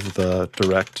one of the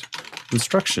direct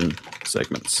instruction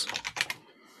segments.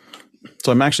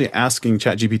 So I'm actually asking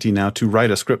ChatGPT now to write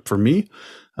a script for me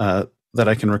that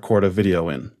I can record a video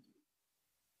in.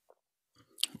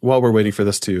 While we're waiting for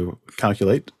this to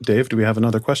calculate, Dave, do we have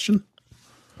another question?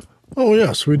 Oh,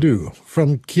 yes, we do.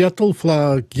 From Kjetil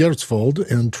Gjersvold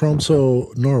in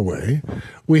Tromsø, Norway,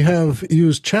 we have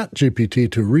used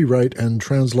ChatGPT to rewrite and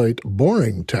translate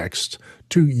boring text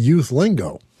to youth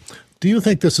lingo. Do you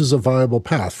think this is a viable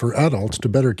path for adults to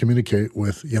better communicate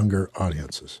with younger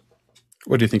audiences?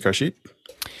 What do you think, Harshit?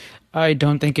 I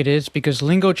don't think it is, because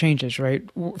lingo changes, right?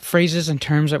 Phrases and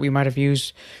terms that we might have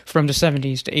used from the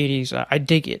 70s to 80s, I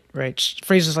dig it, right?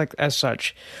 Phrases like as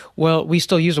such. Well, we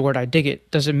still use the word I dig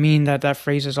it. Does it mean that that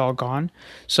phrase is all gone?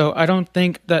 So I don't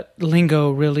think that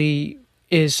lingo really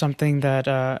is something that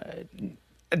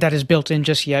that is built in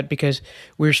just yet, because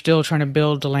we're still trying to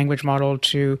build the language model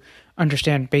to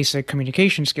understand basic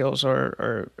communication skills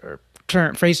or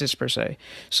phrases per se.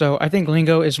 So I think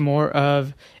lingo is more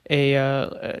of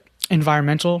a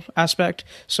environmental aspect.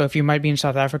 So if you might be in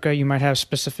South Africa, you might have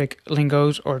specific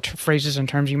lingos or phrases and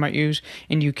terms you might use.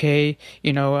 In UK,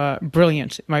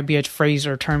 brilliant, it might be a phrase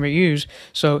or term you use.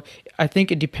 So I think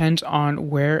it depends on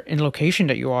where in location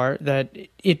that you are, that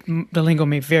the lingo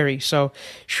may vary. So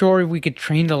sure, we could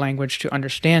train the language to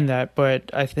understand that, but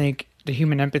I think the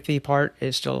human empathy part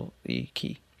is still the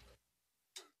key.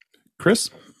 Chris?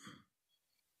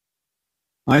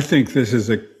 I think this is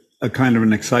a kind of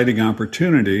an exciting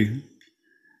opportunity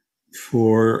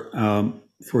for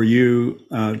you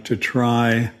to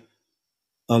try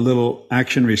a little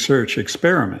action research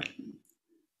experiment.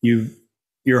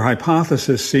 Your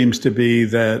hypothesis seems to be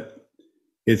that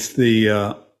it's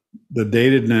the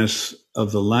datedness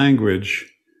of the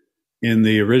language in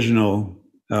the original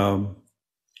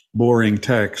boring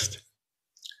text,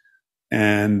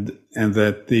 and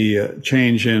that the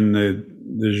change in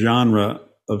the genre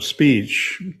of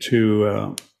speech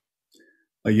to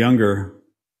a younger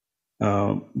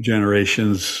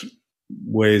generation's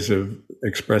ways of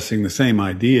expressing the same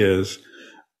ideas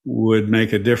would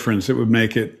make a difference. It would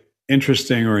make it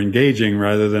interesting or engaging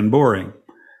rather than boring.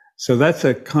 So that's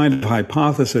a kind of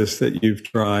hypothesis that you've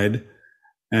tried,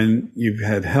 and you've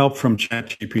had help from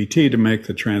ChatGPT to make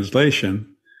the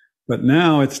translation. But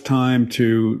now it's time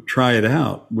to try it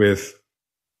out with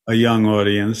a young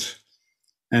audience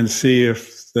and see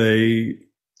if they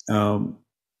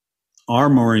are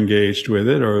more engaged with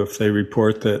it, or if they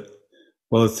report that,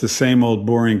 well, it's the same old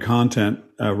boring content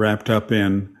wrapped up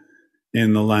in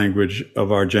the language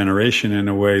of our generation in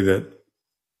a way that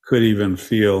could even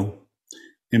feel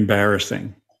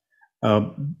embarrassing.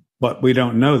 But we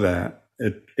don't know that.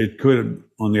 It could,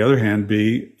 on the other hand,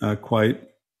 be quite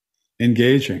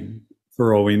engaging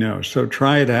for all we know. So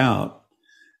try it out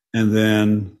and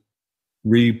then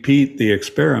repeat the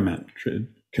experiment.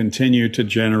 Continue to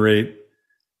generate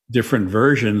different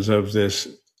versions of this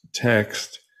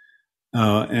text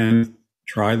and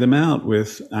try them out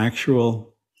with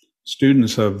actual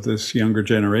students of this younger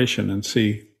generation and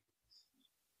see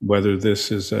whether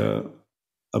this is a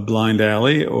blind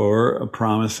alley or a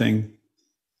promising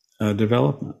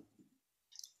development.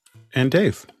 And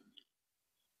Dave?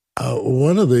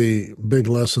 One of the big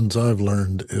lessons I've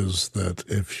learned is that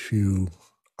if you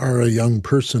are a young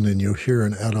person and you hear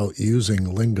an adult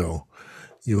using lingo,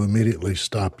 you immediately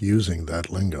stop using that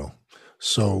lingo.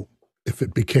 So if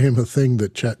it became a thing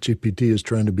that ChatGPT is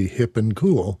trying to be hip and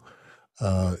cool,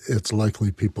 it's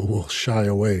likely people will shy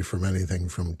away from anything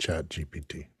from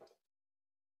ChatGPT.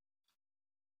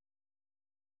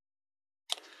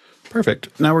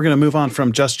 Perfect. Now we're going to move on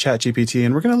from just ChatGPT,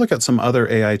 and we're going to look at some other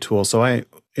AI tools. So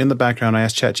in the background, I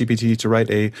asked ChatGPT to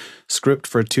write a script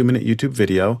for a 2-minute YouTube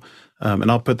video, and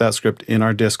I'll put that script in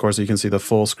our Discord so you can see the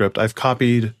full script. I've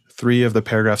copied 3 of the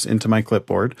paragraphs into my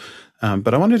clipboard,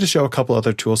 but I wanted to show a couple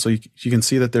other tools so you can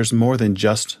see that there's more than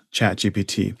just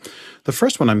ChatGPT. The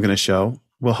first one I'm going to show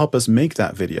will help us make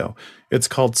that video. It's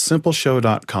called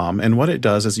simpleshow.com, and what it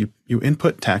does is you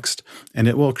input text, and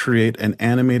it will create an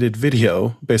animated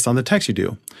video based on the text you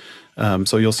do.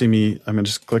 So you'll see me, I'm going to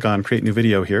just click on create new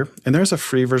video here, and there's a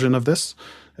free version of this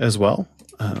as well.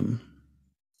 I'm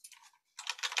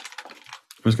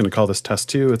just going to call this test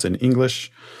 2. It's in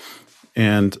English.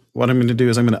 And what I'm going to do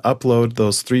is I'm going to upload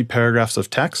those 3 paragraphs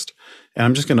of text, and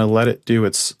I'm just going to let it do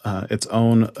its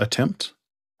own attempt.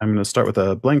 I'm going to start with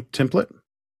a blank template.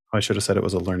 I should have said it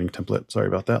was a learning template. Sorry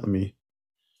about that. Let me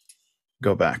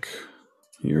go back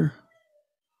here.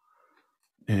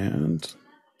 And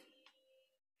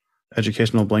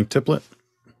educational blank template.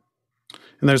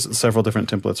 And there's several different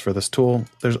templates for this tool.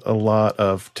 There's a lot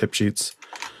of tip sheets.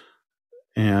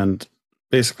 And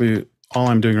basically, all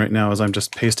I'm doing right now is I'm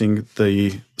just pasting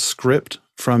the script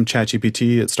from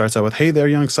ChatGPT. It starts out with, "Hey there,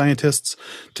 young scientists.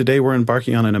 Today we're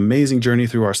embarking on an amazing journey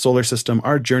through our solar system.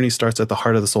 Our journey starts at the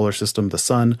heart of the solar system, the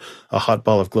sun, a hot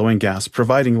ball of glowing gas,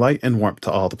 providing light and warmth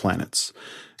to all the planets."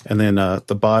 And then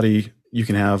the body, you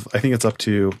can have, I think it's up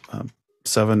to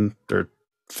 7 or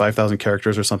 5,000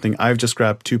 characters or something. I've just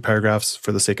grabbed 2 paragraphs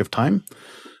for the sake of time.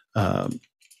 And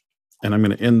I'm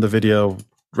going to end the video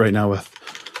right now with,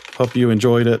 hope you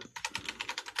enjoyed it.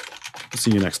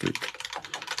 See you next week.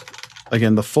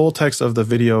 Again, the full text of the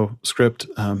video script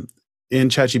in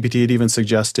ChatGPT, it even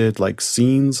suggested like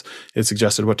scenes. It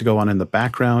suggested what to go on in the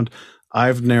background.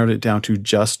 I've narrowed it down to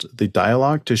just the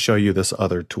dialogue to show you this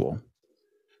other tool.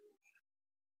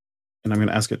 And I'm going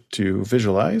to ask it to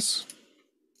visualize.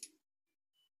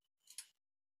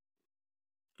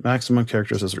 Maximum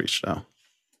characters is reached now.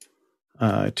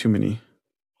 Too many.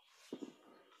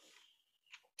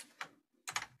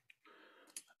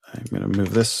 I'm going to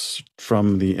move this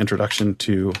from the introduction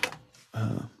to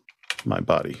my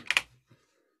body.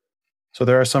 So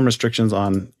there are some restrictions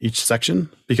on each section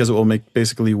because it will make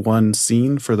basically one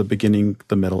scene for the beginning,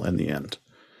 the middle, and the end.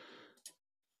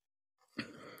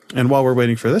 And while we're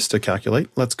waiting for this to calculate,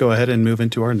 let's go ahead and move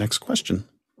into our next question.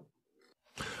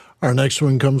 Our next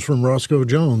one comes from Roscoe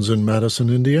Jones in Madison,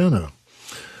 Indiana.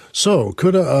 So,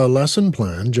 could a lesson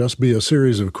plan just be a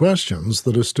series of questions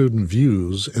that a student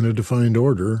views in a defined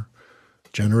order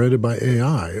generated by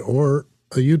AI, or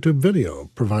a YouTube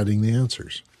video providing the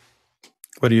answers?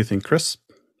 What do you think, Chris?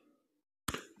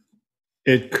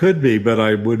 It could be, but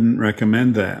I wouldn't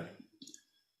recommend that.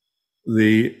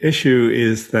 The issue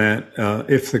is that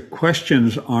if the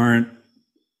questions aren't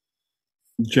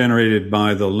generated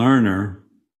by the learner,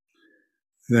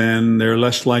 then they're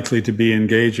less likely to be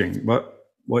engaging. But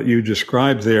what you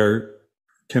described there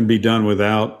can be done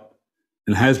without,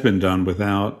 and has been done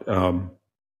without,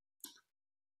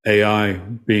 AI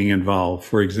being involved.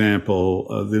 For example,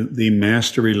 the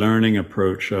mastery learning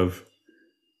approach of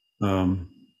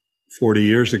 40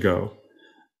 years ago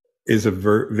is a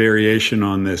variation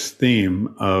on this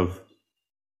theme of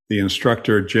the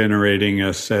instructor generating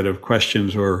a set of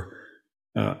questions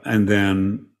and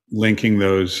then linking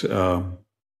those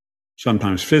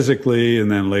sometimes physically and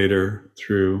then later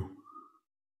through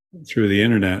the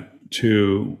internet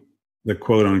to the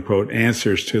quote unquote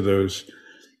answers to those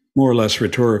more or less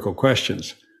rhetorical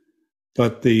questions.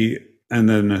 But the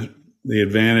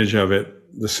advantage of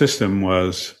it, the system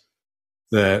was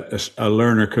that a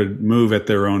learner could move at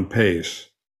their own pace.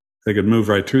 They could move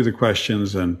right through the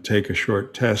questions and take a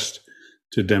short test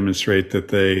to demonstrate that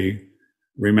they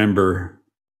remember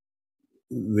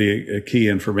the key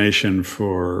information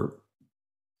for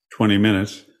 20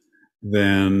 minutes.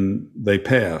 Then they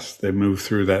pass. They move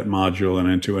through that module and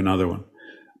into another one.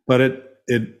 But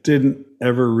it didn't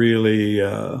ever really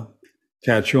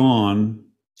catch on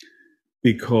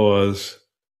because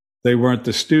they weren't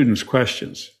the students'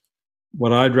 questions.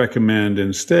 What I'd recommend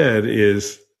instead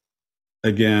is,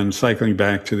 again, cycling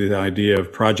back to the idea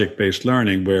of project-based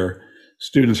learning, where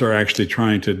students are actually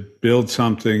trying to build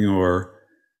something or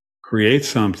create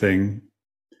something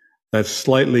that's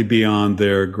slightly beyond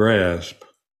their grasp,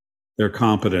 their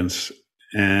competence.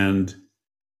 And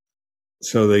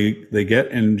so they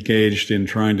get engaged in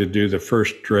trying to do the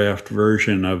first draft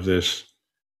version of this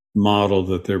model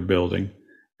that they're building.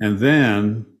 And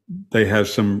then they have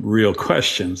some real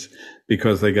questions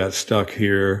because they got stuck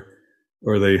here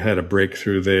or they had a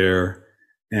breakthrough there.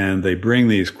 And they bring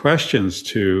these questions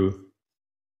to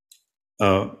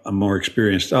a more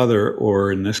experienced other,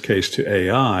 or in this case to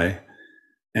AI.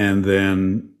 And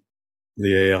then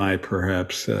the AI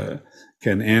perhaps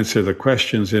can answer the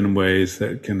questions in ways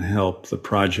that can help the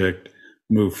project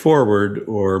move forward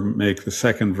or make the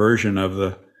second version of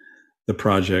the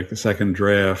project, the second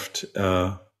draft,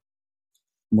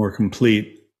 more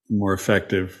complete, more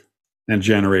effective, and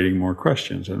generating more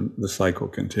questions. And the cycle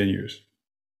continues.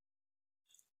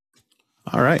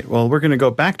 All right. Well, we're going to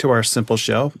go back to our simple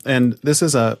show. And this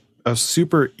is a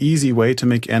super easy way to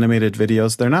make animated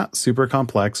videos. They're not super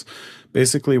complex.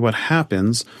 Basically, what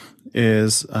happens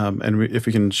is, if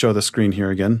we can show the screen here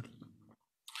again,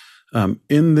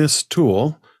 in this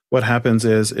tool, what happens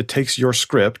is it takes your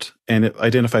script and it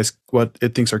identifies what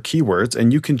it thinks are keywords,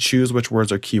 and you can choose which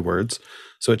words are keywords.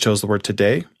 So it shows the word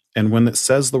today. And when it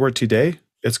says the word today,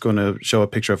 it's going to show a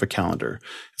picture of a calendar.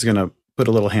 It's going to put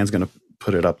a little hand's going to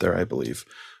put it up there, I believe.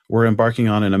 We're embarking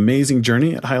on an amazing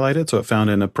journey, it highlighted. So it found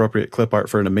an appropriate clip art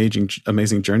for an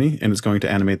amazing journey, and it's going to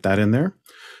animate that in there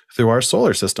through our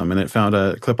solar system. And it found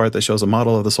a clip art that shows a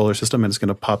model of the solar system, and it's going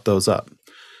to pop those up.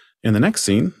 In the next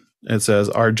scene, it says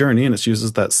our journey, and it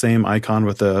uses that same icon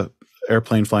with the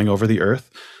airplane flying over the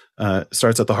Earth.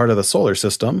 Starts at the heart of the solar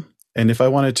system. And if I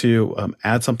wanted to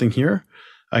add something here,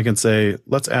 I can say,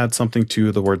 let's add something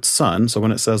to the word sun. So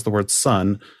when it says the word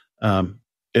sun,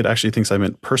 it actually thinks I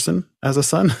meant person as a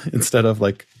sun instead of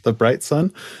like the bright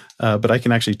sun. But I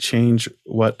can actually change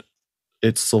what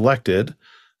it's selected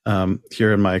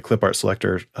here in my clip art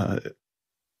selector.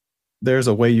 There's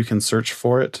a way you can search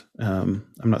for it. I'm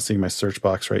not seeing my search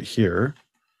box right here.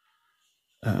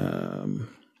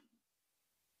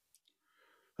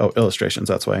 illustrations.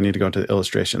 That's why I need to go into the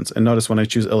illustrations. And notice when I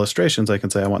choose illustrations, I can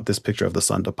say I want this picture of the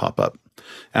sun to pop up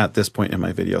at this point in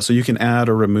my video. So you can add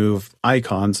or remove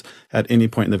icons at any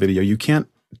point in the video. You can't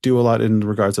do a lot in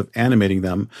regards of animating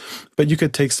them, but you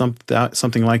could take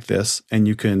something like this and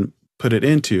you can put it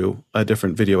into a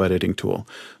different video editing tool.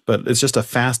 But it's just a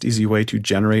fast, easy way to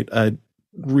generate a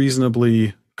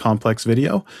reasonably complex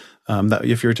video that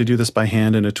if you were to do this by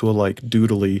hand in a tool like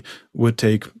Doodly would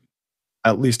take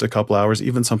at least a couple hours.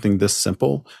 Even something this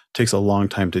simple takes a long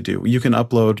time to do. You can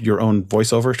upload your own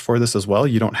voiceover for this as well.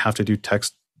 You don't have to do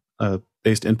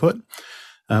text-based input.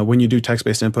 When you do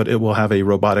text-based input, it will have a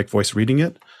robotic voice reading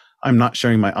it. I'm not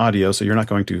sharing my audio, so you're not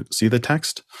going to see the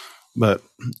text. But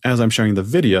as I'm sharing the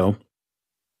video,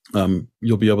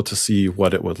 you'll be able to see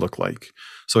what it would look like.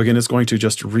 So again, it's going to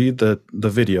just read the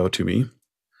video to me.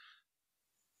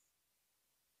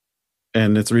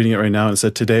 And it's reading it right now and it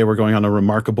said, today we're going on a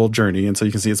remarkable journey. And so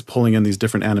you can see it's pulling in these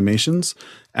different animations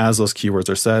as those keywords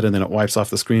are said, and then it wipes off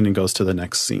the screen and goes to the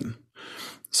next scene.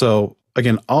 So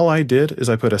again, all I did is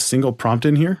I put a single prompt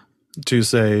in here to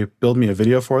say, build me a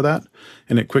video for that.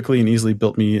 And it quickly and easily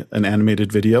built me an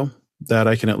animated video that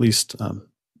I can at least,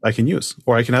 I can use.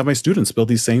 Or I can have my students build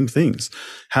these same things,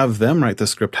 have them write the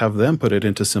script, have them put it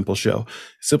into Simple Show.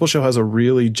 Simple Show has a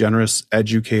really generous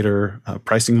educator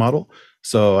pricing model.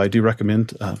 So I do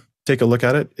recommend take a look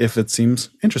at it if it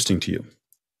seems interesting to you.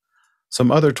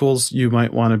 Some other tools you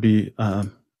might want to be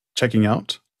checking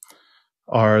out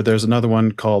there's another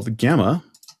one called Gamma.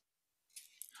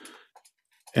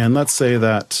 And let's say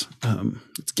that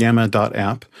it's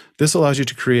gamma.app. This allows you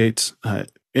to create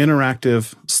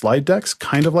interactive slide decks,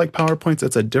 kind of like PowerPoints.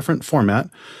 It's a different format.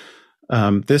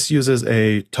 This uses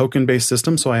a token-based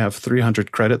system, so I have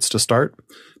 300 credits to start.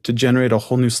 To generate a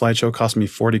whole new slideshow costs me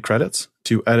 40 credits.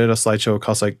 To edit a slideshow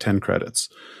costs like 10 credits.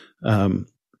 And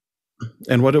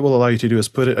what it will allow you to do is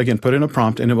put in a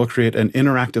prompt, and it will create an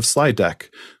interactive slide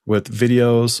deck with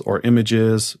videos or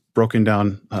images broken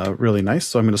down really nice.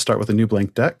 So I'm going to start with a new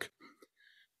blank deck.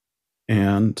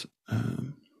 And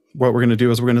what we're going to do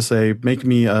is we're going to say, make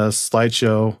me a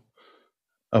slideshow.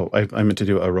 Oh, I meant to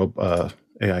do a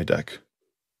AI deck,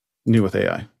 new with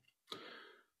AI.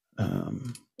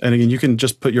 And again, you can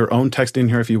just put your own text in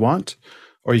here if you want,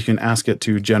 or you can ask it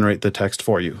to generate the text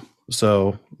for you.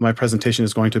 So my presentation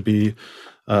is going to be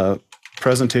a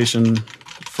presentation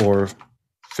for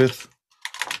 5th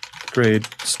grade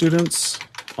students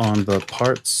on the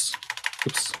parts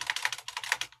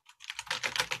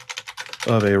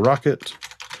of a rocket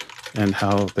and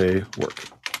how they work.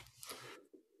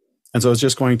 And so it's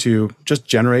just going to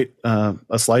generate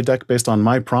a slide deck based on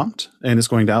my prompt, and it's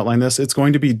going to outline this. It's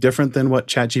going to be different than what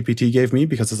ChatGPT gave me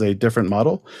because it's a different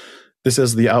model. This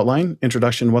is the outline: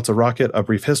 introduction, what's a rocket, a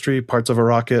brief history, parts of a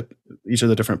rocket, each of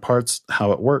the different parts,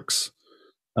 how it works.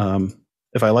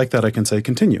 If I like that, I can say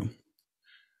continue.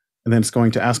 And then it's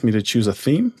going to ask me to choose a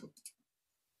theme.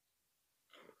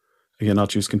 Again, I'll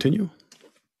choose continue.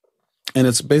 And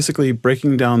it's basically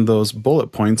breaking down those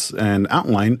bullet points and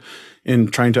outline in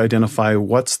trying to identify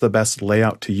what's the best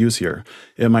layout to use here.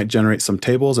 It might generate some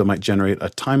tables. It might generate a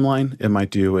timeline. It might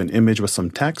do an image with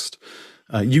some text.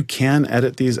 You can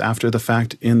edit these after the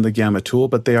fact in the Gamma tool,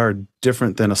 but they are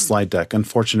different than a slide deck.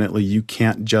 Unfortunately, you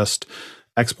can't just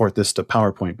export this to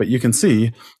PowerPoint, but you can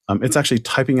see it's actually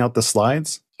typing out the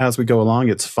slides as we go along.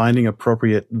 It's finding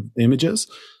appropriate images.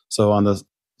 So on the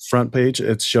front page,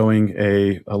 it's showing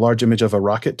a large image of a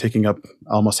rocket taking up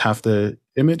almost half the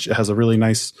image. It has a really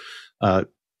nice H1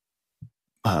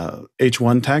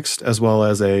 text as well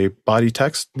as a body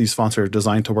text. These fonts are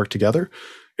designed to work together.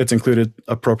 It's included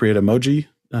appropriate emoji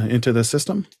into the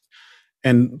system.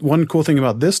 And one cool thing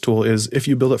about this tool is if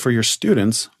you build it for your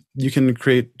students, you can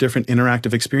create different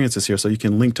interactive experiences here. So you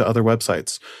can link to other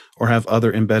websites or have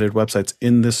other embedded websites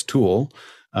in this tool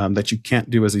that you can't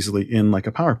do as easily in like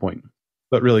a PowerPoint.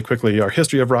 But really quickly, our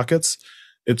history of rockets,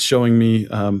 it's showing me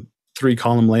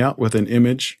 3-column layout with an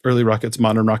image, early rockets,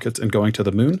 modern rockets, and going to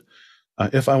the moon.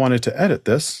 If I wanted to edit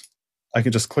this, I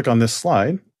can just click on this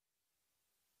slide.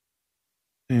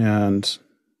 And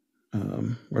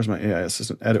where's my AI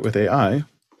assistant? Edit with AI.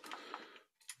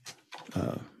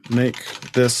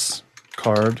 Make this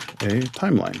card a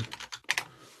timeline.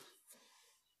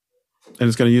 And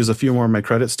it's going to use a few more of my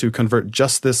credits to convert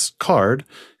just this card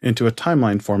into a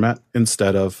timeline format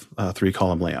instead of a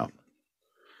 3-column layout.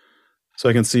 So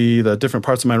I can see the different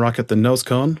parts of my rocket, the nose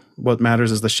cone. What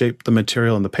matters is the shape, the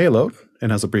material, and the payload,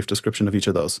 and has a brief description of each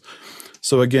of those.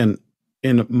 So again,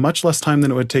 in much less time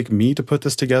than it would take me to put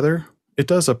this together, it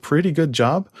does a pretty good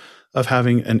job of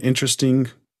having an interesting,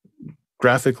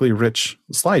 graphically rich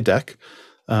slide deck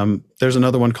There's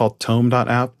another one called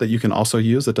Tome.app that you can also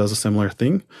use that does a similar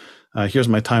thing. Here's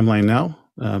my timeline now.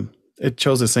 It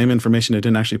shows the same information. It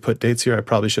didn't actually put dates here. I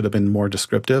probably should have been more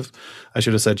descriptive. I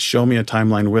should have said, show me a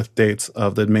timeline with dates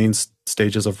of the main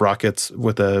stages of rockets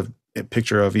with a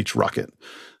picture of each rocket.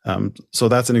 So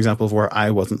that's an example of where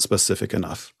I wasn't specific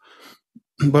enough.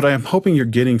 What I'm hoping you're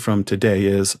getting from today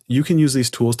is you can use these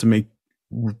tools to make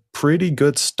pretty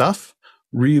good stuff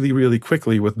really, really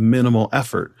quickly with minimal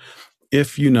effort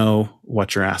if you know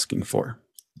what you're asking for.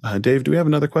 Dave, do we have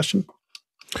another question?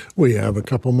 We have a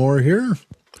couple more here.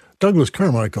 Douglas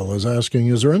Carmichael is asking,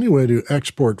 is there any way to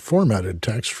export formatted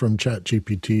text from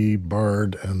ChatGPT,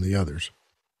 Bard, and the others?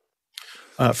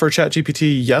 For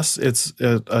ChatGPT, yes, it's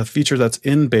a feature that's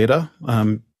in beta.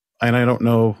 And I don't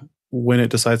know when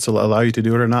it decides to allow you to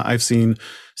do it or not. I've seen,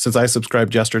 since I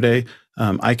subscribed yesterday,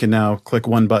 I can now click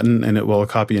one button and it will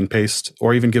copy and paste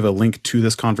or even give a link to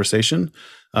this conversation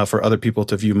for other people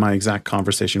to view my exact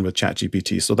conversation with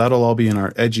ChatGPT. So that'll all be in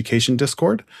our education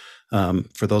Discord.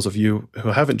 For those of you who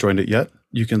haven't joined it yet,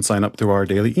 you can sign up through our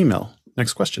daily email.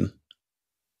 Next question.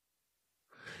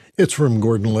 It's from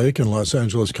Gordon Lake in Los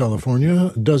Angeles,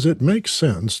 California. Does it make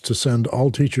sense to send all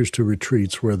teachers to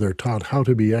retreats where they're taught how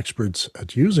to be experts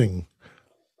at using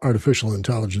artificial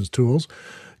intelligence tools?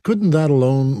 Couldn't that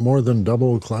alone more than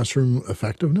double classroom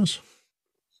effectiveness?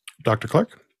 Dr.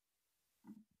 Clark?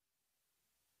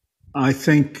 I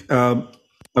think I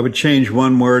would change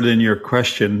one word in your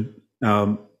question.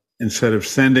 Instead of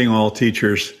sending all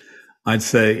teachers, I'd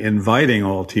say inviting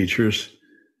all teachers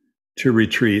to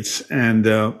retreats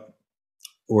and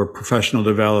or professional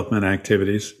development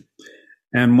activities.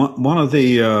 And one of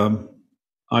the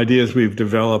ideas we've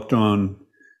developed on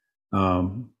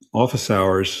office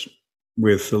hours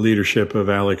with the leadership of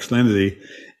Alex Lindy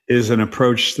is an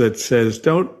approach that says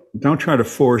don't try to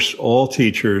force all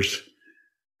teachers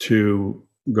to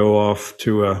go off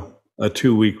to a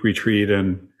 2-week retreat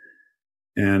and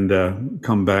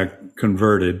come back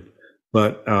converted,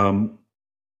 but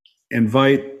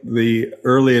invite the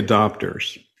early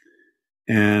adopters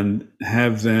and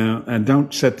have them, and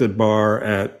don't set the bar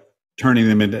at turning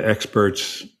them into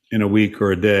experts in a week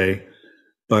or a day,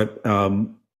 but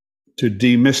to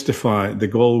demystify, the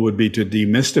goal would be to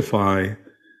demystify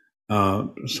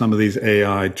some of these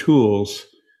AI tools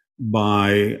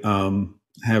by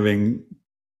having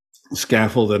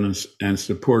scaffold and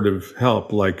supportive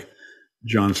help like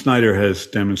John Snyder has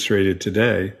demonstrated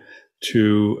today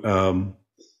to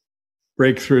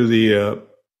break through the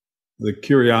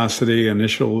curiosity,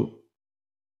 initial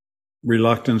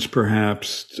reluctance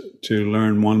perhaps to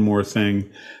learn one more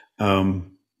thing, and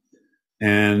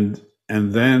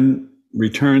then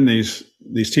return these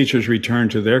teachers return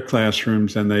to their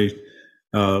classrooms and they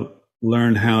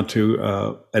learn how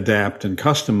to adapt and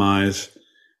customize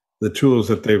the tools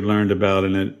that they've learned about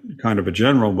in a kind of a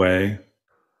general way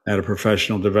at a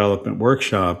professional development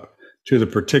workshop to the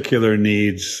particular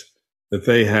needs that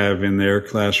they have in their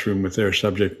classroom with their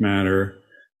subject matter,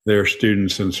 their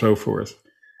students, and so forth.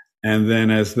 And then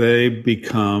as they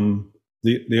become,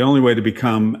 the only way to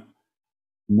become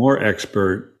more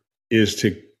expert is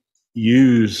to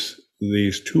use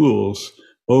these tools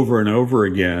over and over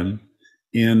again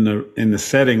in the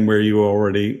setting where you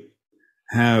already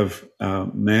have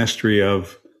mastery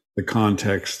of the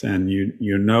context, and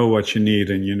you know what you need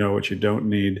and you know what you don't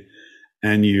need,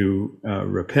 and you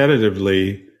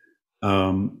repetitively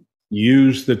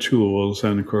use the tools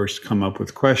and of course come up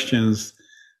with questions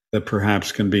that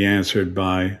perhaps can be answered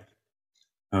by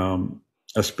a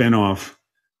spin-off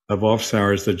of office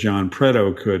hours that John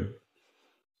Preto could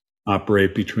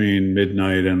operate between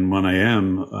midnight and 1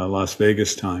 a.m. Las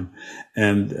Vegas time,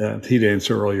 and he'd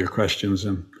answer all your questions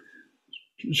and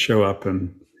show up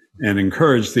and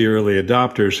encourage the early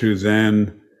adopters who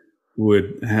then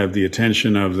would have the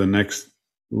attention of the next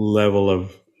level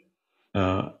of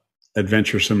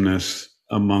adventuresomeness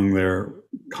among their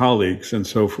colleagues and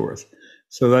so forth.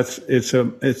 So it's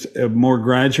a more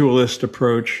gradualist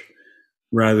approach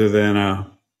rather than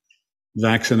a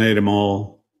vaccinate them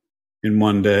all in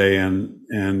one day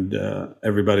and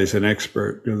everybody's an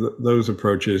expert. Those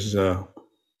approaches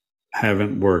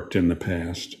haven't worked in the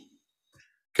past.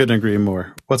 Couldn't agree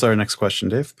more. What's our next question,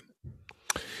 Dave?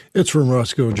 It's from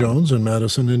Roscoe Jones in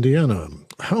Madison, Indiana.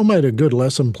 How might a good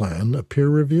lesson plan, a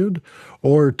peer-reviewed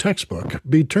or textbook,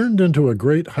 be turned into a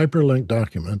great hyperlinked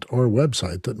document or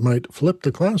website that might flip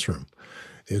the classroom?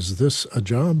 Is this a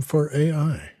job for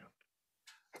AI?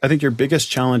 I think your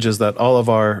biggest challenge is that all of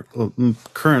our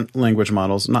current language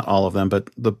models, not all of them, but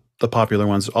the popular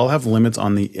ones, all have limits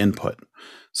on the input.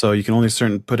 So you can only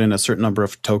put in a certain number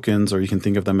of tokens, or you can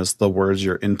think of them as the words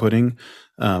you're inputting.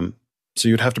 So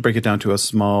you'd have to break it down to a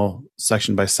small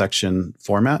section by section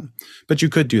format, but you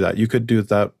could do that. You could do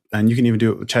that, and you can even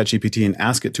do it with ChatGPT and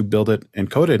ask it to build it and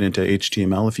code it into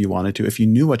HTML if you wanted to, if you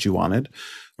knew what you wanted,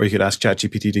 or you could ask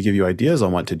ChatGPT to give you ideas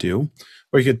on what to do,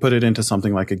 or you could put it into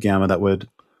something like a Gamma that would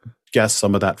guess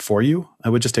some of that for you.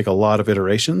 It would just take a lot of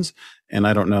iterations, and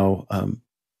I don't know,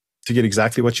 to get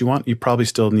exactly what you want, you probably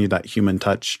still need that human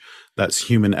touch, that's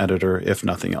human editor, if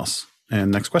nothing else.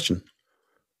 And next question.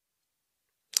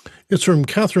 It's from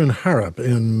Catherine Harrop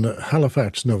in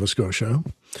Halifax, Nova Scotia.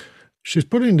 She's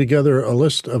putting together a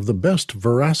list of the best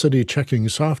veracity checking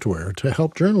software to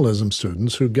help journalism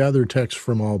students who gather text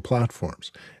from all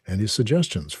platforms. Any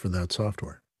suggestions for that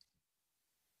software?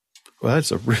 Well,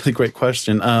 that's a really great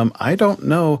question. I don't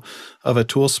know of a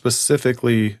tool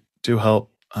specifically to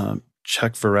help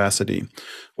check veracity.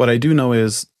 What I do know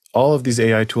is all of these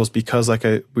AI tools, because like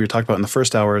we were talking about in the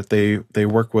first hour, they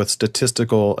work with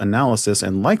statistical analysis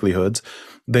and likelihoods.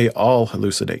 They all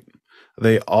hallucinate.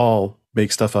 They all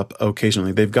make stuff up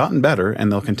occasionally. They've gotten better,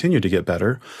 and they'll continue to get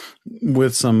better.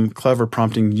 With some clever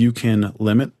prompting, you can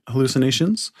limit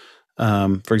hallucinations.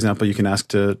 For example, you can ask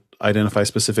to identify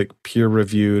specific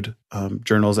peer-reviewed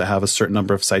journals that have a certain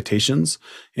number of citations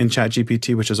in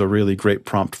ChatGPT, which is a really great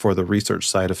prompt for the research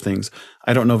side of things.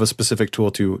 I don't know of a specific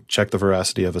tool to check the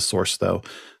veracity of a source, though.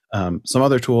 Some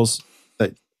other tools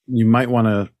that you might want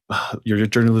to, your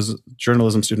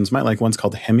journalism students might like, one's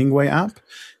called the Hemingway app,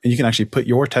 and you can actually put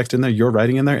your text in there, your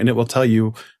writing in there, and it will tell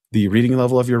you the reading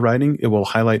level of your writing. It will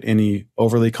highlight any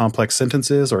overly complex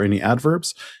sentences or any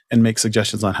adverbs and make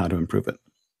suggestions on how to improve it.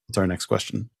 That's our next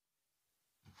question.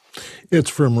 It's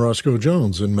from Roscoe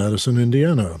Jones in Madison,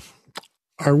 Indiana.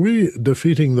 Are we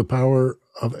defeating the power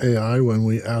of AI when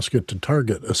we ask it to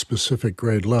target a specific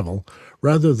grade level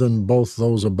rather than both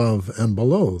those above and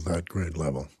below that grade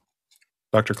level?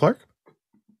 Dr. Clark?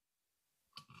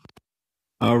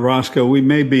 Roscoe, we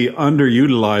may be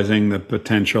underutilizing the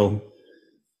potential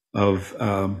of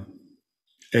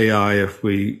AI if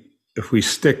we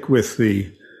stick with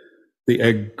the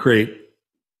egg crate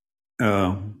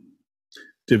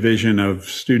division of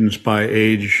students by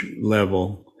age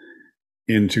level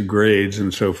into grades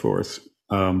and so forth.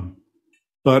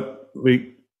 But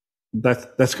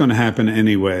that's going to happen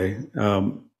anyway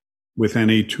with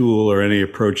any tool or any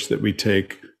approach that we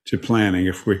take to planning.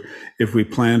 If we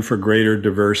plan for greater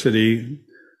diversity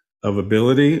of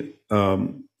ability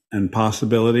and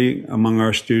possibility among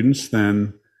our students,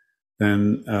 then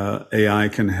AI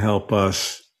can help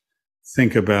us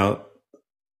think about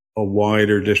a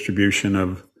wider distribution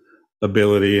of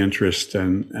ability, interest,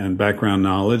 and background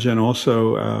knowledge, and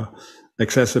also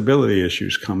accessibility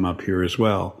issues come up here as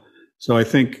well. So I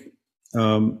think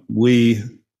we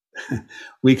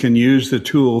can use the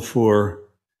tool for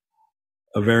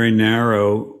a very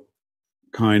narrow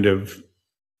kind of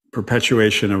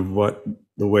perpetuation of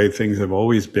the way things have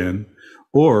always been,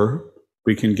 or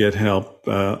we can get help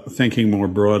thinking more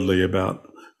broadly about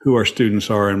who our students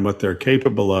are and what they're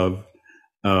capable of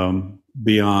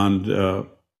beyond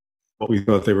what we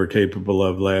thought they were capable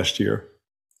of last year.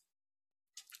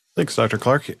 Thanks, Dr.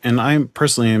 Clark. And I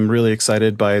personally am really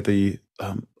excited by the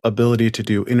ability to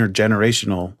do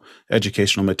intergenerational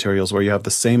educational materials where you have the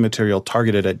same material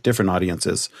targeted at different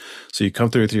audiences. So you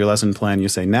come through with your lesson plan, you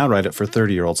say, now write it for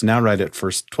 30-year-olds, now write it for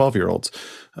 12-year-olds.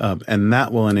 And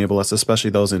that will enable us,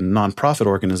 especially those in nonprofit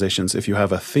organizations, if you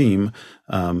have a theme,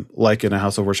 like in a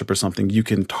house of worship or something, you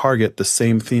can target the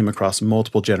same theme across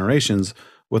multiple generations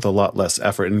with a lot less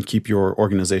effort and keep your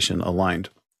organization aligned.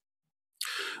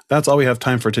 That's all we have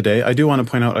time for today. I do want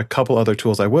to point out a couple other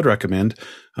tools I would recommend.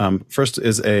 First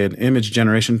is an image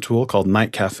generation tool called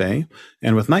Night Cafe.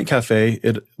 And with Night Cafe,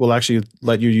 it will actually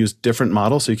let you use different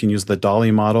models. So you can use the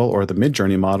DALL-E model or the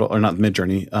Midjourney model, or not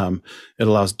Midjourney. It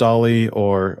allows DALL-E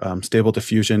or Stable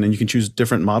Diffusion, and you can choose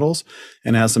different models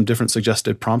and it has some different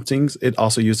suggested promptings. It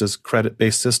also uses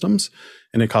credit-based systems,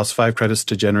 and it costs 5 credits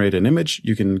to generate an image.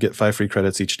 You can get 5 free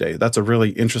credits each day. That's a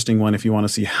really interesting one if you want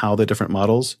to see how the different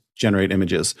models generate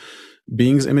images.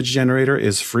 Bing's image generator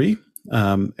is free,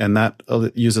 and that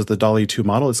uses the DALL-E 2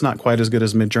 model. It's not quite as good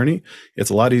as Midjourney. It's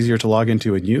a lot easier to log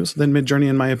into and use than Midjourney,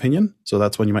 in my opinion. So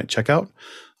that's one you might check out.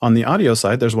 On the audio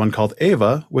side, there's one called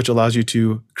Ava, which allows you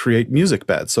to create music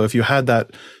beds. So if you had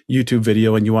that YouTube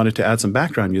video and you wanted to add some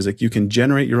background music, you can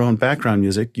generate your own background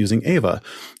music using Ava.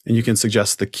 And you can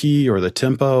suggest the key or the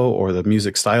tempo or the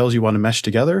music styles you want to mesh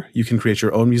together. You can create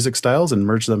your own music styles and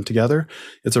merge them together.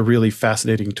 It's a really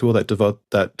fascinating tool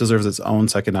that deserves its own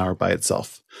second hour by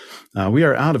itself. We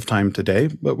are out of time today,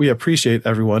 but we appreciate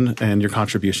everyone and your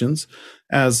contributions.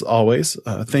 As always,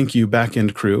 thank you,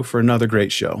 back-end crew, for another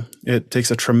great show. It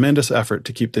takes a tremendous effort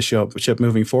to keep the ship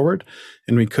moving forward,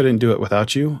 and we couldn't do it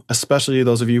without you, especially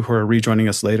those of you who are rejoining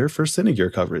us later for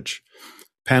Cinegear coverage.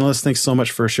 Panelists, thanks so much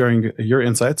for sharing your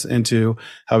insights into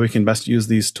how we can best use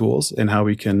these tools and how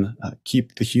we can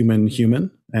keep the human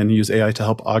human and use AI to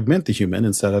help augment the human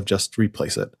instead of just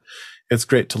replace it. It's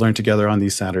great to learn together on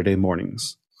these Saturday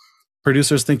mornings.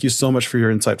 Producers, thank you so much for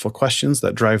your insightful questions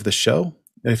that drive the show.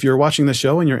 If you're watching the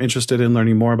show and you're interested in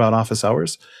learning more about office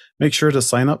hours, make sure to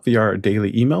sign up via our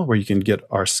daily email where you can get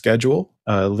our schedule,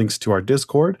 links to our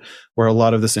Discord, where a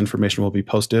lot of this information will be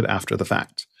posted after the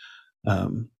fact.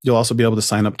 You'll also be able to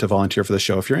sign up to volunteer for the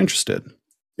show if you're interested.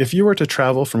 If you were to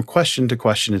travel from question to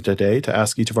question today to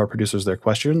ask each of our producers their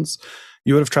questions,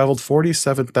 you would have traveled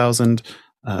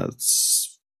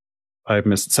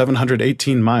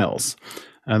 718 miles.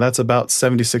 That's about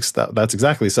 76,000. That's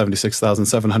exactly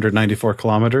 76,794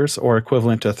 kilometers, or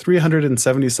equivalent to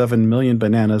 377 million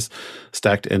bananas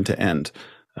stacked end to end.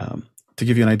 To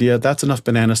give you an idea, that's enough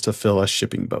bananas to fill a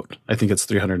shipping boat. I think it's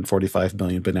 345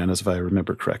 million bananas, if I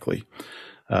remember correctly.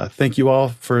 Thank you all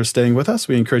for staying with us.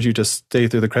 We encourage you to stay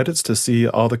through the credits to see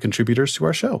all the contributors to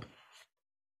our show.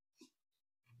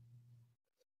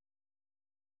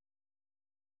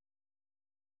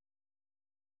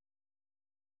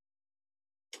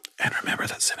 And remember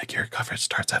that Cinegear coverage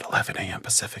starts at 11 a.m.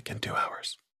 Pacific in 2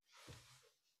 hours.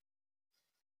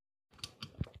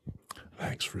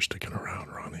 Thanks for sticking around,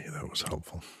 Ronnie. That was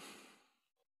helpful.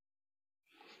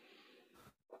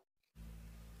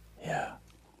 Yeah.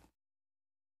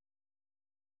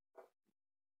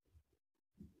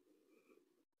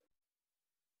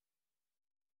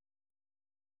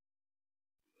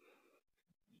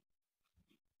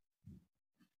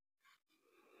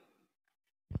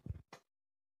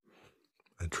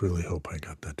 I truly hope I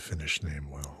got that Finnish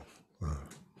name well,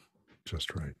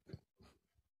 just right.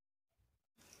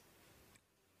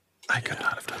 I could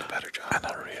not have done a better job. And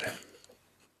I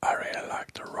really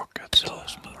like the rockets,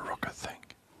 the rocket thing.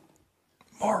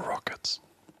 More rockets.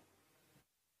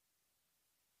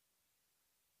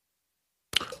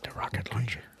 The rocket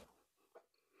launcher.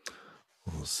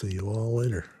 We'll see you all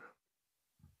later.